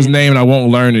don't know his name, and I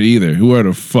won't learn it either. Whoever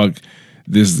the fuck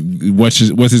this? What's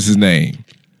his name?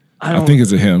 I think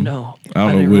it's a him. No,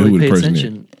 I don't know really who the person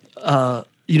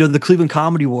is. The Cleveland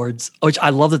Comedy Awards, which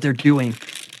I love that they're doing,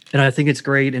 and I think it's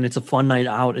great, and it's a fun night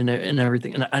out and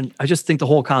everything. And I just think the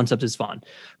whole concept is fun,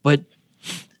 but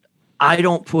I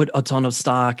don't put a ton of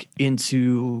stock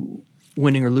into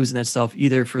winning or losing that stuff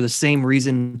either, for the same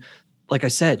reason. Like I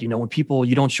said, when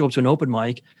you don't show up to an open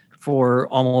mic for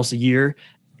almost a year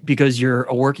because you're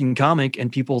a working comic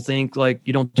and people think like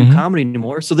you don't do comedy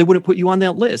anymore, so they wouldn't put you on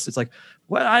that list. It's like,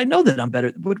 well, I know that I'm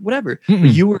better, but whatever.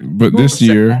 But this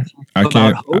year I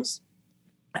can't.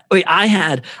 Wait, I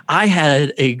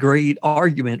had a great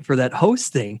argument for that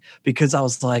host thing, because I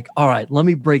was like, all right, let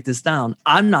me break this down.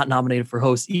 I'm not nominated for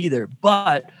host either,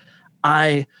 but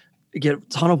I get a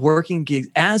ton of working gigs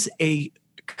as a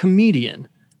comedian.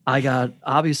 I got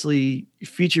obviously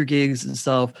feature gigs and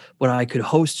stuff, but I could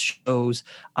host shows.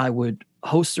 I would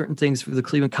host certain things for the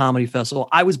Cleveland Comedy Festival.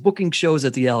 I was booking shows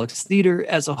at the Alex Theater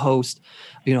as a host,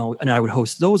 and I would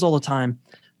host those all the time.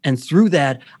 And through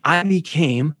that, I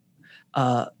became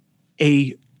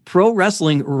a pro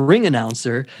wrestling ring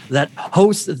announcer that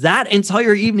hosts that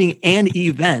entire evening and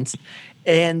event.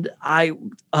 And I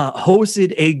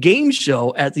hosted a game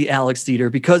show at the Alex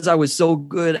Theater because I was so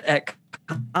good at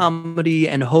comedy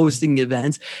and hosting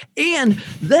events. And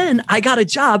then I got a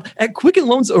job at Quicken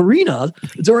Loans Arena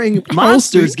during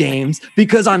Monsters games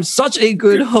because I'm such a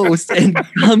good host and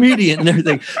comedian and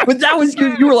everything. But that was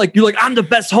you're like, I'm the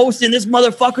best host in this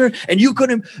motherfucker, and you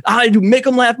couldn't. I do Make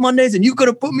 'em Laugh Mondays, and you could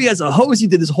have put me as a host. You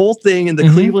did this whole thing in the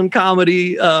Cleveland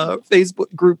Comedy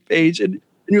Facebook group page, and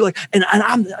you're like, and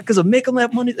I'm because of Make 'em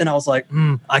Laugh Mondays, and I was like,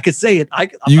 I could say it.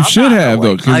 You should have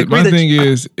though, because my thing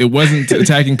is, it wasn't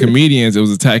attacking comedians; it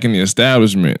was attacking the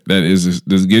establishment that is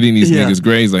just getting these niggas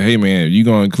grades. Like, hey man, if you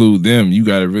gonna include them, you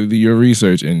got to really do your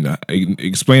research and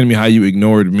explain to me how you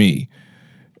ignored me.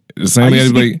 The same way,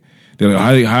 like, they're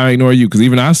like, how I ignore you? Because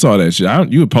even I saw that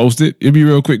shit. You would post it; it'd be a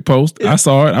real quick post. I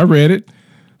saw it, I read it.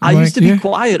 I used to be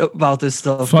quiet about this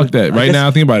stuff. Fuck that. Right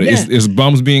now, think about it. Yeah. It's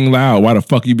bums being loud. Why the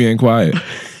fuck you being quiet?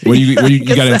 You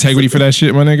got integrity for that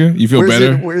shit, my nigga? You feel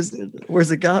better?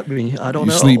 Where's it got me? I don't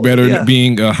know. You sleep better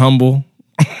being humble?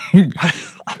 Being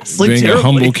a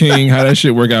humble king. How that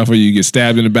shit work out for you? You get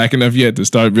stabbed in the back enough yet to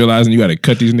start realizing you got to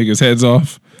cut these niggas' heads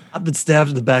off? I've been stabbed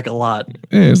in the back a lot.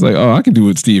 Yeah, it's like, oh, I can do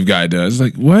what Steve Guy does. It's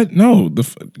like, what? No.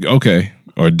 Okay.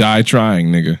 Or die trying,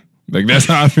 nigga. Like, that's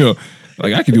how I feel.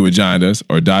 Like, I can do what John does.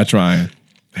 Or die trying.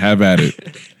 Have at it.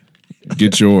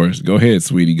 Get yours. Go ahead,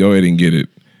 sweetie. Go ahead and get it.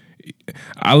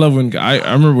 I love when... I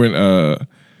remember when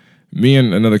me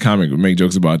and another comic would make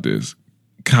jokes about this.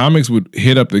 Comics would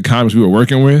hit up the comics we were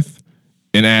working with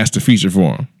and ask to feature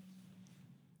for them.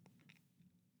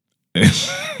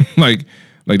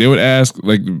 Like they would ask,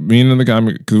 like me and another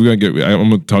comic, because I'm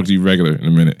gonna talk to you regular in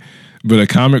a minute. But a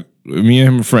comic, me and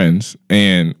him were friends,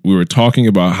 and we were talking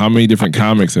about how many different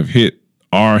comics have hit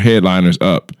our headliners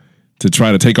up to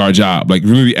try to take our job. Like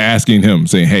really asking him,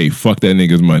 saying, "Hey, fuck that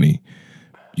nigga's money.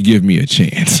 You give me a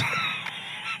chance."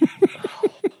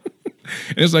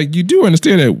 And it's like, you do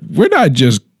understand that we're not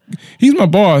just, he's my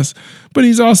boss, but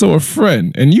he's also a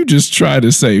friend. And you just try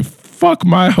to say, fuck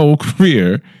my whole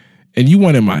career, and you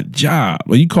wanted my job.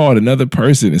 Well, you called another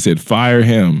person and said, fire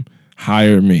him,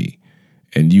 hire me.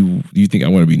 And you think I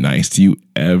want to be nice to you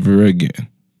ever again?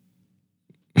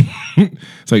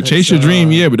 It's like, chase your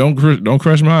dream, yeah, but don't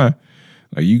crush mine.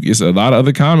 Like it's a lot of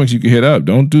other comics you can hit up.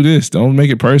 Don't do this. Don't make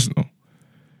it personal.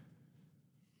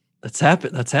 That's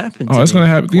happened. That's happened. Oh, that's gonna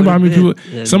happen. Think about how many people.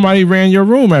 Yeah. Somebody ran your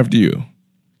room after you.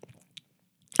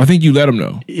 I think you let him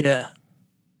know. Yeah,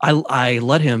 I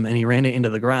let him, and he ran it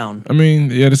into the ground. I mean,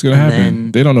 yeah, that's gonna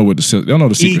happen. They don't know they don't know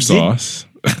the secret sauce.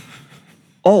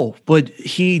 Oh, but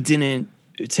he didn't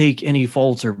take any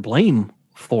fault or blame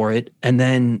for it, and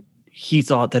then he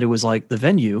thought that it was like the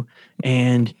venue,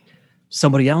 and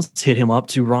somebody else hit him up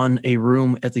to run a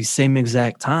room at the same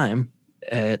exact time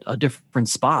at a different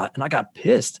spot, and I got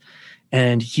pissed.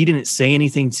 And he didn't say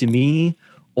anything to me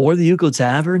or the Euclid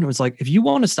Tavern. It was like, if you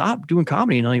want to stop doing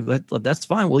comedy, that's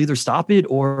fine. We'll either stop it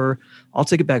or I'll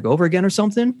take it back over again or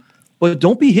something. But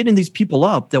don't be hitting these people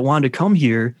up that wanted to come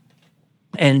here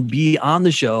and be on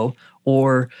the show,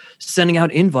 or sending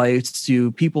out invites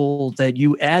to people that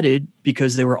you added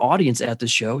because they were audience at the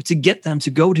show to get them to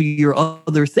go to your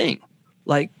other thing.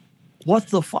 Like, what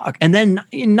the fuck? And then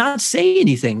not say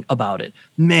anything about it.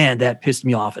 Man, that pissed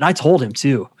me off. And I told him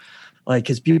too. Like,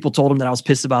 his people told him that I was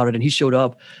pissed about it, and he showed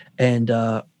up and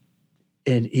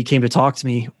he came to talk to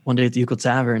me one day at the Euclid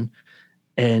Tavern.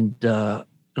 And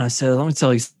I said, let me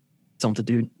tell you something,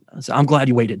 dude. I said, I'm glad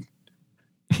you waited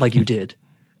like you did.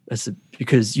 I said,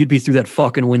 because you'd be through that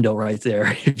fucking window right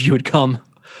there if you had come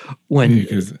when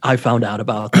I found out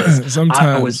about this. Sometimes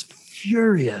I was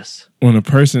furious. When a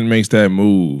person makes that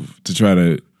move to try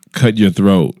to cut your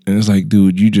throat, and it's like,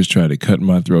 dude, you just tried to cut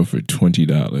my throat for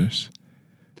 $20.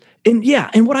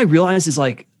 And what I realized is,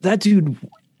 like, that dude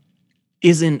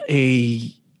he's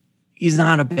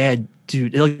not a bad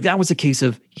dude. Like, that was a case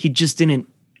of he didn't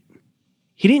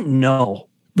know.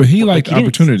 But he liked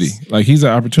opportunity. Like, he's an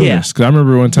opportunist. Because I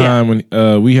remember one time when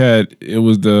it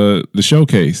was the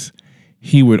showcase.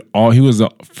 He was the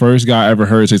first guy I ever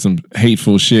heard say some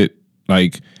hateful shit.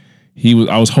 Like,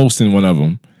 I was hosting one of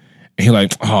them, and he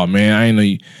like, oh man, I didn't know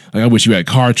you. Like, I wish you had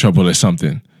car trouble or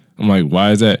something. I'm like,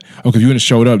 why is that? Oh, because if you wouldn't have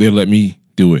showed up, they'd let me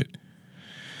do it.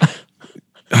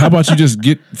 How about you just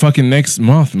get fucking next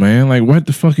month, man? Like, what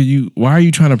the fuck why are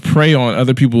you trying to prey on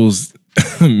other people's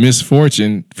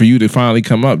misfortune for you to finally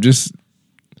come up?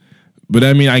 But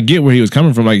I mean, I get where he was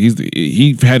coming from. Like,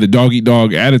 he had the dog eat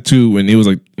dog attitude, and it was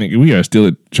like, we are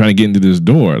still trying to get into this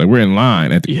door. Like, we're in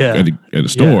line at the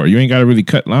store. You ain't got to really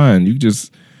cut line.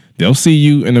 They'll see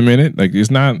you in a minute. Like, this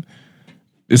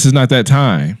is not that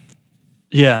time.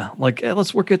 Yeah, like, hey,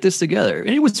 let's work at this together. And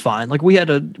it was fine. Like, we had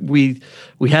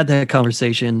that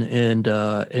conversation, and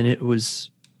it was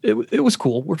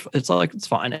cool. It's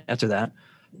fine after that.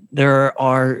 There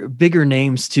are bigger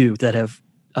names too that have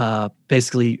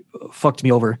basically fucked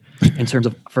me over in terms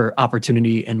of for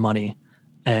opportunity and money,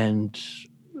 and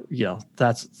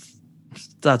that's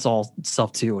all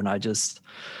stuff too. And I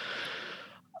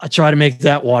try to make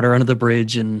that water under the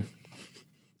bridge, and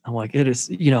I'm like, it is,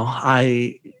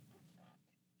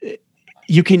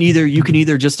 you can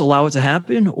either just allow it to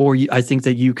happen, or I think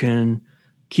that you can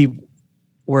keep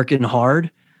working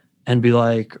hard and be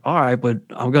like, all right, but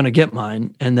I'm going to get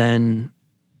mine. And then,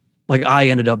 like, I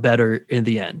ended up better in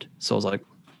the end. So I was like,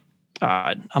 all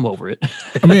right, I'm over it.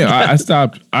 I mean, I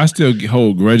still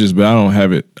hold grudges, but I don't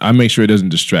have it. I make sure it doesn't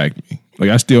distract me. Like,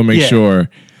 I still make sure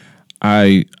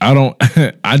I don't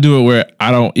I do it where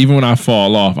I don't, even when I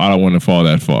fall off, I don't want to fall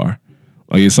that far.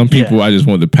 Like some people I just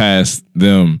want to pass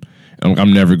them.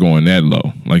 I'm never going that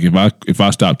low. Like if I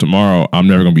stop tomorrow, I'm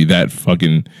never gonna be that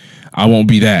fucking, I won't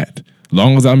be that.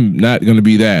 Long as I'm not gonna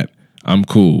be that, I'm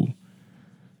cool.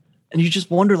 And you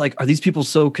just wonder, like, are these people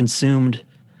so consumed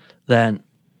that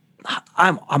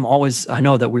I'm always, I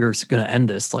know that we were gonna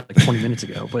end this like 20 minutes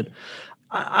ago, but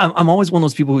I'm always one of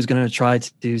those people who's going to try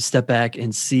to step back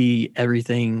and see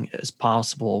everything as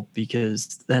possible,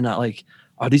 because then like,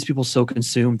 are these people so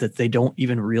consumed that they don't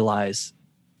even realize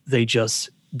they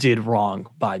just did wrong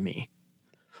by me?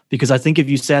 Because I think if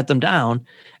you sat them down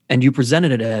and you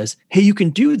presented it as, hey, you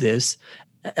can do this.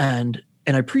 And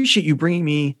I appreciate you bringing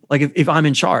me, like if I'm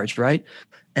in charge, right?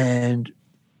 And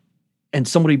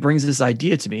somebody brings this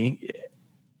idea to me,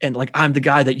 and like, I'm the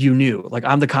guy that you knew, like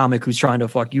I'm the comic who's trying to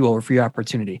fuck you over for your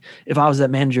opportunity. If I was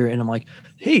that manager and I'm like,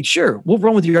 hey, sure, we'll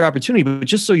run with your opportunity, but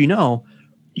just so you know,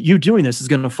 you doing this is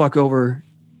going to fuck over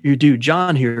your dude,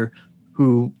 John here,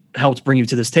 who helped bring you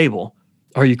to this table.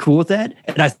 Are you cool with that?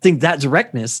 And I think that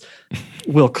directness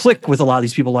will click with a lot of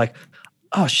these people, like,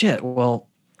 oh shit, well,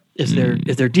 if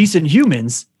they're decent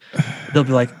humans, they'll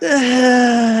be like,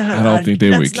 I don't think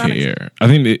they would care. I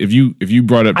think that if you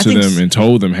brought up to them and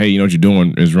told them, hey, you know what you're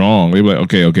doing is wrong, they'd be like,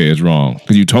 okay, it's wrong.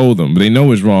 Because you told them, but they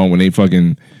know it's wrong when they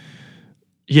fucking.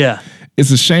 Yeah. It's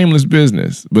a shameless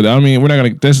business. But I mean, we're not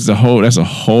going to, that's a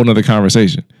whole nother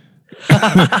conversation.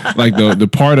 Like the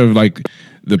part of like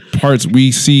the parts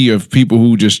we see of people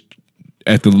who just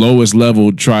at the lowest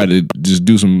level try to just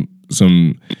do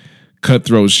some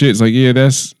cutthroat shit. It's like, yeah,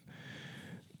 that's,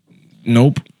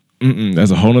 nope. That's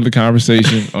a whole nother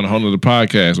conversation on a whole nother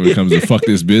podcast when it comes to fuck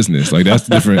this business. Like that's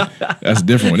different. That's a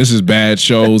different one. This is bad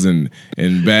shows and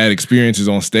bad experiences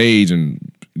on stage and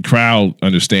crowd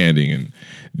understanding, and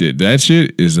that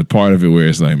shit is a part of it where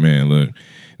it's like, man, look,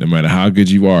 no matter how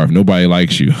good you are, if nobody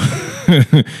likes you,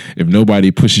 if nobody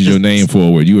pushes your name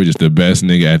forward, you are just the best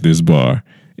nigga at this bar.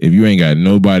 If you ain't got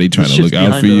nobody trying to look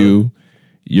out for you,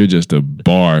 you're just a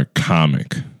bar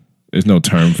comic. There's no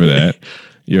term for that.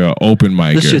 You're an open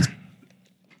micer.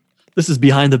 This is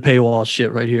behind the paywall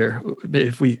shit right here.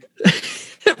 If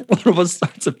one of us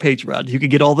starts a Patreon, you can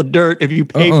get all the dirt if you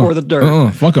pay for the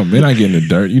dirt. Fuck them. They're not getting the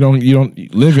dirt. You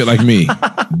don't live it like me.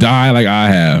 Die like I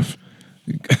have.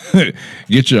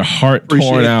 Get your heart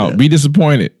torn out. That. Be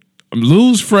disappointed.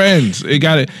 Lose friends. It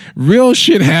got it. Real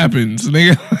shit happens.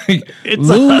 Nigga. Like,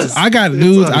 lose. I got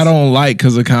dudes I don't like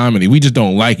because of comedy. We just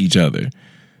don't like each other.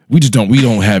 We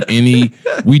don't have any,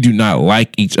 we do not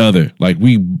like each other. Like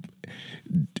we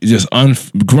just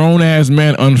grown ass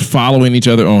men unfollowing each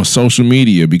other on social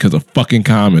media because of fucking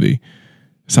comedy.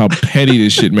 That's how petty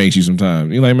this shit makes you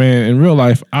sometimes. You're like, man, in real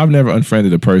life, I've never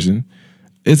unfriended a person.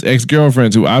 It's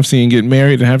ex-girlfriends who I've seen get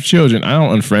married and have children. I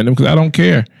don't unfriend them because I don't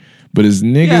care. But it's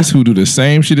niggas who do the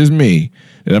same shit as me.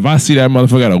 And if I see that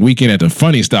motherfucker at a weekend at the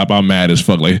Funny Stop, I'm mad as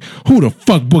fuck. Like, who the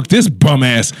fuck booked this bum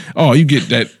ass? Oh, you get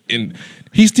that in.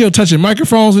 He's still touching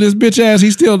microphones with his bitch ass.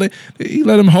 He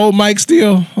let him hold mic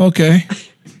still. Okay.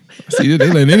 See, they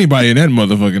let anybody in that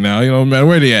motherfucker now. You know, no matter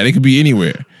where they at. It could be anywhere.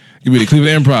 It could be the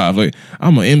Cleveland Improv. Like,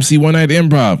 I'm an MC one night at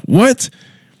Improv. What?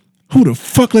 Who the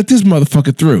fuck let this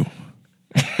motherfucker through?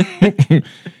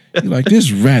 You're like,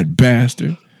 this rat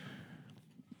bastard.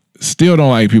 Still don't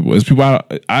like people. It's people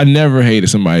I never hated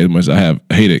somebody as much as I have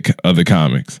hated other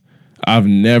comics. I've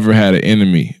never had an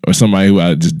enemy or somebody who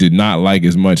I just did not like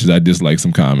as much as I dislike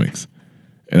some comics.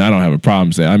 And I don't have a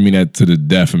problem saying, I mean that to the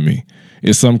death of me.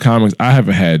 It's some comics, I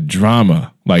haven't had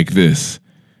drama like this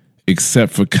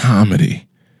except for comedy.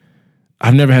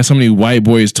 I've never had so many white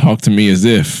boys talk to me as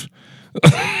if.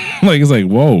 Like, it's like,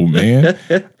 whoa, man.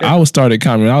 I started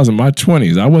comedy when I was in my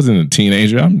 20s. I wasn't a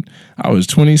teenager. I was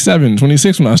 27,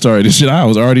 26 when I started this shit. I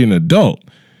was already an adult.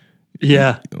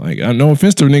 Yeah. Like, no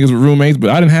offense to niggas with roommates,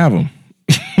 but I didn't have them.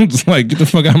 It's like, get the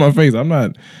fuck out of my face. I'm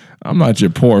not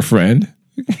your poor friend.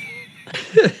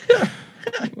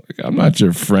 I'm not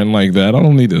your friend like that. I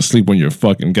don't need to sleep on your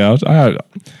fucking couch.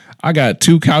 I got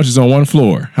 2 couches on 1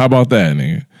 floor. How about that,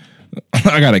 nigga?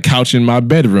 I got a couch in my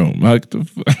bedroom. Like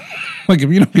if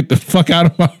you don't get the fuck out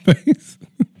of my face.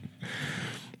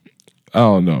 I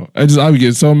don't know. I would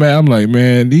get so mad. I'm like,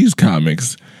 man, these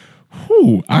comics,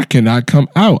 I cannot come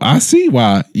out. I see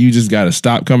why you just got to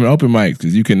stop coming to open mics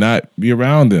because you cannot be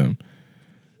around them.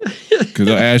 Because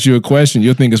they'll ask you a question,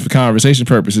 you'll think it's for conversation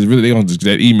purposes. Really, they don't just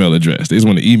that email address. They just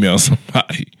want to email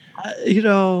somebody.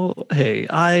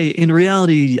 Hey, in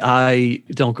reality, I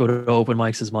don't go to open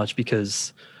mics as much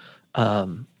because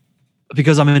I'm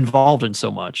involved in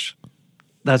so much.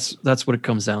 That's what it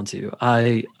comes down to.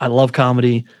 I love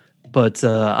comedy, but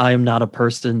I am not a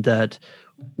person that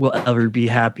will ever be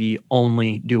happy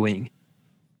only doing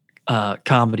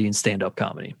comedy and stand-up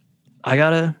comedy.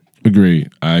 Agreed.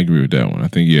 I agree with that one. I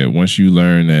think once you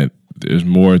learn that there's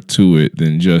more to it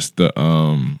than just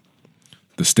the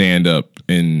stand up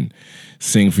and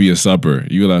sing for your supper,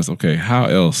 you realize, okay, how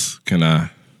else can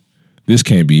I? This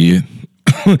can't be it.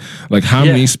 Like, how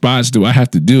many spots do I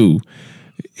have to do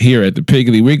here at the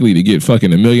Piggly Wiggly to get fucking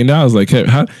 $1 million? Like,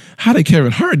 how did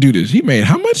Kevin Hart do this? He made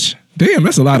how much? Damn,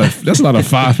 that's a lot of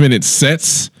 5-minute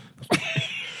sets.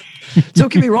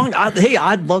 Don't get me wrong.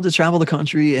 I'd love to travel the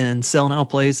country and selling out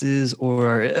places,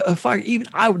 or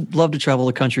I would love to travel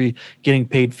the country getting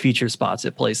paid feature spots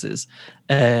at places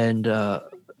and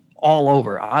all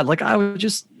over. I would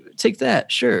just take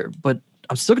that, sure, but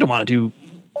I'm still gonna want to do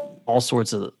all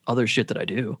sorts of other shit that I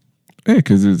do. Yeah,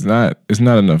 because it's not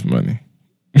enough money.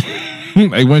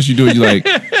 Like, once you do it, you're like,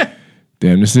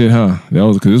 damn, this is it, huh? That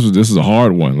was because this is a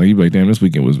hard one. Like, you be like, damn, this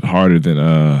weekend was harder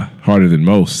than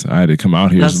most. I had to come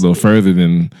out here just a little further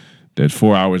than that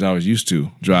 4 hours I was used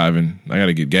to driving. I got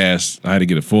to get gas. I had to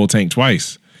get a full tank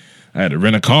twice. I had to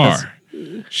rent a car.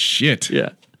 Shit. Yeah.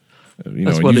 You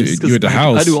know, you at the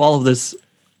house. I do all of this.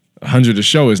 100 a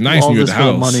show is nice when you're at the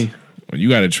house. Money. When you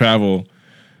got to travel,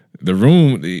 the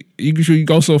room, you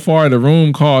go so far, the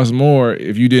room costs more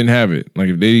if you didn't have it. Like,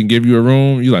 if they didn't give you a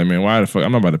room, you're like, man, why the fuck?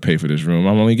 I'm not about to pay for this room.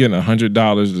 I'm only getting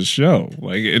 $100 a show.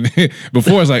 Like,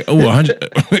 before it's like, oh,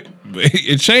 100.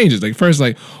 It changes. Like, first,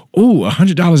 like, oh,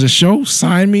 $100 a show?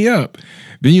 Sign me up.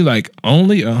 Then you like,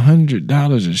 only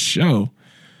 $100 a show?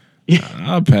 Yeah.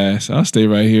 I'll pass. I'll stay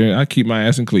right here. I'll keep my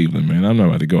ass in Cleveland, man. I'm not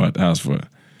about to go out the house for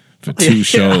 2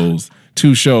 shows.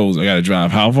 2 shows, I got to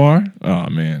drive how far? Oh,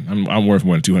 man. I'm worth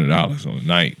more than $200 on a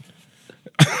night.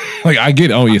 Like, I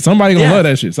get it. Oh, yeah. Somebody going to love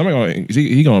that shit. Somebody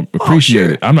he going to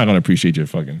appreciate it. I'm not going to appreciate your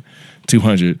fucking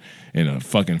 $200 in a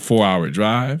fucking 4-hour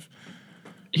drive.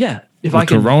 Yeah. If I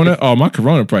can. Corona? Oh, my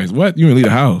Corona price. What? You can leave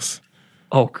the house.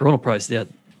 Oh, Corona price. Yeah.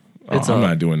 I'm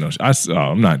not doing no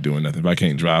I'm not doing nothing if I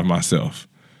can't drive myself.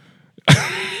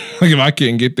 Like, if I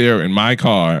can't get there in my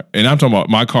car, and I'm talking about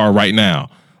my car right now.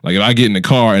 Like, if I get in the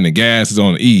car and the gas is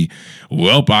on E,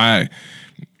 well, I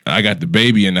got the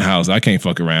baby in the house. I can't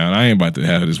fuck around. I ain't about to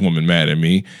have this woman mad at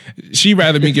me. She'd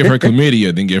rather me give her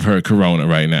chlamydia than give her Corona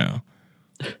right now.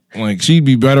 Like, she'd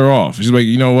be better off. She's like,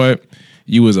 you know what?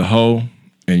 You was a hoe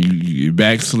and you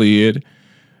backslid,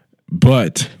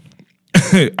 but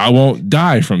I won't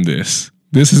die from this.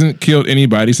 This hasn't killed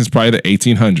anybody since probably the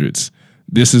 1800s.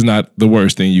 This is not the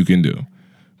worst thing you can do.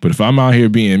 But if I'm out here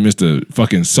being Mr.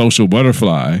 fucking social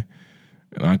butterfly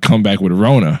and I come back with a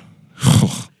Rona,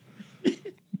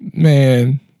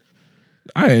 man,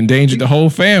 I endangered the whole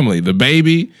family. The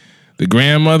baby, the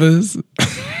grandmothers.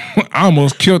 I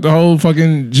almost killed the whole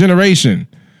fucking generation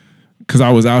because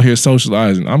I was out here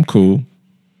socializing. I'm cool.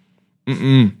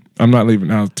 I'm not leaving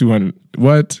the house 200.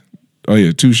 What? Oh,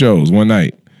 yeah, 2 shows, one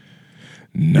night.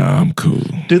 Nah, I'm cool.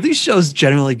 Do these shows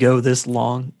generally go this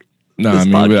long? Nah, I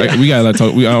mean, we gotta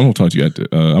talk. I'm gonna talk to you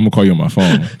I'm gonna call you on my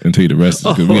phone and tell you the rest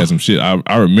because we got some shit.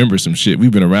 I remember some shit.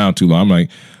 We've been around too long. I'm like,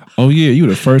 oh yeah, you were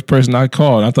the first person I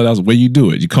called. I thought that was the way you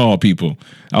do it. You call people.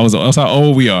 That's how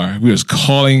old we are. We was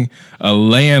calling a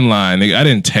landline. I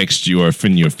didn't text you or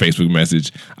send you a Facebook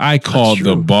message. I called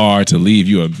the bar to leave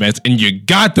you a message, and you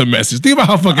got the message. Think about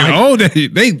how fucking old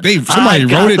somebody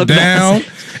wrote it down.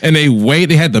 And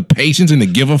they had the patience and the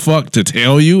give a fuck to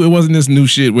tell you. It wasn't this new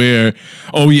shit where,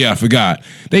 oh yeah, I forgot.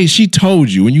 She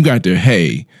told you when you got there,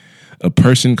 hey, a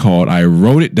person called. I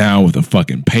wrote it down with a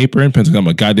fucking paper and pencil. I'm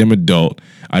a goddamn adult.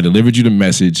 I delivered you the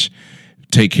message.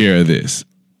 Take care of this.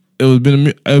 It would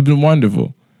have been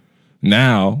wonderful.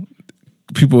 Now,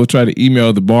 people will try to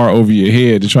email the bar over your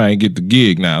head to try and get the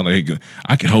gig now. Like,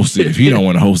 I can host it if he don't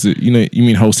want to host it. You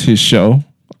mean host his show?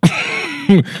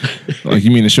 Like,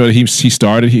 you mean the show that he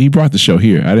started? He brought the show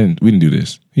here. We didn't do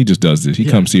this. He just does this. He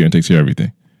comes here and takes care of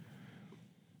everything.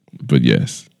 But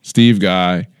yes, Steve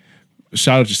Guy.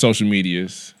 Shout out your social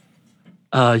medias.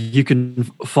 You can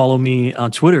follow me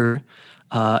on Twitter,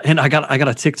 and I got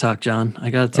a TikTok, John. I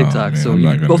got a TikTok. So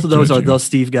both of those are the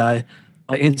Steve Guy.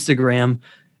 My Instagram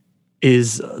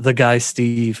is the Guy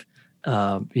Steve.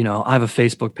 I have a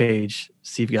Facebook page,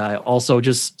 Steve Guy. Also,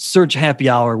 just search Happy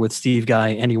Hour with Steve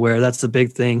Guy anywhere. That's the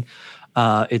big thing.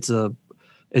 It's a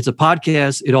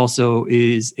podcast. It also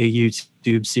is a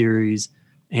YouTube series,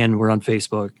 and we're on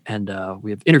Facebook. And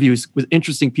we have interviews with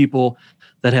interesting people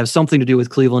that have something to do with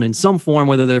Cleveland in some form,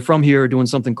 whether they're from here or doing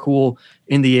something cool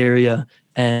in the area.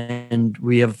 And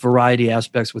we have variety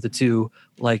aspects with it too.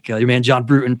 Like your man John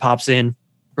Bruton pops in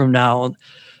from now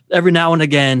every now and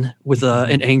again with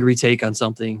an angry take on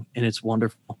something, and it's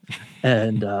wonderful.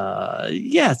 And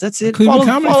that's it. Follow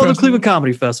the Cleveland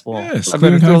Comedy Festival. Yes,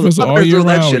 Cleveland Comedy Festival all year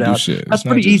round. That's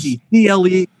pretty easy.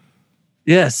 CLE.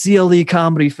 Yeah, CLE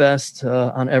Comedy Fest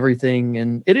on everything.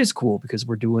 And it is cool because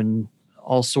we're doing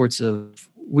all sorts of,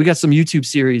 we got some YouTube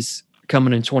series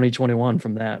coming in 2021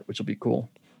 from that, which will be cool.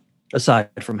 Aside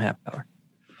from Happy Hour.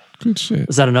 Good shit.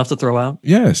 Is that enough to throw out?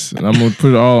 Yes. And I'm going to put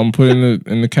it all, I'm putting it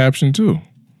in the caption too.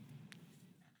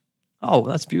 Oh,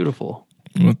 that's beautiful.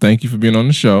 Well, thank you for being on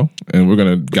the show. And we're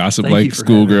going to gossip like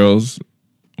schoolgirls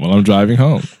while I'm driving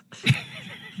home.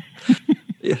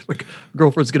 Yeah, my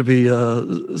girlfriend's going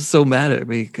to be so mad at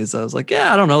me because I was like,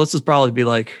 I don't know. This would probably be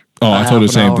like. Oh, I told her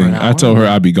the same thing. I told her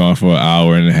I'd be gone for an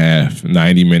hour and a half,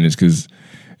 90 minutes, because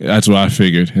that's what I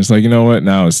figured. It's like, you know what?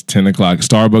 Now it's 10 o'clock.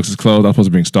 Starbucks is closed. I'm supposed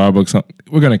to bring Starbucks home.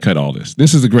 We're going to cut all this.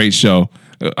 This is a great show.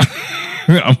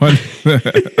 I'm going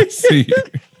to see you.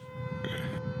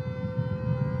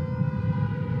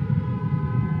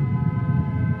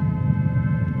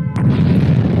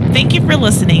 Thank you for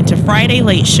listening to Friday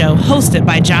Late Show, hosted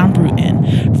by John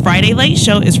Bruton. Friday Late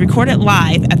Show is recorded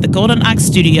live at the Golden Ox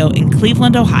Studio in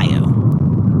Cleveland, Ohio.